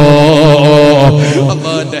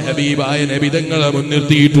 അല്ലാഹുവിന്റെ ഹബീബായ നബിതങ്ങളെ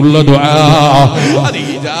മുൻനിർത്തിയിട്ടുള്ള ദുആ അത്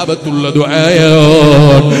ഇജാബത്തുള്ള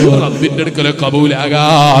ദുആയാണ്. റബ്ബിന്റെ അടുക്കൽ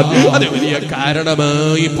കബൂലാകാൻ അത് വലിയ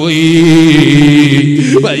കാരണമായി പോയി.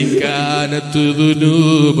 വൈകാനത്ത്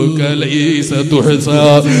ദുനൂബുക ലൈസ തുഹ്സാ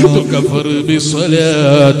തുകഫർ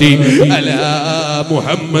ബിസ്സലാത്തി അലാ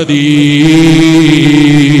മുഹമ്മദി.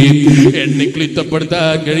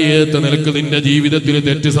 എണ്ണിക്ലിപ്തപ്പെടുത്താൻ കഴിയാത്ത നിലക്ക് നിന്റെ ജീവിതത്തിൽ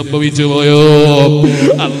തെറ്റ് സംഭവിച്ചു പോയോ?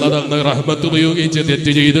 അല്ലാഹ് തന്ന റഹ്മത്ത് ഉപയോഗിച്ച്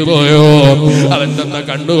തെറ്റ് ചെയ്തു പോയോ? അവൻ തന്ന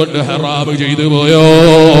കണ്ണുകൊണ്ട് ഹറാമ് ചെയ്തു പോയോ?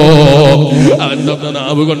 അവൻ തന്ന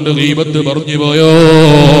നാവ് കൊണ്ട് ഗീബത്ത് പറഞ്ഞു പോയോ?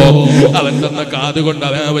 അവൻ തന്ന കാതുകൊണ്ട്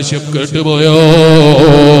അനാവശ്യം കേട്ടുപോയോ?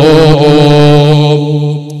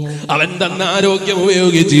 അവൻ തന്ന ആരോഗ്യം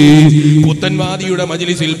ഉപയോഗിച്ച് പുത്തൻവാദിയുടെ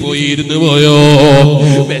മജ്ലിസിൽ പോയി ഇരുന്നു പോയോ?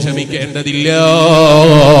 വിഷമിക്കേണ്ടതില്ല.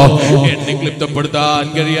 എണ്ണിക്ലിപ്തപ്പെടുത്താൻ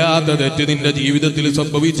കഴിയാത്ത തെറ്റ് നിന്റെ ജീവിതത്തിൽ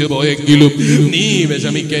സംഭവിച്ചു പോയെങ്കിലും നീ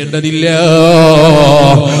വിഷമിക്കേണ്ടതില്ല.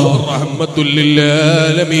 റഹ്മത്തുൽ ലിൽ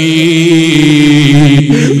ആലമീൻ,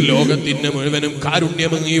 ലോകത്തിന് മുഴുവനും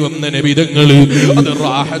കാരുണ്യമങ്ങി വന്ന നബിതങ്ങൾ അത്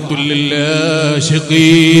റാഹത്തുൽ ലിൽ ആശിഖീൻ.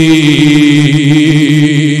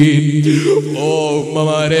 ഓ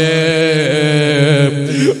ഉമ്മമാരെ,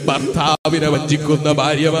 ഭർത്താവിനെ വഞ്ചിക്കുന്ന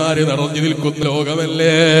ഭാര്യമാര് നിറഞ്ഞു നിൽക്കുന്ന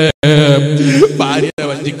ലോകമല്ലേ? ഭാര്യനെ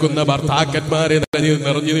വഞ്ചിക്കുന്ന ഭർത്താക്കന്മാരെ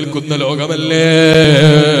നിറഞ്ഞു നിൽക്കുന്ന ലോകമല്ലേ?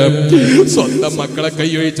 സ്വന്തം മക്കളെ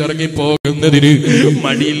കൈയൊഴിച്ചിറങ്ങി പോകുന്നതിന്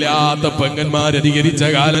മടിയില്ലാത്ത പെങ്ങന്മാർ അധികരിച്ച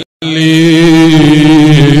കാലല്ലേ?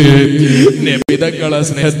 നബിതങ്ങളെ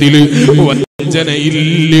സ്നേഹത്തില്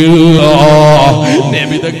വഞ്ചനയില്ല.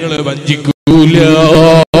 നബിതങ്ങളെ വഞ്ചിക്കൂല.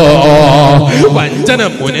 വഞ്ചന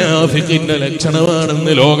മുനാഫിഖിന്റെ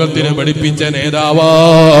ലക്ഷണമാണെന്ന് ലോകത്തിന് പഠിപ്പിച്ച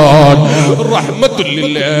നേതാവാണ് റഹ്മത്തുൽ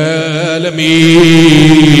ലിൽ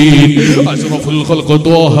ആലമീൻ അഷ്റഫുൽ ഖൽഖ്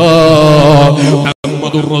ത്വാഹ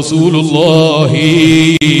മുഹമ്മദുർ റസൂലുള്ളാഹി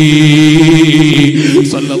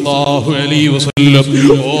സല്ലല്ലാഹു അലൈഹി വസല്ലം.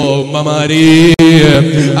 ഓ ഉമ്മമാരെ,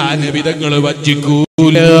 ആ നബിതങ്ങളെ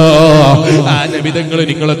വഞ്ചിക്കൂല. ആ നബിതങ്ങളെ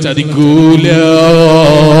നിങ്ങളെ ചതിക്കൂല.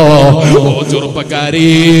 ഓ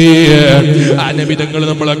ചെറുപ്പക്കാരെ, ആ നബിതങ്ങൾ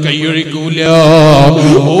നമ്മളെ കൈയൊഴിക്കൂല.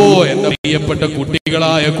 ഓ എന്റെ പ്രിയപ്പെട്ട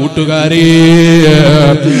കുട്ടികളായ കൂട്ടുകാരെ,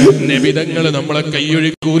 നബിതങ്ങൾ നമ്മളെ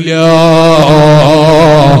കൈയൊഴിക്കൂല.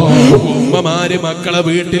 ഉമ്മമാര് മക്കളെ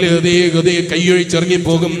വീട്ടിൽ കൈയൊഴിച്ചിറങ്ങി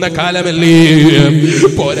പോകുന്ന കാലമല്ലേ?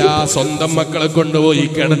 പോരാ, സ്വന്തം മക്കളെ കൊണ്ടുപോയി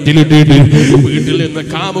കിണറ്റിലിട്ടിട്ട് വീട്ടിൽ നിന്ന്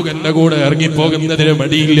കാമുകന്റെ കൂടെ ഇറങ്ങിപ്പോകുന്നതിന്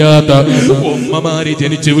മടിയില്ലാത്ത ഉമ്മമാര്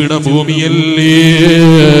ജനിച്ചു വീണ ഭൂമിയല്ലേ?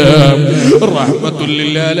 റഹ്മത്തുൽ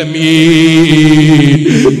ലിൽ ആലമീൻ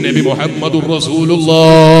നബി മുഹമ്മദുർ റസൂലുള്ളാഹി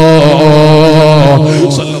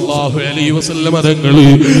സ്വല്ലല്ലാഹു അലൈഹി വസല്ലം തങ്ങൾ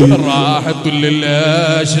റാഹത്തുൽ ലിൽ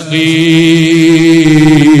ആശിഖീൻ.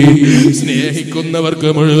 സ്നേഹിക്കുന്നവർക്ക്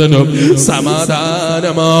മുഴുവനും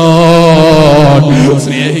സമാധാനമാണ്.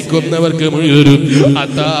 സ്നേഹിക്കുന്നവർക്ക് മുഴുവനും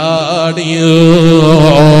അതാണിയാണ്.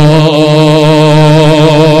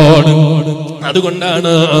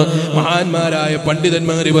 അതുകൊണ്ടാണ് മഹാന്മാരായ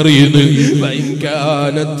പണ്ഡിതന്മാര് പറയുന്നത്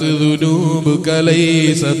വൈകാനത്ത് ദുനൂബുക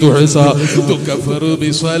ലൈസ തുഹ്സാ തുകഫർ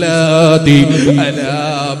ബിസ്സലാത്തി അലാ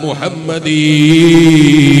മുഹമ്മദി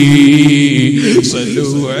സല്ലു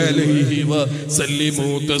അലൈഹി വസല്ലിമു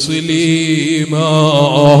തസ്ലീമാ.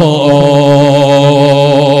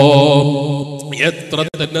 എത്ര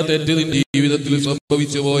തന്നെ തെറ്റ് നിന്റെ ജീവിതത്തിൽ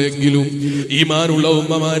സംഭവിച്ചു പോയെങ്കിലും ഈമാനുള്ള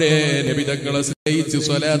ഉമ്മമാരെ നബി തങ്ങളെ സ്നേഹിച്ച്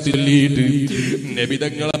സ്വലാത്ത് ചൊല്ലിയിട്ട് നബി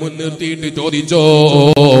തങ്ങളെ മുൻനിർത്തിയിട്ട് ചോദിച്ചോ,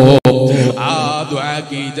 ആ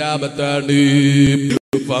ദുആക്ക് ഇജാബത്താണ്.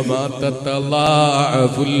 فما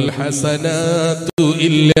تتضاعف الحسنات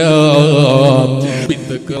إلا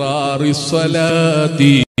بتكرار الصلاة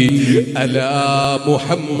على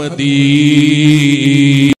محمد.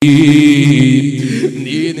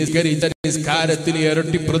 നീ നിസ്കരിച്ച നിസ്കാരത്തിന്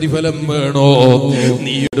ഇരട്ടി പ്രതിഫലം വേണോ?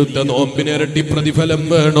 നീ എടുത്ത നോമ്പിന് ഇരട്ടി പ്രതിഫലം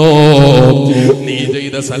വേണോ? നീ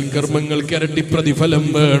ചെയ്ത സൽക്കർമ്മങ്ങൾക്ക് ഇരട്ടി പ്രതിഫലം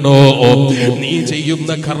വേണോ? നീ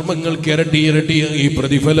ചെയ്യുന്ന കർമ്മങ്ങൾക്ക് ഇരട്ടി ഈ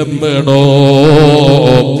പ്രതിഫലം വേണോ?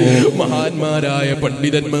 മഹാന്മാരായ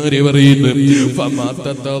പണ്ഡിതന്മാരെ പറയുന്നു, ഫമാ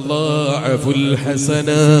തതളഅഫുൽ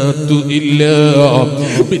ഹസനാതു ഇല്ലാ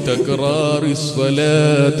ബിതക്റാറിസ്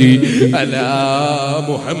സ്വലാത്തി അലാ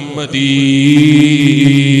മുഹമ്മദി.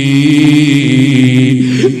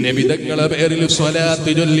 നബിതങ്ങളെ പേരിൽ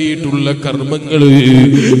സ്വലാത്ത് ചൊല്ലിയിട്ടുള്ള കർമ്മങ്ങള്,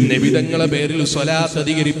 നബിതങ്ങളെ പേരിൽ സ്വലാത്ത്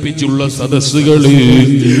അധികരിപ്പിച്ചുള്ള സദസ്സുകള്,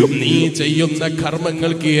 നീ ചെയ്യുന്ന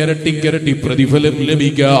കർമ്മങ്ങൾക്ക് ഇരട്ടിക്കിരട്ടി പ്രതിഫലം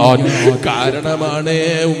ലഭിക്കാൻ കാരണമാണ്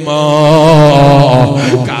ഉമ്മ,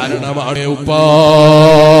 കാരണമാണ് ഉപ്പാ.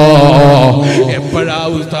 എപ്പോഴാ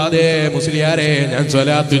ഉസ്താദേ മുസ്ലിയാരെ ഞാൻ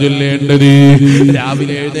സ്വലാത്ത് ചൊല്ലേണ്ടത്?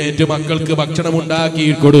 രാവിലെ എഴുന്നേറ്റ് മക്കൾക്ക് ഭക്ഷണം ഉണ്ടാക്കി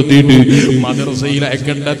കൊടുത്തിട്ട് മദ്രസയിൽ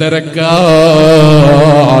അയക്കേണ്ട തിരക്കാ.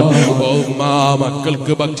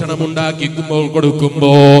 മക്കൾക്ക് ഭക്ഷണം ഉണ്ടാക്കിക്കുമ്പോൾ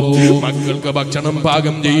കൊടുക്കുമ്പോ, മക്കൾക്ക് ഭക്ഷണം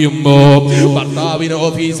പാകം ചെയ്യുമ്പോ, ഭർത്താവിന്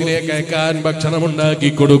ഓഫീസിലേക്ക് അയക്കാൻ ഭക്ഷണം ഉണ്ടാക്കി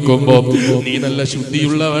കൊടുക്കുമ്പോ, നീ നല്ല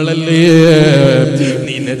ശുദ്ധിയുള്ളവളല്ലേ?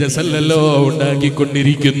 നീ നജസല്ലല്ലോ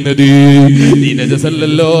ഉണ്ടാക്കിക്കൊണ്ടിരിക്കുന്നത്, നീ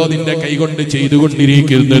നജസല്ലല്ലോ നിന്റെ കൈകൊണ്ട്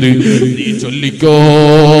ചെയ്തുകൊണ്ടിരിക്കുന്നത്. നീ ചൊല്ലിക്കോ,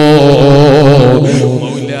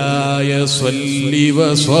 മൗലായ സ്വല്ലി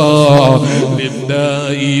വസല്ലിം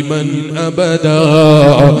ദായിമൻ അബദാ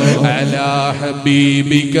അലാ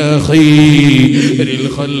ഹബീബിക ഖൈറിൽ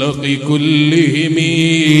ഖൽഖി കുല്ലിഹിം.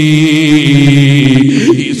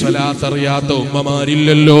 ഈ സ്വലാത്ത് അറിയാത്ത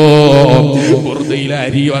ഉമ്മമാരില്ലല്ലോ. ബുർദയിൽ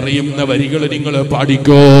അരി അറിയുന്ന വരികൾ നിങ്ങൾ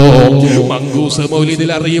പാടിക്കോ, മങ്കൂസ്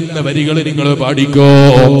മൗലിദിൽ അറിയുന്ന വരികൾ നിങ്ങൾ പാടിക്കോ.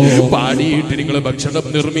 പാടിയിട്ട് നിങ്ങൾ ഭക്ഷണം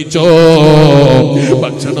നിർമ്മിച്ചോ,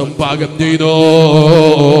 ഭക്ഷണം പാകം ചെയ്തോ.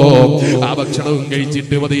 ആ ഭക്ഷണവും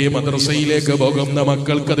കഴിച്ചിട്ട് മതി മദ്രസയിലേക്ക് പോകുന്ന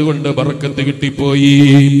മക്കൾക്ക് അതുകൊണ്ട് ബർക്കത്ത് കിട്ടിപ്പോയി.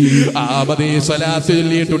 ആ മതി സ്വലാത്ത്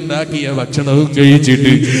ചൊല്ലിയിട്ടുണ്ടാക്കിയ ഭക്ഷണവും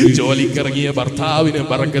കഴിച്ചിട്ട് ജോലിക്കിറങ്ങിയ ഭർത്താവിന്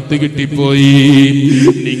ബർക്കത്ത് കിട്ടിപ്പോയി.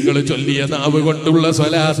 നിങ്ങൾ ചൊല്ലിയ നാവ് കൊണ്ടുള്ള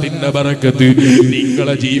സ്വലാത്തിന്റെ ബർക്കത്ത്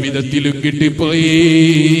നിങ്ങളെ ജീവിതത്തിലും കിട്ടിപ്പോയി.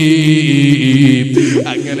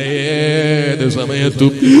 അങ്ങനെ ഏത്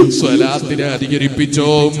സമയത്തും സ്വലാത്തിനെ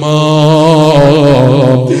അധികരിപ്പിച്ചോ.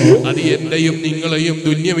 അത് എന്റെയും നിങ്ങളെയും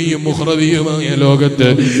ദുന്യവിയും മുഖ്റവിയുമായ ലോകത്ത്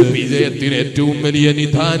വിജയത്തിന് ഏറ്റവും വലിയ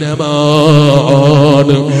നിദാനമാണ്.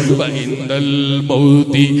 ഫഇന്നൽ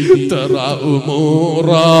മൗതി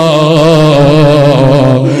തറഉമുറാ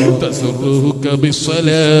തസ്റുക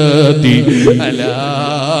ബിസ്സലാത്തി അലാ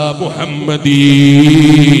മുഹമ്മദി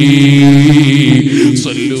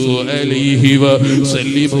സല്ലു അലൈഹി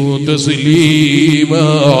വസല്ലിമു തസ്ലീമാ.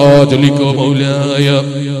 ജലികോ മൗലായ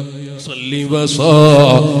صلي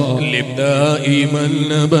وسلم دائما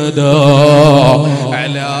أبدا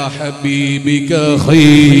على حبيبك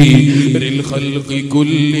خير الخلق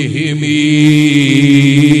كلهم.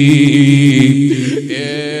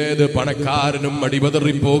 ഏത് പണക്കാരനും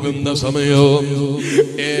അടിപതറിപ്പോകുന്ന സമയവും,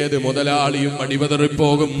 ഏത് മുതലാളിയും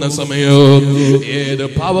അടിപതറിപ്പോകുന്ന സമയവും, ഏത്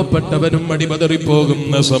പാവപ്പെട്ടവനും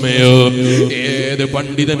അടിപതറിപ്പോകുന്ന സമയവും, ഏത്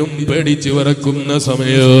പണ്ഡിതനും പേടിച്ചു വിറക്കുന്ന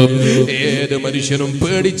സമയവും, ഏത് മനുഷ്യനും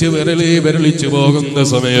പേടിച്ച് വിരളിച്ചു പോകുന്ന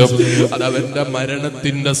സമയം, അതവന്റെ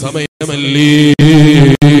മരണത്തിന്റെ സമയമല്ലേ?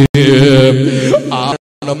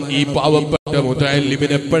 ഈ പാവപ്പെട്ട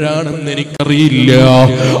മുതഅല്ലിമിന് എപ്പോഴാണെന്ന് എനിക്കറിയില്ല.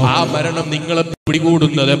 ആ മരണം നിങ്ങളെ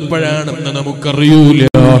പിടികൂടുന്നത് എപ്പോഴാണെന്ന് നമുക്കറിയൂല.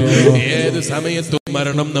 ഏത് സമയത്തും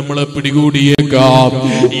മരണം നമ്മളെ പിടികൂടിയേക്കാം.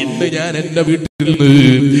 ഇന്ന് ഞാൻ എന്റെ വീട്ടിൽ നിന്ന്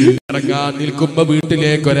ഇറങ്ങാൻ നിൽക്കുമ്പോ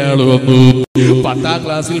വീട്ടിലേക്ക് ഒരാൾ വന്നു. 10ാം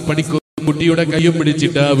ക്ലാസ്സിൽ പഠിക്കുന്ന കുട്ടിയുടെ കയ്യും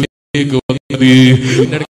പിടിച്ചിട്ടാ വീട്ടിലേക്ക് വന്നത്.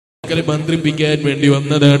 മന്ത്രിപ്പിക്കാൻ വേണ്ടി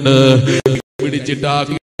വന്നതാണ്. പിടിച്ചിട്ടാ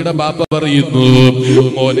ബാപ്പ പറയുന്നു,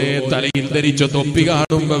 മോനെ തലയിൽ ധരിച്ച തൊപ്പി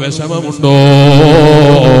കാണുമ്പോ വിഷമമുണ്ടോ?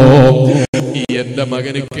 എന്റെ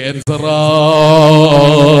മകന് ക്യാൻസറാ.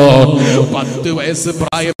 10 വയസ്സ്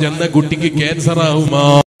പ്രായം ചെന്ന കുട്ടിക്ക് ക്യാൻസർ ആവുമാ.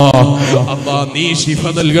 അല്ലാ നീ ശിഫ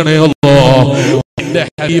നൽകണേ അല്ലാ. എന്റെ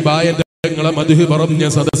ഹബീബായ ഞങ്ങളെ മദ്ഹ് പറഞ്ഞ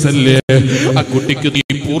സദസ്സല്ലേ, ആ കുട്ടിക്ക് നീ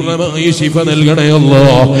പൂർണ്ണമായി ശിഫ നൽകണേ അല്ലാ.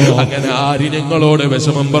 അങ്ങനെ ആര് ഞങ്ങളോട്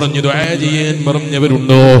വിഷമം പറഞ്ഞു ദുആ ചെയ്യാൻ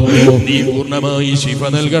പറഞ്ഞവരുണ്ടോ? നീ പൂർണ്ണമായി ശിഫ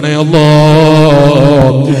നൽകണേ അല്ലാ.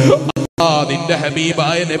 നിന്റെ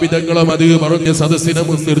ഹബീബായ നബി തങ്ങളും അത് പറഞ്ഞ സദസ്സിനെ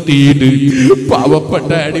മുൻനിർത്തിയിട്ട്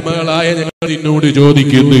പാവപ്പെട്ട അടിമകളായ ഞങ്ങൾ നിന്നോട്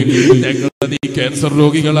ചോദിക്കുന്നു, ഞങ്ങളെ നീ ക്യാൻസർ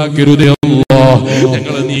രോഗികളാക്കരുതേ അല്ലാ,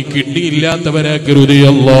 ഞങ്ങളെ നീ കിഡ്നി ഇല്ലാത്തവരാക്കരുതേ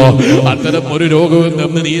അല്ലാ, അത്തരം ഒരു രോഗവും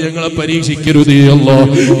തന്ന് നീ ഞങ്ങളെ പരീക്ഷിക്കരുതേ അല്ലാ.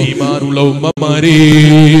 ഈമാനുള്ള ഉമ്മമാരെ,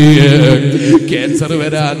 ക്യാൻസർ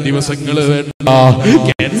വരാൻ ദിവസങ്ങൾ വേണ്ട,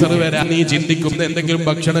 ക്യാൻസർ വരാൻ നീ ചിന്തിക്കുന്ന എന്തെങ്കിലും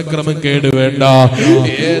ഭക്ഷണക്രമം കേട് വേണ്ട.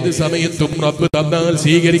 ഏത് സമയത്തും റബ്ബ് തന്നാൽ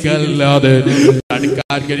സ്വീകരിക്കാനല്ലാതെ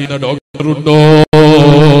തടുക്കാൻ കഴിയുന്ന ഡോക്ടറുണ്ടോ?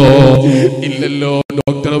 ഇല്ലല്ലോ.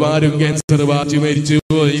 ഡോക്ടർമാരും ക്യാൻസർ ബാധിച്ച് മരിച്ചു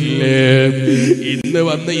പോയില്ലേ? ഇന്ന്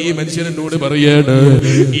വന്ന് ഈ മനുഷ്യനോട് പറയാണ്,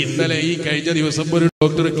 ഇന്നലെ ഈ കഴിഞ്ഞ ദിവസം ഒരു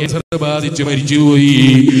ഡോക്ടർ ക്യാൻസർ ബാധിച്ച് മരിച്ചുപോയി.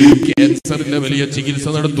 ക്യാൻസറിന്റെ വലിയ ചികിത്സ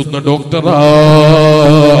നടത്തുന്ന ഡോക്ടറാ.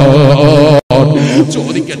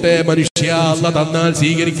 ചോദിക്കട്ടെ മനുഷ്യ, അല്ലാ തന്നാൽ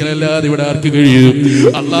സ്വീകരിക്കലല്ലാതെ ഇവിടെ ആർക്ക് കഴിയും?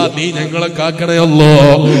 അല്ലാ നീ ഞങ്ങളെ കാക്കണയല്ലോ,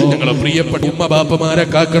 ഞങ്ങളെ പ്രിയപ്പെട്ട ഉമ്മ ബാപ്പമാരെ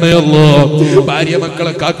കാക്കണയല്ലോ, ഭാര്യ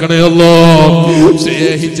മക്കളെ കാക്കണയല്ലോ.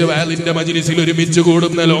 സ്നേഹിച്ച വാലിന്റെ മജ്‌ലിസിൽ ഒരുമിച്ച്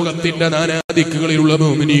കൂടുന്ന ലോകത്തിന്റെ നാനാദിക്കുകളിലുള്ള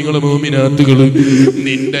മുഅ്മിനീങ്ങളും മുഅ്മിനാത്തുകളും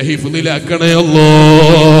നിന്റെ ഹിഫ്ദിലാക്കണയല്ലോ.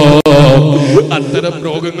 അത്തരം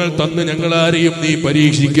രോഗങ്ങൾ തന്ന് ഞങ്ങളാരെയും നീ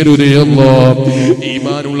പരീക്ഷിക്കരുതേ അല്ലാ.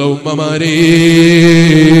 ഈമാനുള്ള ഉമ്മമാരെ,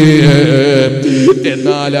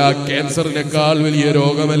 എന്നാൽ ആ ക്യാൻസറിനേക്കാൾ വലിയ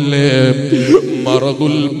രോഗമല്ലേ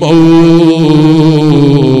മറദുൽ മൗത്ത്.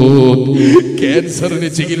 ക്യാൻസറിന്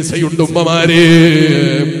ചികിത്സയുണ്ട് ഉമ്മമാരെ,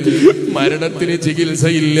 മരണത്തിന്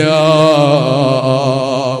ചികിത്സയില്ല.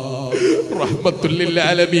 റഹ്മത്തുൽ ലിൽ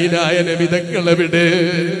ആലമീനായ നബി തങ്ങൾ എവിടെ?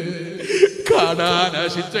 കാണാൻ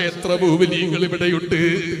ആശിച്ച എത്ര മുഅ്മിനീങ്ങൾ ഇവിടെയുണ്ട്.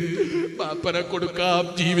 പാപ്പനെ കൊടുക്കാം,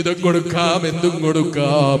 ജീവിതം കൊടുക്കാം, എന്തും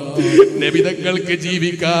കൊടുക്കാം. നബി തങ്ങൾക്ക്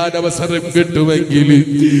ജീവിക്കാൻ അവസരം കിട്ടുമെങ്കിൽ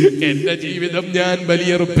എന്റെ ജീവിതം ഞാൻ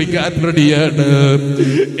ബലിയർപ്പിക്കാൻ റെഡിയാണ്.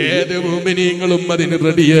 ഏത് മുഅ്മിനീങ്ങളും അതിന്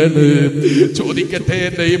റെഡിയാണ്. ചോദിക്കട്ടെ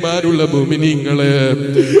എന്റെ ഈമാനുള്ള മുഅ്മിനീങ്ങള്,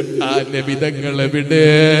 ആ നബി തങ്ങൾ എവിടെ?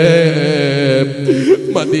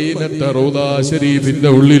 മദീനത്തെ റൗദാ ശരീഫിന്റെ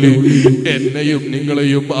ഉള്ളില് എന്നെയും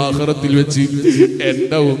നിങ്ങളെയും ആഖിറത്തിൽ വെച്ച്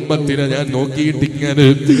എന്റെ ഉമ്മത്തിനെ ഞാൻ നോക്കിയിട്ടിങ്ങനെ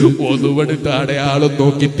ഒതുവെടുത്ത അടയാളം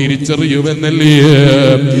നോക്കി തിരിച്ചറിയുമെന്നല്ലേ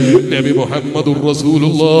നബി മുഹമ്മദുർ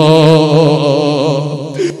റസൂലുള്ളാഹ്.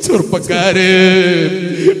 ചെറുപ്പക്കാര്,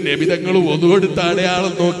 നബി തങ്ങൾ ഒതുവെടുത്ത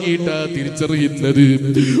അടയാളം നോക്കിയിട്ടാ തിരിച്ചറിയുന്നത്.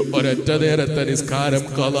 ഒരൊറ്റ നേരത്തെ നിസ്കാരം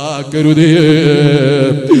ഖളാക്കരുതേ.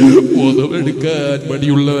 ഒതുവെടുക്കാൻ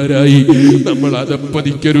മടിയുള്ളവരായി നമ്മൾ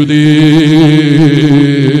അതപ്പതിക്കരുതേ.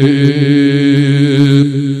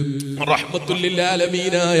 റഹ്മത്തുൽ ലിൽ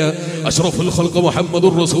ആലമീനായ അഷ്റഫുൽ ഖൽഖ്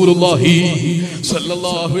മുഹമ്മദുർ റസൂലുള്ളാഹി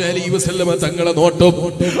സ്വല്ലല്ലാഹു അലൈഹി വസല്ലമ തങ്ങളെ നോട്ടം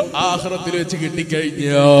ആഖിറത്തിൽ വെച്ച്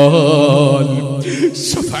കിട്ടിക്കഴിഞ്ഞാൽ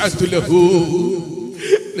ശഫാഅത്തു ലഹു.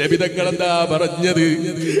 നബി തങ്ങൾ എന്താ പറഞ്ഞത്?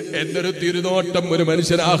 എന്റെ ഒരു തിരുനോട്ടം ഒരു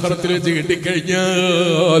മനുഷ്യൻ ആഖിറത്തിൽ വെച്ച്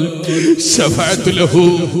കിട്ടിക്കഴിഞ്ഞാൽ ശഫാഅത്തു ലഹു,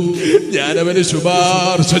 ഞാൻ അവന്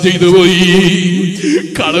ശുപാർശ ചെയ്തു പോയി.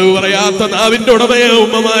 കളവ് പറയാത്ത നാവിന്റെ ഉടമയെ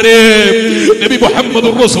ഉമ്മമാരെ, നബി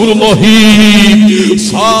മുഹമ്മദുർ റസൂലുള്ളാഹി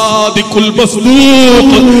സാദിഖുൽ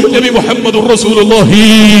മസ്ദൂഖ് നബി മുഹമ്മദുർ റസൂലുള്ളാഹി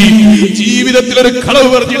ജീവിതത്തിൽ ഒരു കളവ്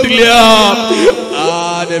പറഞ്ഞിട്ടില്ല. ആ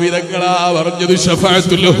നബി തങ്ങളാ പറഞ്ഞത്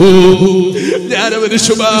ശഫാഅത്തു ലഹു, ഞാൻ അവന്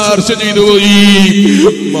ശുപാർശ ചെയ്തു പോയി.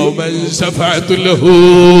 മൗമൻ ശഫാഅത്തു ലഹു,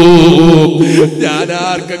 ഞാൻ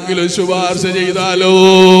ആർക്കെങ്കിലും ശുപാർശ ചെയ്താലോ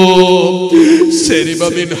ശരിബ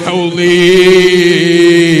മിൻ ഹൗളി,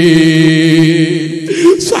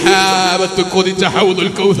 സഹാബത്ത് കൊതിച്ച ഹൗദുൽ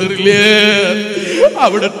കൗസറില്ലേ,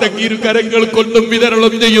 അവിടത്തെ ഇരുകരങ്ങൾ കൊണ്ടും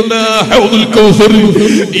വിതരണം ചെയ്യുന്ന ഹൗദുൽ കൗസർ.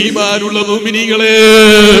 ഈമാനുള്ള മുഅ്മിനീങ്ങളെ,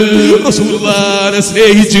 റസൂലുള്ളാഹിനെ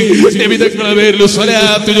സ്നേഹിച്ച് നബി തങ്ങളുടെ പേരിൽ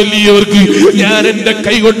സ്വലാത്ത് ചൊല്ലിയവർക്ക് ഞാൻ എന്റെ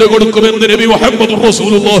കൈ കൊണ്ട് കൊടുക്കുമെന്ന് നബി മുഹമ്മദുർ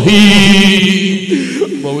റസൂലുള്ളാഹി.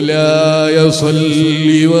 مولاي صل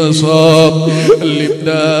وسلم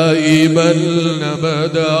دائما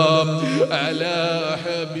ابدا على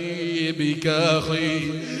حبيبك خير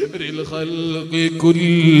الخلق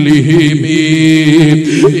كلهم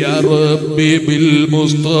يا ربي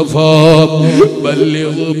بالمصطفى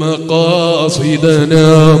بلغ مقاصدنا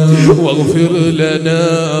واغفر لنا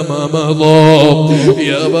ما مضى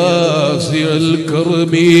يا واسع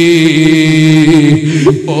الكرم.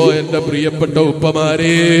 ഓ എന്റെ പ്രിയപ്പെട്ട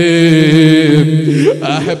ഉപ്പമാരെ,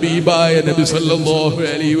 ആ ഹബീബായ നബി സല്ലല്ലാഹു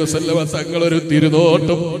അലൈഹി വസല്ലമ തങ്ങളൊരു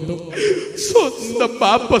തിരുനോട്ടം സ്വന്തം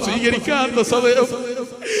പാപ്പ സ്വീകരിക്കാത്ത സമയം,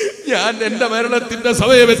 ഞാൻ എന്റെ മരണത്തിന്റെ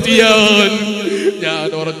സമയമെത്തിയാൽ ഞാൻ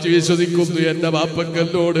ഉറച്ചു വിശ്വസിക്കുന്നു എന്റെ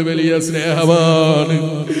ബാപ്പക്കല്ലോട് വലിയ സ്നേഹമാണ്.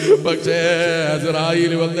 പക്ഷേ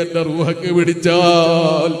അസ്റായീൽ വന്ന് എന്റെ റൂഹക്ക്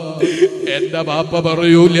പിടിച്ചാൽ എന്റെ ബാപ്പ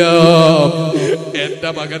പറയൂല, എന്റെ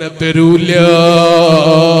മകനെ തരൂല,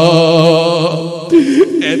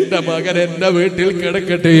 എന്റെ മകൻ എന്റെ വീട്ടിൽ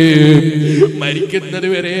കിടക്കട്ടെ, മരിക്കുന്നത്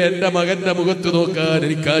വരെ എന്റെ മകന്റെ മുഖത്ത് നോക്കാൻ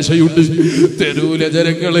എനിക്ക് ആശയുണ്ട്. തെരുവിലെ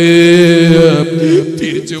ജനങ്ങളെ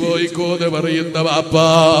തിരിച്ചു പോയിക്കോന്ന് പറയുന്ന ബാപ്പ,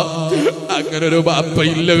 അങ്ങനൊരു ബാപ്പ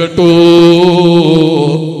ഇല്ല കേട്ടോ,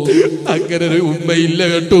 അങ്ങനൊരു ഉമ്മയില്ല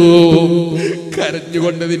കേട്ടോ.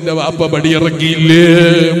 കരഞ്ഞുകൊണ്ട് നിന്റെ ബാപ്പ പടിയിറക്കിയില്ലേ,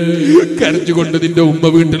 കരഞ്ഞുകൊണ്ട് നിന്റെ ഉമ്മ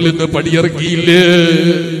വീട്ടിൽ നിന്ന് പടിയിറക്കിയില്ലേ.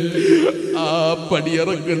 ആ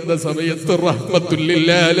പടിയിറങ്ങുന്ന സമയത്ത് റഹ്മത്തുൽ ലിൽ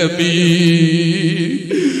ആലമീൻ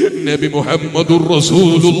നബി മുഹമ്മദുർ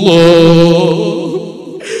റസൂലുള്ളാഹ്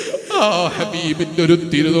ആ ഹബീബിന്റെ ഒരു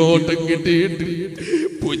തിരുനോട്ടം കിട്ടിയിട്ട്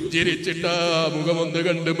പുഞ്ചിരിച്ചിട്ട് ആ മുഖമൊന്ന്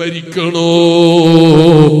കണ്ട് മരിക്കണോ.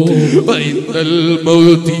 വൈന്ദൽ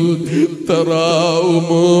മൗതി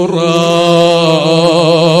തറാഉമുറാ,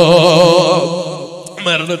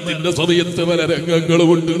 മരണത്തിന്റെ സമയത്ത് പല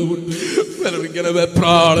രംഗങ്ങളുമുണ്ട്. പലരിങ്ങനെ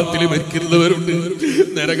വെപ്രാളത്തിൽ മരിക്കുന്നവരുണ്ട്,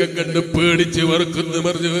 നരകം കണ്ട് പേടിച്ച്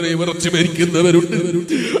വിറച്ച് മരിക്കുന്നവരുണ്ട്.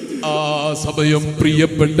 ആ സമയം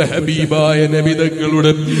പ്രിയപ്പെട്ട ഹബീബായ നബി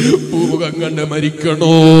തങ്ങളുടെ പൂമുഖം കണ്ട്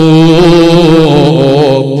മരിക്കണോ.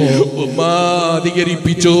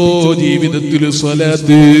 ഉമ്മാധികരിപ്പിച്ചോ ജീവിതത്തിൽ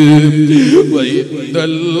സ്വലാത്ത്.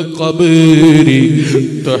 വൈന്ദൽ ഖബരി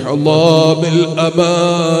തഹ്ലാമിൽ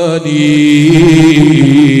അമാനി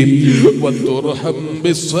വതുർഹം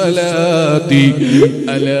ബിസ്സലാത്തി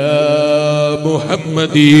അലാ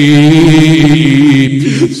മുഹമ്മദി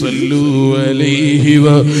സല്ലു അലൈഹി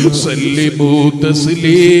വസല്ലിമു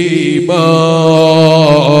തസ്ലീമാ.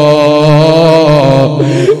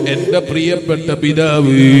 എന്റെ പ്രിയപ്പെട്ട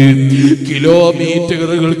പിതാവ്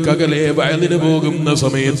കിലോമീറ്ററുകൾക്കകലെ വയലിന് പോകുന്ന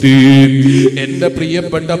സമയത്ത് എന്റെ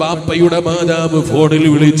പ്രിയപ്പെട്ട ബാപ്പയുടെ മാതാവ് ഫോണിൽ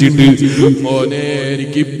വിളിച്ചിട്ട്, മോനെ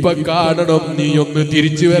എനിക്കിപ്പൊ കാണണം, നീ ഒന്ന്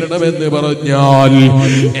തിരിച്ചു വരണമെന്ന് പറഞ്ഞാൽ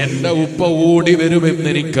എന്റെ ഉപ്പ ഓടി വരുമെന്ന്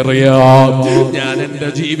എനിക്കറിയാം. ഞാൻ എന്റെ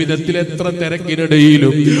ജീവിതത്തിൽ എത്ര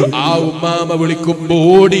തിരക്കിനിടയിലും ആ ഉമ്മാമ വിളിക്കുമ്പോ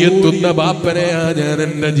ഓടിയെത്തുന്ന ബാപ്പനെയാ ഞാൻ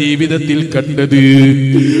എന്റെ ജീവിതത്തിൽ കണ്ടത്.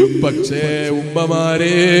 പക്ഷേ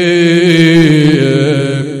ഉമ്മമാരെ,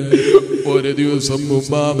 ഒരു ദിവസം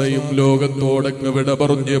ഉമ്മാമയും ലോകത്തോടങ്ങ് വിട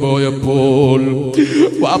പറഞ്ഞു പോയപ്പോൾ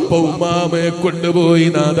വാപ്പ ഉമ്മാമയെ കൊണ്ടുപോയി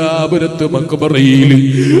നാദാപുരത്ത് മക്ബറയിൽ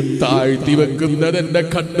താഴ്ത്തി വെക്കുന്നത് എന്റെ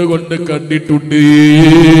കണ്ണുകൊണ്ട് കണ്ടിട്ടുണ്ട്.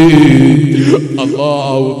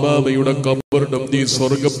 അല്ലാഹ് ഉമ്മാമയുടെ ഖബറിടം നീ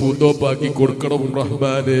സ്വർഗ്ഗ പൂന്തോപ്പാക്കി കൊടുക്കണം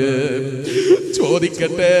റഹ്മാനെ.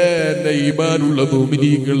 ചോദിക്കട്ടെ എന്റെ ഈമാനുള്ള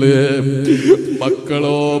മുഅ്മിനീങ്ങള്,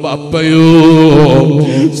 മക്കളോ ബാപ്പയോ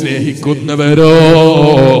സ്നേഹിക്കുന്നവരോ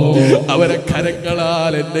അവരെ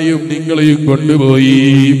കരങ്ങളാൽ എന്നെയും നിങ്ങളെയും കൊണ്ടുപോയി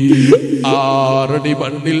 6 അടി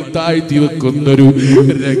മണ്ണിൽ താഴ്ത്തി വെക്കുന്നൊരു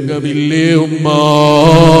രംഗമില്ലേ ഉമ്മ.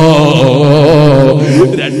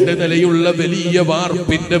 2 നിലയുള്ള വലിയ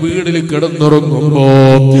വാർപ്പിന്റെ വീടിൽ കിടന്നുറങ്ങുമ്പോ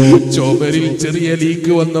ചുമരിൽ ചെറിയ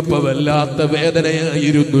ലീക്ക് വന്നപ്പോ വല്ലാത്ത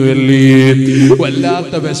വേദനയായിരുന്നു അല്ലേ,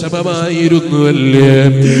 വല്ലാത്ത വിഷമമായിരുന്നു അല്ലേ.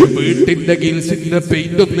 വീട്ടിന്റെ ഗിൽസിന്റെ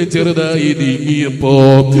പെയിന്റ് ഒന്ന് ചെറുതായി നീങ്ങിയപ്പോ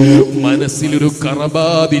മനസ്സിലൊരു കറ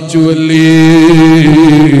ബാധിച്ചു അല്ലേ.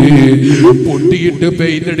 പൊട്ടിയിട്ട്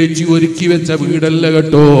പെയിന്റ് അടിച്ച് ഒരുക്കി വെച്ച വീടല്ല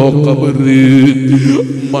കേട്ടോ ഖബറ്,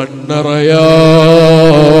 മണ്ണറയാണ്.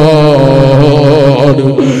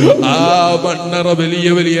 ആ മണ്ണറ വലിയ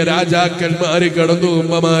വലിയ രാജാക്കന്മാര് കടന്നു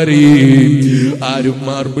ഉമ്മമാര്. ആരും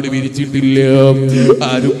മാർബിൾ വിരിച്ചിട്ടില്ല,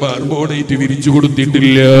 ആരും മാർബോണേറ്റ് വിരിച്ചു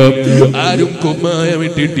കൊടുത്തിട്ടില്ല, ആരും കുമ്മായം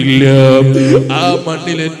ഇട്ടിട്ടില്ല. ആ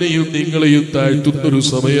മണ്ണിൽ എന്നെയും നിങ്ങളെയും താഴ്ത്തുന്നൊരു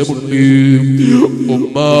സമയമുണ്ട്.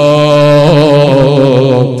 ഉമ്മ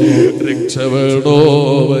രക്ഷവേണോ.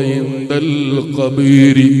 വൈന്ദൽ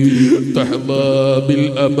ഖബരി തഹ്ലാ ബിൽ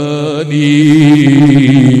അമാനി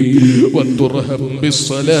വതുർഹം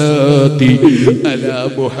ബിസ്സലാത്തി അലാ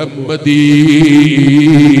മുഹമ്മദി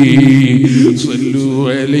സല്ലു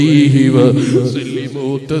അലൈഹി വസല്ലിമു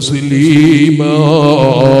തസ്ലീമാ.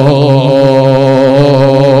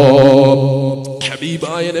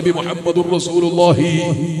 ഹബീബായ നബി മുഹമ്മദുർ റസൂലുള്ളാഹി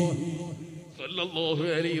സല്ലല്ലാഹു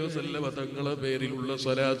അലൈഹി വസല്ലമ തങ്ങളുടെ പേരിലുള്ള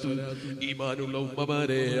സ്വലാത്ത് ഈമാനുള്ള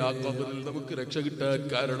ഉമ്മമാരെ, ആ ഖബറിൽ നമുക്ക് രക്ഷ കിട്ടാൻ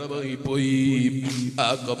കാരണമായി പോയി, ആ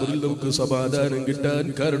ഖബറിൽ നമുക്ക് സമാധാനം കിട്ടാൻ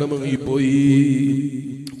കാരണമായി പോയി.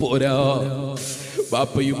 പോരാ,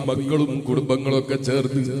 ബാപ്പയും മക്കളും കുടുംബങ്ങളൊക്കെ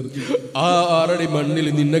ചേർന്ന് 6 അടി മണ്ണിൽ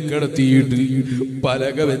നിന്നെ കിടത്തിയിട്ട്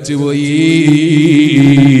പലക വെച്ച് പോയി.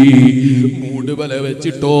 ഊടുവല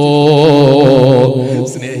വെച്ചിട്ടോ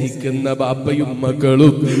സ്നേഹിക്കുന്ന ബാപ്പയും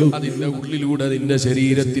മക്കളും അതിന്റെ ഉള്ളിലൂടെ അതിന്റെ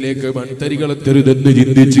ശരീരത്തിലേക്ക് മൺതരികളെ തരുതെന്ന്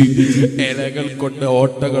ചിന്തിച്ച് ഇലകൾ കൊണ്ട്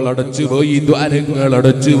ഓട്ടകൾ അടച്ചുപോയി, ദ്വാരങ്ങൾ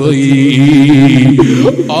അടച്ചുപോയി.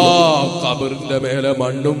 ആ ഖബറിന്റെ മേലെ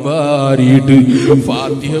മണ്ണും വാരിയിട്ട്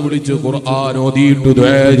ഫാത്തിഹ വിളിച്ച് ഖുർആൻ ഓതിയിട്ട്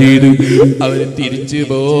ദുആ ചെയ്ത് അവര് തിരിച്ചു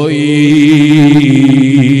പോയി.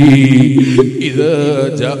 ഇദാ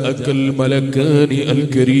ജാഅകൽ മലക്കാനി അൽ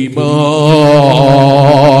കരീമാൻ,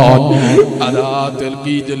 അതാ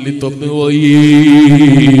തൽകീ ചൊല്ലി തന്നുപോയി.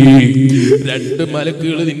 രണ്ട്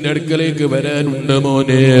മലക്കുകൾ നിന്റെ അടുക്കലേക്ക് വരാനുണ്ട്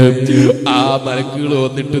മോനെ. ആ മലക്കുകൾ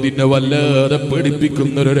വന്നിട്ട് നിന്നെ വല്ലാതെ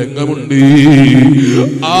പഠിപ്പിക്കുന്നൊരു രംഗമുണ്ട്.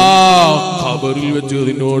 ആ ഖബറിൽ വെച്ച്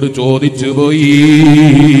നിന്നോട് ചോദിച്ചു പോയി,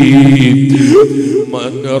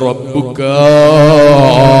 മൻ റബ്ബുക.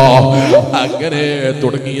 അങ്ങനെ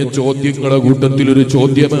തുടങ്ങിയ ചോദ്യങ്ങളുടെ കൂട്ടത്തിൽ ഒരു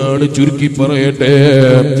ചോദ്യമാണ്, ചുരുക്കി പറയട്ടെ,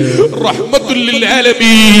 റഹ്മത്തുൽ ലിൽ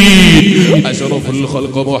ആലമീൻ അശ്റഫുൽ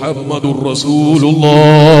ഖൽഖ് മുഹമ്മദുർ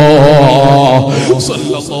റസൂലുള്ളാഹ്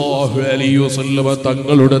സ്വല്ലല്ലാഹു അലൈഹി വസല്ലം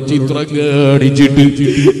തങ്ങളുടെ ചിത്രം കാണിച്ചിട്ട്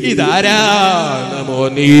ഇതാരാണ്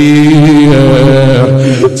മോനേ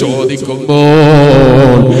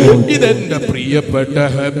ചോദിക്കുമ്പോൾ ഇതെന്റെ പ്രിയപ്പെട്ട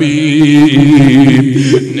ഹബീബ്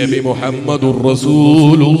നബി മുഹമ്മദുർ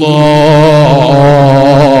റസൂലുള്ളാഹ്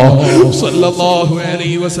സ്വല്ലല്ലാഹു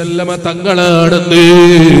അലൈഹി വസല്ലം തങ്ങളാണെന്ന്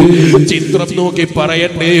ചിത്രം നോക്കി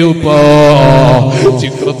പറയട്ടെ ഉപ്പാ,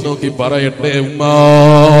 ചിത്രം നോക്കി പറയട്ടെ ഉമ്മ.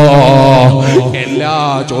 എല്ലാ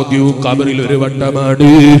ചോദ്യവും ഖബറിൽ ഒരു വട്ടമാണ്.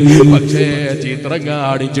 പക്ഷേ ചിത്രം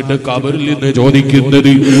കാണിച്ചിട്ട് ഖബറിൽ നിന്ന്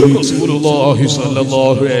ചോദിക്കുന്നത് റസൂലുള്ളാഹി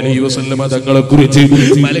സ്വല്ലല്ലാഹു അലൈഹി വസല്ലം തങ്ങളെ കുറിച്ച്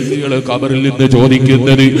മലക്കുകൾ ഖബറിൽ നിന്ന്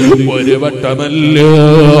ചോദിക്കുന്നത് ഒരു വട്ടമല്ല,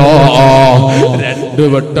 രണ്ട്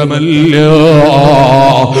വട്ടമല്ല,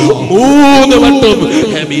 മൂന്ന് വട്ടം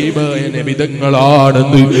ഹബീബായ നബി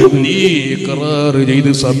തങ്ങളാണെന്ന് നീ ഇഖ്റാർ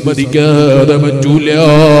ചെയ്ത് സമ്മതിക്കാതെ പറ്റൂല.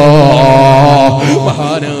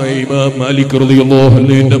 മഹാനായ ഇമാം മാലിക് റളിയല്ലാഹു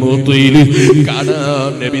അൻഹുവിന്റെ മുഖത്തിൽ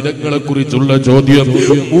കാണാം നബി തങ്ങളെ കുറിച്ചുള്ള ചോദ്യം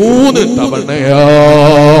മൂന്ന് തവണയാണ്.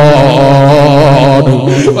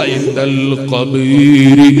 വഇൻദൽ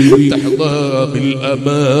ഖബീരി തഹ്ദാ ബിൽ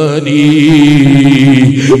അമാനി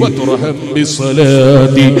വതുർഹം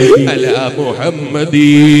ബിസ്സലാത്തി അലാ മുഹമ്മദി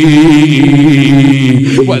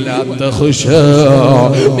വലാ തഖ്ശാ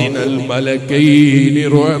മിനൽ മലക്കൈനി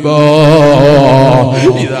റുഅബാ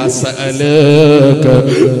ഇദാ സഅലക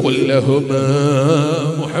ഖുൽ ലഹുമാ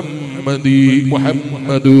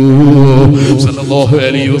മുഹമ്മദു സല്ലല്ലാഹു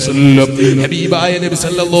അലൈഹി വസല്ലം. ഹബീബായ നബി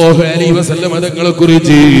സല്ലല്ലാഹു അലൈഹി വസല്ലം തങ്ങളെ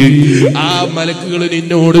കുറിച്ച് ആ മലക്കുകൾ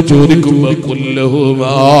നിന്നോട് ചോദിക്കുമ്പോൾ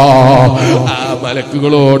കുല്ലഹുമാ, ആ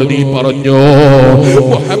മലക്കുകളോട് നീ പറഞ്ഞോ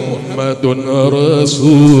മുഹമ്മദുൻ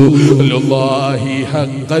റസൂലുള്ളാഹി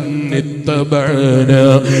ഹഖൻ ഇത്തബഅനാ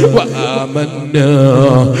വആമന്നാ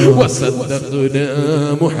വസദ്ദഖനാ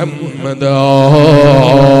മുഹമ്മദാ.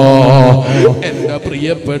 എന്റെ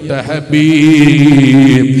പ്രിയപ്പെട്ട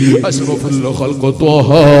ഹബീബ് അശ്റഫുൽ ഖൽഖ് ത്വഹ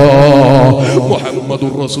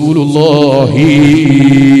മുഹമ്മദുർ റസൂലുള്ളാഹി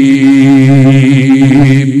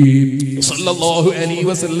സല്ലല്ലാഹു അലൈഹി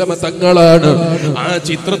വസല്ലം തങ്ങളാണ് ആ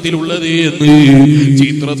ചിത്രത്തിലുള്ളത് എന്ന്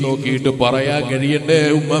ചിത്രം നോക്കിയിട്ട് പറയാൻ കഴിയണ്ടേ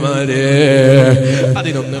ഉമ്മമാരെ?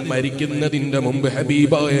 അതിനൊന്ന് മരിക്കുന്നതിന്റെ മുമ്പ്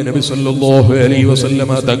ഹബീബായ നബി സല്ലല്ലാഹു അലൈഹി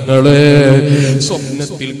വസല്ലം തങ്ങളെ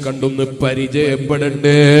സ്വപ്നത്തിൽ കണ്ടൊന്ന്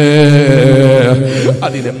പരിചയപ്പെടണ്ടേ?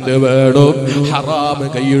 അതിനെന്ത് വേണം? ഹറാമ്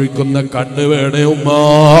കൈയൊഴിക്കുന്ന കണ്ണ് വേണേ ഉമ്മ,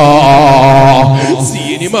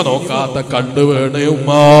 സിനിമ നോക്കാത്ത കണ്ണ് വേണേ ഉമ്മ,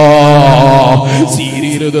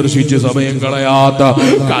 സീരിയൽ ദർശിച്ച് സമയം കളയാത്ത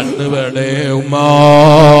കണ്ണ് വേണേ ഉമ്മ.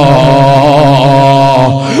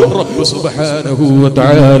 റബ്ബ് സുബ്ഹാനഹു വ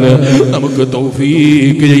തആല നമുക്ക്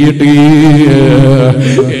തൗഫീഖ് ചെയ്യട്ടെ.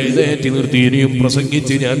 എഴുന്നേറ്റ് നിർത്തി ഇനിയും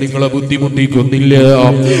പ്രസംഗിച്ച് ഞാൻ നിങ്ങളെ ബുദ്ധിമുട്ടിക്കുന്നില്ല.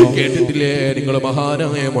 കേട്ടിട്ടില്ലേ നിങ്ങൾ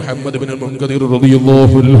മഹാനായ മുഹമ്മദ് ബിൻ മുൻകദിർ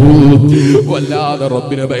റളിയല്ലാഹു അൻഹു വല്ലാതെ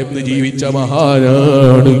റബ്ബിനെ ഭയന്ന് ജീവിച്ച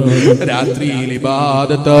മഹാനാണ്. രാത്രിയിൽ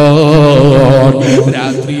ഇബാദത്താണ്,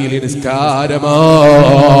 രാത്രിയിൽ നിസ്കാരമാണ്,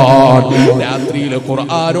 രാത്രിയിൽ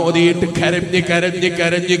ഖുർആൻ ഓതിയിട്ട് കരഞ്ഞ് കരഞ്ഞ്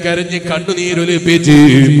കരഞ്ഞ് കരഞ്ഞ് കണ്ണുനീരൊലിപ്പിച്ച്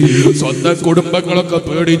സ്വന്തം കുടുംബങ്ങളൊക്കെ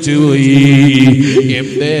പേടിച്ചു പോയി.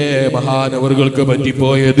 എന്തേ മഹാനവറുകൾക്ക്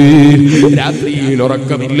പറ്റിപ്പോയത്? രാത്രിയിൽ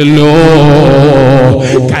ഉറക്കമില്ലല്ലോ,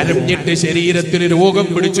 കരഞ്ഞിട്ട് ശരീരത്തിന് രോഗം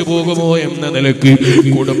പിടിച്ചു പോകുമോ എന്ന നിലക്ക്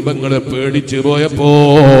കുടുംബങ്ങളെ പേടിച്ചു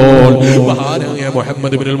പോയപ്പോൾ മഹാനായ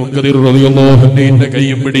മുഹമ്മദ് ബിൻ മുൻകദിർ റളിയല്ലാഹു അൻഹുവിന്റെ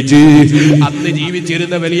കൈയും പിടിച്ച് അന്ന്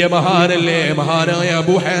ജീവിച്ചിരുന്ന വലിയ മഹാനല്ലേ മഹാനായ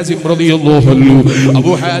അബൂ ഹാസിം റളിയല്ലാഹു അൻഹു,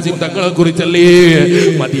 അബൂ ഹാസിം തങ്ങളെ കുറിച്ചല്ലേ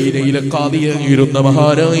മദീനയിലെ ഖാദിയായിരുന്ന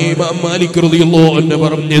മഹാനായ ഇമാം മാലിക് റളിയല്ലാഹു അൻഹു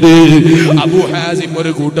പറഞ്ഞത്? അബൂ ഹാസിം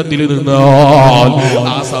ഒരു കൂട്ടത്തിൽ നിന്നാൽ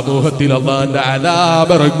ആ സമൂഹത്തിൽ അല്ലാഹുവിന്റെ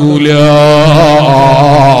അദാബ് ഇറങ്ങൂല.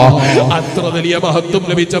 അത്ര വലിയ മഹത്വം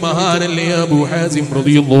ലഭിച്ച മഹാനല്ലേ അബൂ ഹാസിം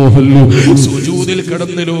റളിയല്ലാഹു അൻഹു. സുജൂദിൽ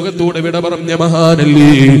കിടന്ന് ലോകത്തോട് വിട പറഞ്ഞ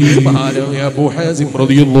മഹാനല്ലേ മഹാനായ അബൂ ഹാസിം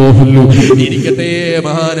റളിയല്ലാഹു അൻഹു. ഇരിക്കട്ടെ,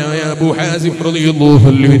 മഹാനായ അബൂ ഹാസിം റളിയല്ലാഹു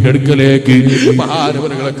അൻഹുവിന്റെ അടുക്കലേക്ക്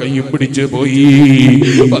മഹാനവറുകളെ കയ്യും പിടിച്ച് പോയി.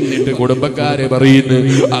 വന്നിട്ട് കുടുംബക്കാരെ പറയുന്നു,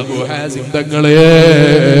 അബൂ ഹാസിം തങ്ങളെ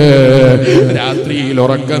രാത്രിയിൽ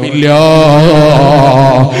ഉറക്കമില്ല,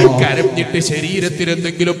 കരഞ്ഞിട്ട് ശരീരത്തിൽ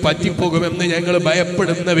എന്തെങ്കിലും പറ്റിപ്പോകുമെന്ന് ഞങ്ങൾ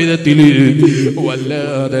ഭയപ്പെടുന്ന വിധത്തിൽ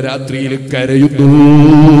വല്ലാതെ രാത്രിയിൽ കരയുന്നു.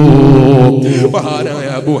 മഹാനായ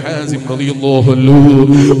അബൂ ഹാസിം റളിയല്ലാഹു അൻഹു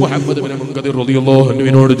മുഹമ്മദ് ഇബ്നു മുൻകദിർ റളിയല്ലാഹു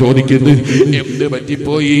അൻഹുവിനോട് ചോദിക്കുന്നു, എന്ത്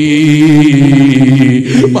പറ്റിപ്പോയി?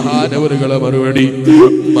 മഹാനവറുകളെ മറുപടി,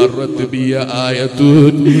 മറത്ത് ബിയ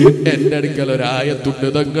ആയത്തുൻ, എന്റെ അടുക്കൽ ഒരായത്തുണ്ട്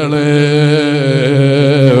തങ്ങളെ.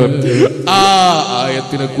 ആ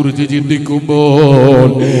ആയത്തിനെ കുറിച്ച് ചിന്തിക്കുമ്പോൾ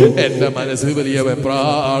എന്റെ മനസ്സ് വലിയ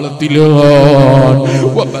വെപ്രാളത്തിലാണ്.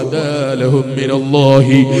 വബദലഹും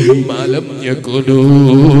മിനല്ലാഹി മാ ലം യകുനൂ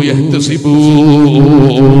യഹ്തസിബൂൻ.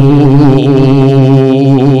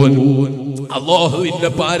 അല്ലാഹുവിന്റെ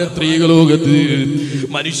പാരത്രിക ലോകത്ത്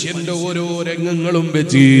മനുഷ്യന്റെ ഓരോ രംഗങ്ങളും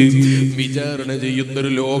വെച്ച് വിചാരണ ചെയ്യുന്നൊരു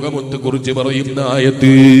ലോകമൊത്തെ കുറിച്ച് പറയുന്ന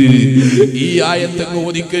ആയത്ത്. ഈ ആയത്ത്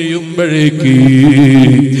ഓതി കഴിയുമ്പോഴേക്ക്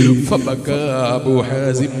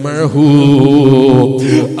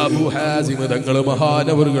അബൂ ഹാസിം തങ്ങൾ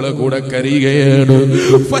മഹാനവറുകളെ കൂടെ കരയുകയാണ്.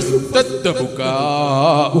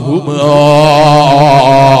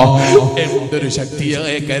 എന്തൊരു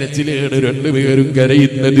ശക്തിയായ കരച്ചിലാണ് രണ്ടുപേരും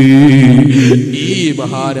കരയുന്നത്. ഈ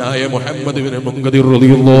മഹാനായ മുഹമ്മദ് ഇബ്നു മുൻകദിർ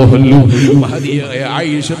റളിയല്ലാഹു അൻഹു മഹദിയായ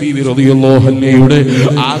ആയിഷ ബീവി റളിയല്ലാഹു അൻഹയുടെ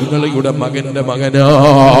ആങ്ങളയുടെ മകന്റെ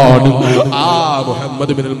മകനാണ്. ആ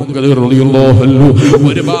മുഹമ്മദ് ഇബ്നു മുൻകദിർ റളിയല്ലാഹു അൻഹു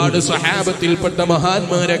ഒരുപാട് സ്വഹാബത്തിൽപ്പെട്ട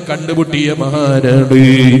മഹാന്മാരെ കണ്ടുമുട്ടിയ മഹാനാണ്.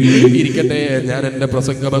 ഇരിക്കട്ടെ, ഞാൻ എന്റെ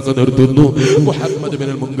പ്രസംഗം അങ്ങ് നിർത്തുന്നു. മുഹമ്മദ്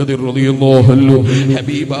ഇബ്നു മുൻകദിർ റളിയല്ലാഹു അൻഹു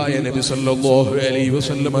ഹബീബായ നബി സല്ലല്ലാഹു അലൈഹി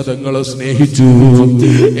വസല്ലം തങ്ങളെ സ്നേഹിച്ചു.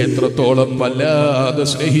 എത്രത്തോളം വല്ലാതെ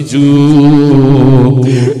സ്നേഹിച്ചു.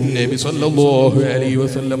 നബി സല്ലല്ലാഹു അലൈഹി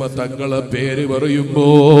വസല്ലം തങ്ങളെ പേര്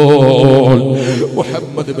പറയുമ്പോൾ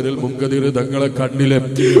മുഹമ്മദ് ഇബ്നുൽ മുൻകദിർ തങ്ങളെ കണ്ണിലെ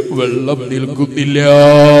വെള്ളം നിൽക്കുന്നില്ല.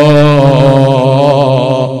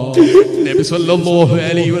 നബി സല്ലല്ലാഹു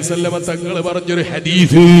അലൈഹി വസല്ലം തങ്ങൾ പറഞ്ഞൊരു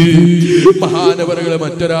ഹദീസ് മഹാനവറുകൾ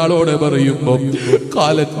മറ്റൊരാളോട് പറയുമ്പോൾ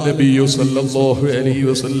ഖാലത്ത് നബിയു സല്ലല്ലാഹു അലൈഹി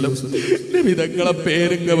വസല്ലം, നബി തങ്ങളെ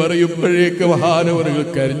പേരിങ്ങ് പറയുമ്പോഴേക്ക് മഹാനവറുകൾ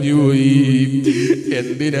കരഞ്ഞുപോയി.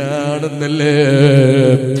 എന്തിനാണെന്നല്ലേ?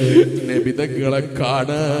 നബി തങ്ങളെ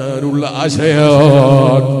കാണാനുള്ള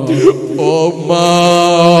ആശയാണ്. ഓ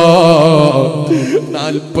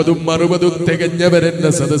 40 60 തികഞ്ഞവരെന്റെ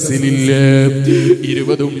സദസ്സിലില്ലേ?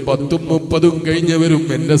 20 10 30 കഴിഞ്ഞവരും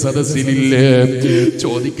എന്റെ സദസ്സിലില്ലേ?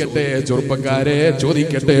 ചോദിക്കട്ടെ ചെറുപ്പക്കാരെ,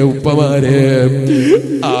 ചോദിക്കട്ടെ ഉപ്പമാരെ,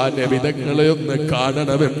 ആ നബി തങ്ങളെ ഒന്ന്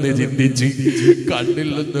കാണണമെന്ന് ചിന്തിച്ച് കണ്ണിൽ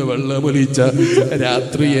നിന്ന് വെള്ളമൊലിച്ച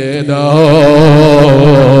രാത്രി ഏതാ?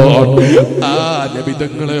 ആ നബി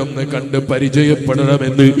തങ്ങളെ ഒന്ന് കണ്ട്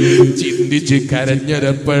പരിചയപ്പെടണമെന്ന് ചിന്തിച്ച്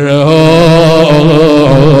കരഞ്ഞതെപ്പോഴാ?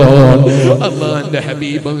 അല്ലാഹുവിന്റെ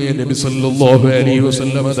ഹബീബായ നബി സല്ലല്ലാഹു അലൈഹി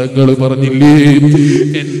വസല്ലം തങ്ങൾ പറഞ്ഞില്ലേ,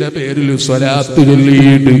 എന്റെ പേരിൽ സ്വലാത്ത്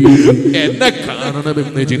ചൊല്ലിയിട്ട് എന്നെ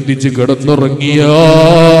കാണണമെന്ന് ചിന്തിച്ച് കിടന്നുറങ്ങിയാൽ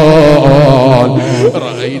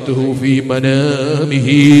റഅയ്തുഹു ഫീ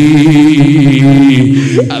മനാമിഹി,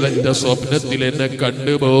 അവന്റെ സ്വപ്നത്തിൽ എന്നെ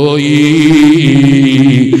കണ്ടുപോയി.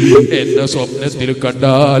 എന്നെ സ്വപ്നത്തിൽ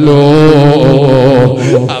കണ്ടാലോ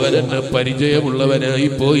അവനെന്നെ പരിചയമുള്ളവനായി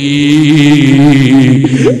പോയി.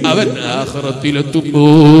 അവൻ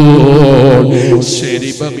ആഖിറത്തിലെത്തുമ്പോൾ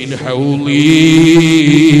ശരിബ മിൻ ഹൗളി,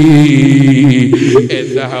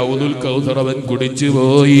 എന്റെ ഹൗദുൽ കൗസർ അവൻ കുടിച്ചു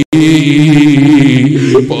പോയി.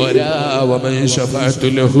 പോരാ, വമൻ ശഫഅതു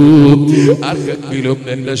ലഹു, ആർക്കെങ്കിലും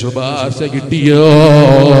എന്റെ ശുപാർശ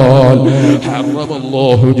കിട്ടിയാൽ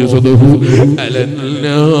ഹറമല്ലാഹു ജസദഹു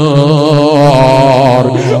അലന്നാർ,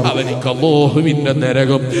 അവനിക്ക് അല്ലാഹുവിന്റെ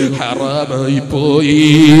നരകം ഹറാമായി പോയി.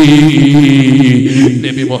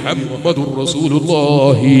 നബി മുഹമ്മദുർ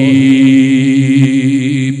റസൂലുള്ളാഹി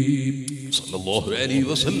സല്ലല്ലാഹു അലൈഹി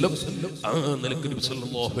വസല്ലം ആ നിലക്ക് നബി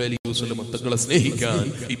സല്ലല്ലാഹു അലൈഹി വസല്ലം തങ്ങളെ സ്നേഹിക്കാൻ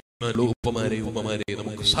ഉപ്പമാരെ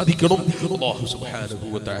നമുക്ക് സാധിക്കണം. അല്ലാഹു സുബ്ഹാനഹു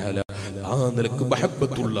വ തആല ആ നിലക്ക്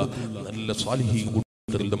മഹബ്ബത്തുള്ള നല്ല സാലിഹീൻ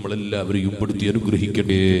കൂട്ടത്തിൽ നമ്മളെല്ലാവരെയും പെടുത്തി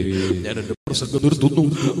അനുഗ്രഹിക്കട്ടെ. ഞാൻ എന്റെ പ്രസംഗം നിർത്തുന്നു.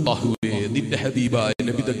 അല്ലാഹുവേ, നിന്റെ ഹബീബായ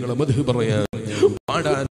നബി തങ്ങളെ മദ്ഹ് പറയാൻ,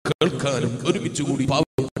 പാടാൻ, കേൾക്കാനും ഒരുമിച്ച് കൂടി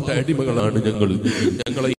പാവപ്പെട്ട അടിമകളാണ് ഞങ്ങൾ.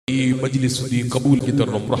 ഞങ്ങളെ ഈ മജ്ലിസ് നീ കബൂലാക്കി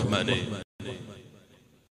തരണം റഹ്മാനേ.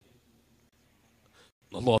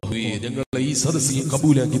 അല്ലാഹുവേ, ഞങ്ങളെ ഈ സദസ്സ്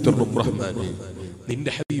കബൂലാക്കി തരണം റഹ്മാനേ.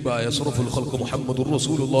 നിന്റെ ഹബീബായ അഷ്റഫുൽ ഖൽഖ് മുഹമ്മദുർ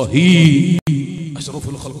റസൂലുള്ളാഹി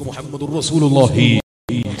അഷ്റഫുൽ ഖൽഖ് മുഹമ്മദുർ റസൂലുള്ളാഹി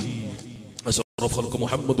അഷ്റഫുൽ ഖൽഖ്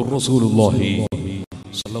മുഹമ്മദുർ റസൂലുള്ളാഹി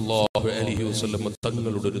സല്ലല്ലാഹു അലൈഹി വസല്ലം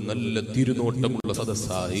തങ്ങളുടെ ഒരു നല്ല തിരുനോട്ടമുള്ള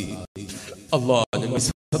സദസ്സായി അല്ലാഹ് ഞങ്ങൾ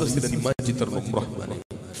സദസ്സിനെ നീ മാറ്റി തരണം റഹ്മാനെ.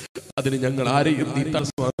 അതിന് ഞങ്ങൾ ആരെയും നീ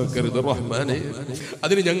തടസ്സമാക്കരുത് റഹ്മാനെ.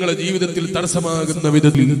 അതിന് ഞങ്ങളുടെ ജീവിതത്തിൽ തടസ്സമാകുന്ന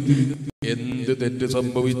വിധത്തിൽ എന്ത് തെറ്റ്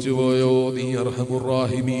സംഭവിച്ചു പോയോ നീ അർഹമുർ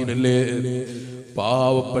റഹീമീനല്ലേ.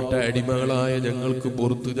 പാവപ്പെട്ട അടിമകളായ ഞങ്ങൾക്ക്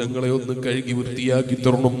പുറത്ത് ഞങ്ങളെ ഒന്ന് കഴുകി വൃത്തിയാക്കി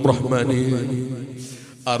തരണം റഹ്മാനെ.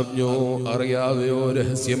 അറിഞ്ഞോ അറിയാതെയോ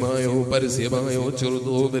രഹസ്യമായോ പരസ്യമായോ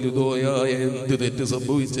ചെറുതോ വലുതോയായ എന്ത് തെറ്റ്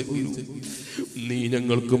സംഭവിച്ചെങ്കിലും നീ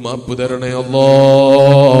ഞങ്ങൾക്ക് മാപ്പ് തരണേ അല്ലാഹ്.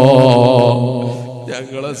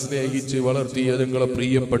 ഞങ്ങളെ സ്നേഹിച്ച് വളർത്തിയ ഞങ്ങളെ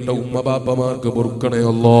പ്രിയപ്പെട്ട ഉമ്മബാപ്പമാർക്ക് പൊറുക്കണേ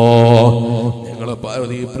അല്ലാഹ്. ഞങ്ങളെ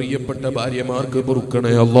പ്രിയപ്പെട്ട ഭാര്യമാർക്ക്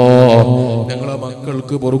പൊറുക്കണേ അല്ലാഹ്. ഞങ്ങളെ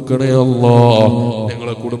മക്കൾക്ക് പൊറുക്കണേ അല്ലാഹ്.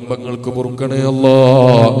 ഞങ്ങളെ കുടുംബങ്ങൾക്ക് പൊറുക്കണേ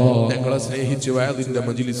അല്ലാഹ്. ഞങ്ങളെ സ്നേഹിച്ച് വഅദിന്റെ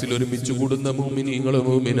മജ്ലിസിൽ ഒരുമിച്ച് കൂടുന്ന മുഅ്മിനീങ്ങൾ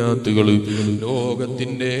മുഅ്മിനാത്തുകൾ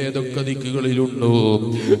ലോകത്തിന്റെ ഏതൊക്കെ ദിക്കുകളിലുണ്ടോ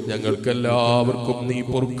ഞങ്ങൾക്കെല്ലാവർക്കും നീ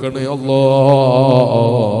പൊറുക്കണേ അല്ലാഹ്.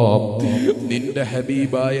 നിന്റെ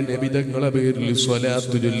ഹബീബായ നബി തങ്ങളുടെ പേരിൽ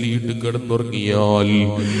സ്വലാത്ത് ചൊല്ലിയിട്ട് കിടന്നുറങ്ങിയാൽ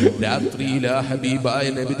രാത്രിയിൽ ആ ഹബീബായ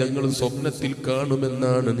നബി തങ്ങൾ സ്വപ്നത്തിൽ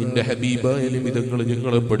കാണുമെന്നാണ് നിന്റെ ഹബീബായ നബി തങ്ങൾ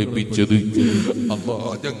ഞങ്ങളെ പഠിപ്പിച്ചത്.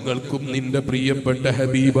 അല്ലാഹ് ഞങ്ങൾക്കും നിന്റെ പ്രിയപ്പെട്ട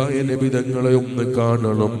ഹബീബായ നബി തങ്ങളെ ഒന്ന്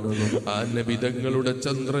കാണണം. ആ നബി തങ്ങളുടെ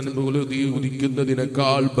ചന്ദ്രൻ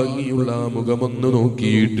ഉദിക്കുന്നതിനേക്കാൾ ഭംഗിയുള്ള ആ മുഖമൊന്ന്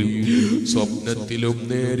നോക്കിയിട്ട് സ്വപ്നത്തിലും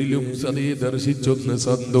നേരിലും സദേ ദർശിച്ചൊന്ന്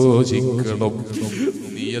സന്തോഷിക്കണം.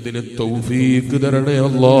 നീ അതിന് തൗഫീഖ് തരണേ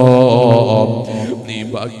അല്ലാഹ്. നീ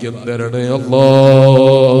ഭാഗ്യം തരണേ അല്ലാഹ്.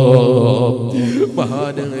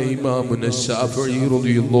 മഹാനായ ഇമാമുന ശാഫഈ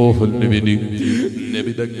റളിയല്ലാഹു അൻഹു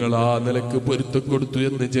നബി തങ്ങൾ ആ നിലക്ക് പൊരുത്തം കൊടുത്തു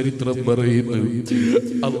എന്ന് ചരിത്രം പറയുന്നു.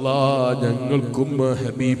 അല്ലാഹ് ഞങ്ങൾക്കും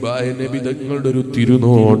ഹബീബായ നബി തങ്ങളുടെ ഒരു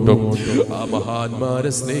തിരുനോട്ടം ആ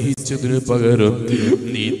മഹാന്മാരെ സ്നേഹിച്ചതിന് പകരം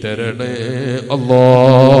നീ തരണേ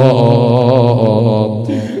അല്ലാഹ്.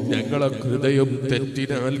 ഞങ്ങളെ ഹൃദയം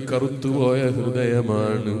തെറ്റിനാൽ കറുത്തുപോയ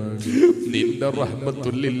ഹൃദയമാണ്. നിന്റെ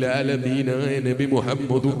റഹ്മത്തുല്ലിൽ ആലമീനായ നബി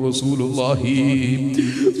മുഹമ്മദുർ റസൂലുള്ളാഹി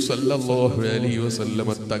സല്ലല്ലാഹു അലൈഹി വസല്ലം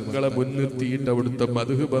തങ്ങളെ മുൻനിർത്തിയിട്ട് അവിടുത്തെ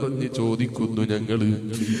മദ്ഹ് പറഞ്ഞ് ചോദിക്കുന്നു ഞങ്ങള്.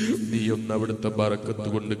 നീ ഒന്ന് അവിടുത്തെ ബറക്കത്ത്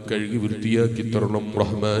കൊണ്ട് കഴുകി വൃത്തിയാക്കി തരണം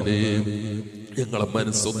റഹ്മാനേ. ഞങ്ങളെ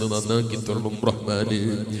മനസ്സൊന്ന് നന്നാക്കി തരണം റഹ്മാന്.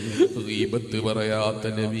 ഗീബത്ത് പറയാത്ത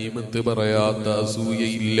നമീമത്ത് പറയാത്ത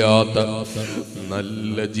അസൂയയില്ലാത്ത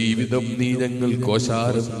നല്ല ജീവിതം നീ ഞങ്ങൾക്ക്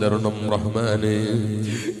ഓശാരം തരണം റഹ്മാന്.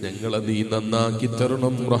 ഞങ്ങളെ നീ നന്നാക്കി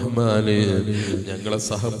തരണം റഹ്മാന്. ഞങ്ങളെ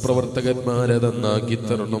സഹപ്രവർത്തകന്മാരെ നന്നാക്കി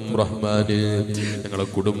തരണം റഹ്മാന്. ഞങ്ങളെ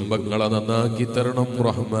കുടുംബങ്ങളെ നന്നാക്കി തരണം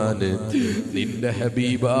റഹ്മാന്. നിന്റെ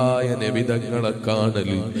ഹബീബായ നബി തങ്ങളെ കാണൽ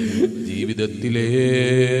ജീവിതത്തിലെ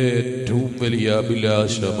ഏറ്റവും വലിയ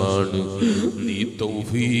അഭിലാഷമാണ്. നീ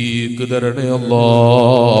തൗഫീഖ് തരണേ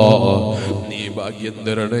അല്ലാഹ്. നീ ഭാഗ്യം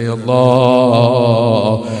തരണേ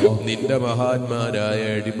അല്ലാഹ്. നിന്റെ മഹാന്മാരായ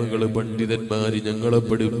അടിമകള് പണ്ഡിതന്മാര് ഞങ്ങളെ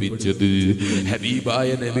പഠിപ്പിച്ചത് ഹബീബായ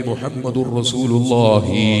നബി മുഹമ്മദുർ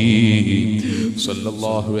റസൂലുള്ളാഹി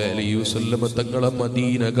സല്ലല്ലാഹു അലൈഹി വസല്ലം തങ്ങളെ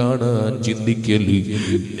മദീന കാണാൻ ചിന്തിക്കല്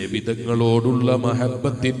നബി തങ്ങളോടുള്ള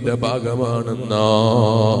മഹബ്ബത്തിന്റെ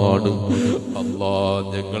ഭാഗമാണെന്നാണ്. അല്ലാഹ്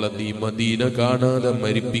ഞങ്ങളെ നീ മദീന കാണാതെ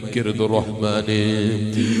മരിപ്പിക്കരുത് റഹ്മാനെ.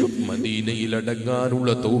 മദീനയിൽ അടങ്ങാനുള്ള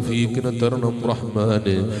തൗഫീഖിനെ തരണം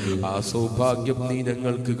റഹ്മാനെ. ആ സൗഭാഗ്യം നീ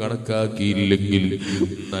ഞങ്ങൾക്ക് കണക്കാക്കിയില്ലെങ്കിൽ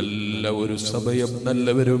നല്ല ഒരു സമയം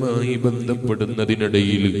നല്ലവരുമായി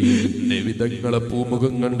ബന്ധപ്പെടുന്നതിനിടയിൽ നബി തങ്ങളെ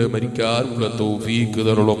പൂമുഖം കണ്ട് മരിക്കാനുള്ള തൗഫീഖ്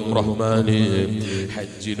തരണം റഹ്മാനെ.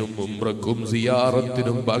 ഹജ്ജിനും ഉംറക്കും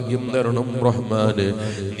സിയാറത്തിനും ഭാഗ്യം തരണം റഹ്മാനെ.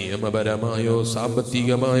 നിയമപരമായോ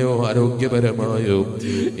സാമ്പത്തികമായോ ആരോഗ്യപരമായോ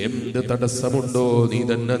എന്ത് തടസ്സമുണ്ടോ നീ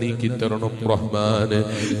തന്നെ നീക്കിത്തരണം റഹ്മാന്.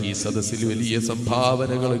 ഈ സദസ്സിൽ വലിയ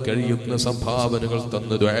സംഭാവനകൾ കഴിയുന്ന സംഭാവനകൾ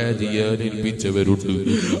തന്ന് ദുആ ചെയ്യാൻ ഏൽപ്പിച്ചവരുണ്ട്.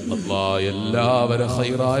 അല്ലാഹ് എല്ലാവരുടെ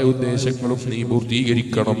ഖൈറായ ഉദ്ദേശങ്ങളും നീ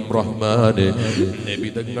പൂർത്തീകരിക്കണം റഹ്മാന്.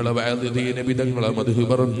 നബിതങ്ങളെ വഅദി നബിതങ്ങളെ മദ്ഹ്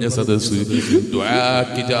പറഞ്ഞ സദസ്സ്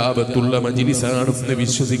ദുആക്ക് ഇജാബത്തുള്ള മജ്ലിസാണെന്ന്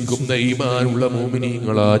വിശ്വസിക്കുന്ന ഈമാനുള്ള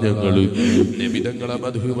മുഅ്മിനീങ്ങളാ ഞങ്ങള്. നബിതങ്ങളെ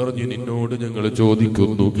മദ്ഹ് പറഞ്ഞ് നിന്നോട് ഞങ്ങൾ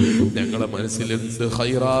ചോദിക്കുന്നു, ഞങ്ങളെ മനസ്സിൽ എന്ത്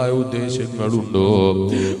ഖൈറായ ഉദ്ദേശങ്ങളുണ്ടോ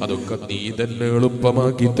അതൊക്കെ നീ തന്നെ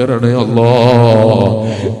എളുപ്പമാക്കി തരണേ അല്ലാഹ്.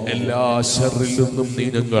 എല്ലാ ശർറിൽ നിന്നും നീ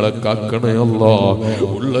ഞങ്ങളെ കാക്കണേ അല്ലാഹ്.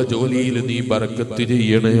 ഉള്ള ജോലിയിൽ നീ ബറക്കത്ത്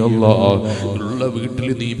ചെയ്യണേ അല്ലാഹ്. ഉള്ള വീട്ടിൽ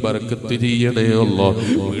നീ ബറക്കത്ത് ചെയ്യണേ അല്ലാഹ്.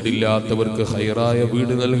 വീടില്ലാത്തവർക്ക് ഹൈറായ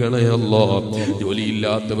വീട് നൽകണേ അല്ലാഹ്.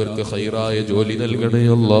 ജോലിയില്ലാത്തവർക്ക് ഹൈറായ ജോലി നൽകണേ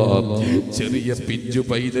അല്ലാഹ്. ചെറിയ പിഞ്ചു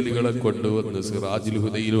പൈതലുകളെ കൊണ്ടുവന്ന് സിറാജുൽ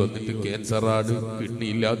ഹുദയിൽ വന്നിട്ട് ക്യാൻസറാണ്, കിഡ്നി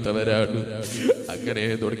ഇല്ലാത്തവരാണ്, അങ്ങനെ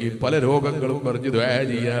തുടങ്ങി പല രോഗങ്ങളും പറഞ്ഞു ദുആ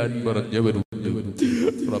ചെയ്യാൻ പറഞ്ഞവരുണ്ട്.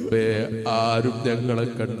 റബ്ബേ, ആരും ഞങ്ങളെ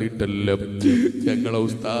കണ്ടിട്ടല്ല, ഞങ്ങളെ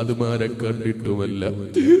ഉസ്താദുമാരെ കണ്ടിട്ടുമല്ല,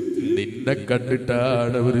 നിന്നെ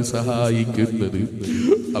കണ്ടിട്ടാണ് അവര് സഹായിക്കുന്നത്,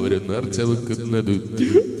 അവര് നേർച്ച വെക്കുന്നത്.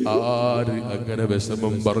 ആര് അങ്ങനെ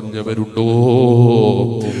വിഷമം പറഞ്ഞവരുണ്ടോ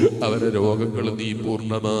അവരെ രോഗങ്ങൾ നീ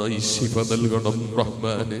പൂർണ്ണമായി ശിഫ നൽകണം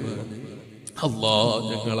റഹ്മാനെ. അല്ലാ,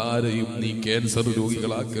 ഞങ്ങൾ ആരെയും നീ ക്യാൻസർ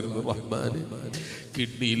രോഗികളാക്കരുത് റഹ്മാനെ,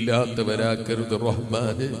 കിഡ്നി ഇല്ലാത്തവരാക്കരുത്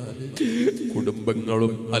റഹ്മാനെ.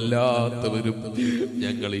 കുടുംബങ്ങളും അല്ലാത്തവരും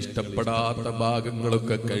ഞങ്ങൾ ഇഷ്ടപ്പെടാത്ത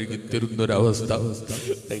ഭാഗങ്ങളൊക്കെ കഴുകിത്തരുന്നൊരവസ്ഥ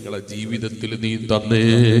ഞങ്ങളെ ജീവിതത്തിൽ നീ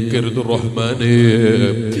തന്നേക്കരുത് റഹ്മാനെ.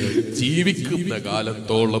 ജീവിക്കുന്ന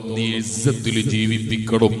കാലത്തോളം നീ ഇസ്സത്തിൽ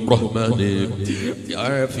ജീവിപ്പിക്കണം റഹ്മാനെ,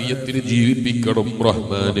 ആഫിയത്തിൽ ജീവിപ്പിക്കണം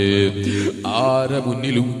റഹ്മാനെ. ആരെ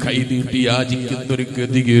മുന്നിലും കൈനീട്ടി യാചിക്കുന്നൊരു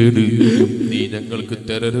ഗതികേട് നീ ഞങ്ങൾക്ക്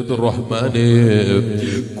തരരുത് റഹ്മാനെ.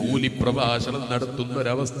 കൂലി പ്രഭാഷണം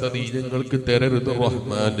നടത്തുന്നൊരവസ്ഥ നീ ഞങ്ങൾക്ക് തരരുത്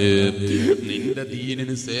റഹ്മാനെ. നിന്റെ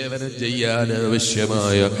ദീനിന് സേവനം ചെയ്യാൻ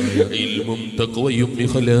ആവശ്യമായ ഇൽമും തഖ്വയും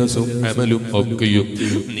ഇഖ്ലാസും അമലും ഒക്കെയും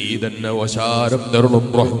നീ തന്നെ വശാരം തരണം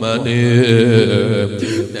റഹ്മാനെ.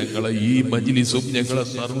 ഞങ്ങളെ ഈ മജ്ലിസും ഞങ്ങളെ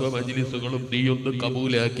സർവ്വ മജ്ലിസുകളും നീ ഒന്ന്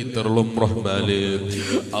കബൂലാക്കി തരണം റഹ്മാനെ.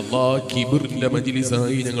 അല്ലാഹ്, കിബ്റിന്റെ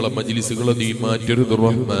മജ്ലിസായി ഞങ്ങളെ മജ്ലിസുകളെ നീ മാറ്റരുത്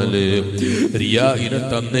റഹ്മാനെ. റിയാഇനെ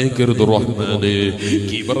തന്നേക്കരുത് റഹ്മാനെ.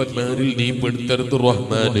 കിബറന്മാരിൽ നീ പെടുത്തരുത്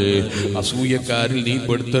റഹ്മാനെ. അസൂയക്കാരിൽ നീ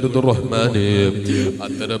പെടുത്തരുത് റഹ്മാനെ.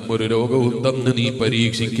 അത്തരം ഒരു രോഗവും തന്ന് നീ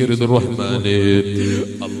പരീക്ഷിക്കരുത് റഹ്മാനെ.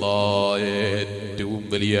 അല്ലാഹ്, ഏറ്റവും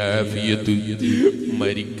വലിയ ആഫിയത്ത്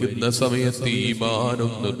മരിക്കുന്ന സമയത്ത്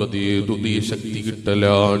ഈമാനൊന്ന് നീ ശക്തി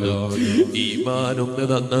കിട്ടലാണ്, ഈമാനൊന്ന്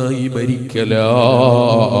നന്നായി മരിക്കലാണ്.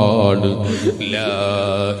 ലാ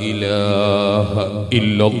ഇലാഹ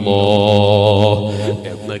ഇല്ലല്ലാഹ്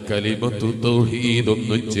എന്ന കലിമത്തു തൗഹീദ്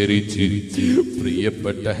ഒന്ന് ഉച്ചരിച്ച്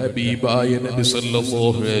പ്രിയപ്പെട്ട ഹബീബായ നബി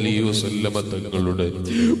സല്ലല്ലാഹു അലൈഹി വസല്ലമ തങ്ങളുടെ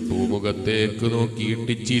ഭൂമുഖത്തേക്ക്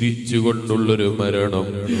നോക്കിയിട്ട് ചിരിച്ചുകൊണ്ടുള്ളൊരു മരണം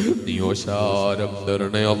നീ ഓശാരം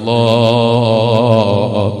തരണേ അല്ലാഹ്.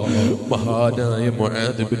 മഹാനായ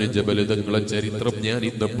മുആദ് ഇബ്നു ജബൽ തങ്ങളുടെ ചരിത്രം ഞാൻ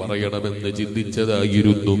ഇന്ന് പറയണമെന്ന്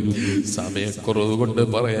ചിന്തിച്ചതായിരുന്നു, സമയക്കുറവ് കൊണ്ട്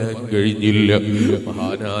പറയാൻ കഴിഞ്ഞില്ല.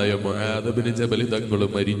 മഹാനായ മുആദ് ഇബ്നു ജബൽ തങ്ങൾ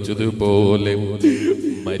മരിച്ചതുപോലെ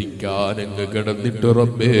മരിക്കാനങ്ങ് കിടന്നിട്ട്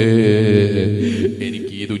റബ്ബേ,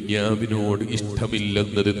 എനിക്ക് ഈ ദുനിയാവിനോട്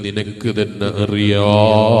ഇഷ്ടമില്ലെന്നത് നിനക്ക് തന്നെ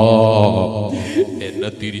അറിയാം. എന്നെ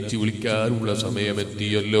തിരിച്ചു വിളിക്കാനുള്ള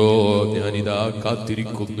സമയമെത്തിയല്ലോ, ഞാനിതാ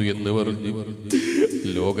കാത്തിരിക്കുന്നു എന്ന് പറഞ്ഞു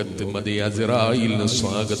ലോകത്ത് മതി അസ്റായിലിനെ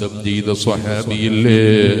സ്വാഗതം ചെയ്ത സ്വഹാബിയില്ലേ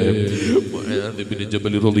മുആദ് ഇബ്നു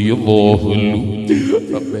ജബൽ റളിയല്ലാഹു അൻഹു.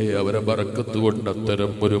 റബ്ബേ, അവരെ ബറക്കത്ത് കൊണ്ട്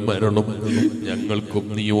അത്തരം ഒരു മരണം ഞങ്ങൾക്കും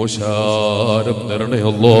നീ ഓശാരം തരണേ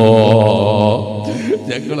അല്ലാഹ്.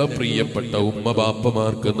 ഞങ്ങളെ പ്രിയപ്പെട്ട ഉമ്മ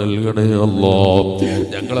ബാപ്പമാർക്ക് നൽകണേ അല്ലാഹ്.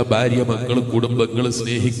 ഞങ്ങളെ ഭാര്യ മക്കൾ കുടുംബങ്ങൾ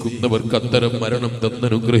സ്നേഹിക്കുന്നവർക്ക് അത്തരം മരണം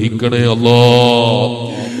തന്നനുഗ്രഹിക്കണേ അല്ലാഹ്.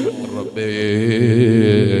 റബ്ബേ,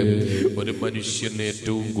 ഒരു മനുഷ്യൻ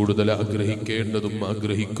ഏറ്റവും കൂടുതൽ ആഗ്രഹിക്കേണ്ടതും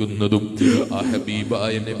ആഗ്രഹിക്കുന്നതും ആ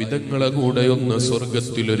ഹബീബായ നബി തങ്ങളെ കൂടെ ഒന്ന്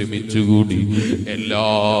സ്വർഗത്തിൽ ഒരുമിച്ചുകൂടി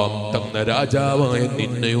എല്ലാം തന്ന രാജാവായ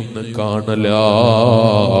നിന്നെ ഒന്ന്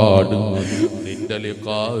കാണലാണ്. നിന്റെ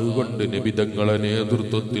ലിഖാഅ് കൊണ്ട് നബി തങ്ങളെ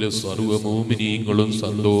നേതൃത്വത്തിൽ സർവ്വ മുഅ്മിനീങ്ങളും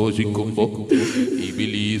സന്തോഷിക്കുമ്പോ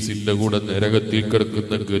ഇബ്ലീസിന്റെ കൂടെ നരകത്തിൽ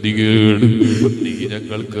കിടക്കുന്ന ഗതികേട് നീ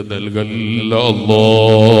ഞങ്ങൾക്ക് നൽകല്ല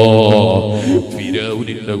അല്ലാഹ്.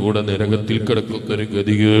 ഫിരൗനിന്റെ കൂടെ നരകത്തിൽ കിടക്കുന്ന ഒരു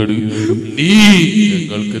ഗതികേട് നീ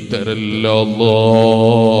ഞങ്ങൾക്ക് തരല്ല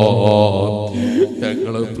അല്ലാഹ്.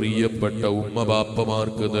 ഞങ്ങളെ പ്രിയപ്പെട്ട ഉമ്മ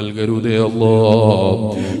ബാപ്പമാർക്ക് നൽകരുതേ അല്ലാഹ്.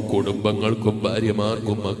 കുടുംബങ്ങൾക്കും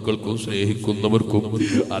ഭാര്യമാർക്കും മക്കൾക്കും സ്നേഹിക്കുന്നവർക്കും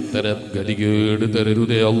അത്തരം ഗതികേട്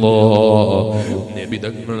തരരുതേ അല്ലാഹ്. നബി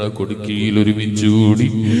തങ്ങളെ കൊടുക്കിയിൽ ഒരുമിച്ചുകൂടി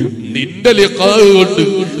നിന്റെ ലിഖാഅ് കൊണ്ട്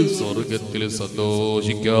സ്വർഗത്തിൽ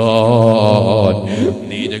സന്തോഷിക്കാൻ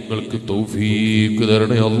നീ ഞങ്ങൾക്ക് തൗഫീഖ്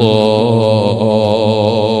തരണേ അല്ലാഹ്.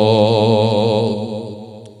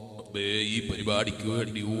 ഈ പരിപാടിക്ക്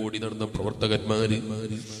വേണ്ടി ഓടി നടന്ന പ്രവർത്തകന്മാര്,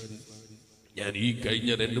 ഞാൻ ഈ കഴിഞ്ഞ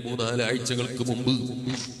 2-3-4 ആഴ്ചകൾക്ക് മുമ്പ്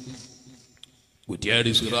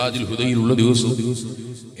കുറ്റ്യാടി സിറാജുൽ ഹുദയിലുള്ള ദിവസം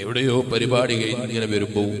എവിടെയോ പരിപാടി കഴിഞ്ഞ് ഇങ്ങനെ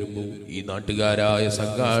വരുമ്പോ ഈ നാട്ടുകാരായ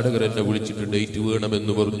സംഘാടകർ എന്നെ വിളിച്ചിട്ട് ഡേറ്റ്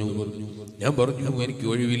വേണമെന്ന് പറഞ്ഞു. ഞാൻ പറഞ്ഞു എനിക്ക്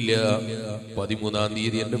ഒഴിവില്ല, 13-ാം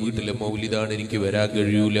തീയതി എന്റെ വീട്ടിലെ മൗലിദാണ്, എനിക്ക് വരാൻ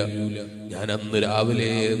കഴിയൂല. ഞാൻ അന്ന് രാവിലെ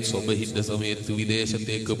സുബഹിന്റെ സമയത്ത്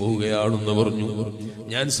വിദേശത്തേക്ക് പോവുകയാണെന്ന് പറഞ്ഞു.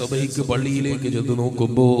 ഞാൻ സുബഹിക്ക് പള്ളിയിലേക്ക് ചെന്ന്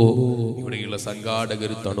നോക്കുമ്പോ ഇവിടെയുള്ള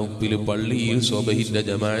സംഘാടകർ തണുപ്പിൽ പള്ളിയിൽ സുബഹിന്റെ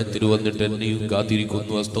ജമാഅത്തിന് വന്നിട്ട് എന്നെയും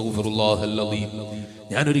കാത്തിരിക്കുന്നു. അസ്തഗ്ഫിറുല്ലാഹൽ അദീം.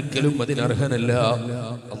 ഞാൻ ഒരിക്കലും അതിനർഹനല്ല.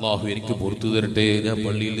 അള്ളാഹു എനിക്ക് പുറത്തു തരട്ടെ. ഞാൻ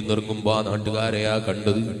പള്ളിയിൽ നിന്നിറങ്ങുമ്പോ ആ നാട്ടുകാരെയാ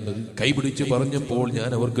കണ്ടത്. കൈപിടിച്ച് പറഞ്ഞപ്പോൾ ഞാൻ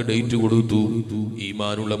അവർക്ക് ഡേറ്റ് കൊടുത്തു.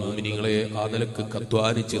 ഈമാനുള്ള മുഅ്മിനീങ്ങളെ ആ നിലക്ക്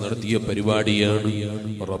അധ്വാനിച്ച് നടത്തിയ പരിപാടിയാണ്.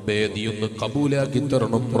 റബ്ബേ നീ ഒന്ന് കബൂലാക്കി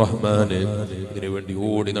തരണം റഹ്മാനെ. ഇതിനുവേണ്ടി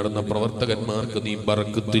ഓടി നടന്ന പ്രവർത്തകന്മാർക്ക് നീ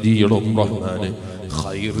ബറക്കത്ത് ചെയ്യണം റഹ്മാനെ,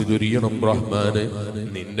 ഖൈറ് ചൊരിയണം റഹ്മാനെ.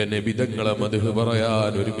 നിന്റെ നബിതങ്ങളെ മദ്ഹ്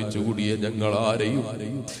പറയാൻ ഒരുമിച്ച് കൂടിയ ഞങ്ങൾ ആരെയും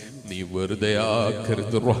നീ വെറുതെ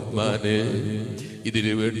ആക്കരുത് റഹ്മാനെ.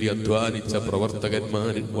 ഇതിനു വേണ്ടി അധ്വാനിച്ച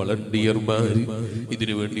പ്രവർത്തകന്മാര്, വളണ്ടിയർമാര്,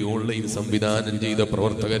 ഇതിനുവേണ്ടി ഓൺലൈൻ സംവിധാനം ചെയ്ത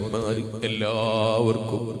പ്രവർത്തകന്മാര്,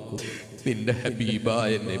 എല്ലാവർക്കും നിന്റെ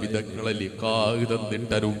ഹബീബായ നബിതങ്ങളെ ലിഖാഹ്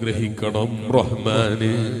തന്നിട്ട് അനുഗ്രഹിക്കണം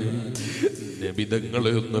റഹ്മാനെ.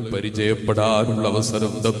 നബിതങ്ങളെ ഒന്ന് പരിചയപ്പെടാനുള്ള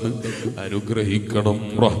അവസരം തന്ന് അനുഗ്രഹിക്കണം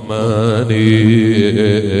റഹ്മാനേ.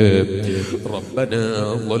 റബ്ബനാ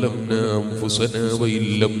ളലംനാ അൻഫുസനാ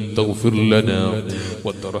വഇല്ലം തഗ്ഫിർ ലനാ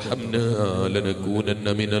വതർഹംനാ ലനകൂനന്ന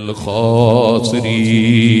മിനൽ ഖാസിരീൻ.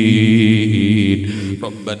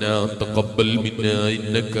 ربنا تقبل منا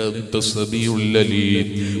إنك أنت السميع العليم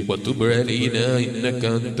وتب علينا إنك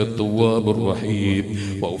أنت التواب الرحيم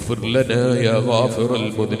واغفر لنا يا غافر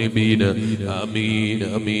المذنبين. آمين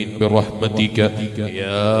آمين برحمتك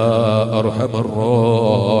يا أرحم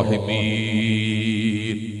الراحمين.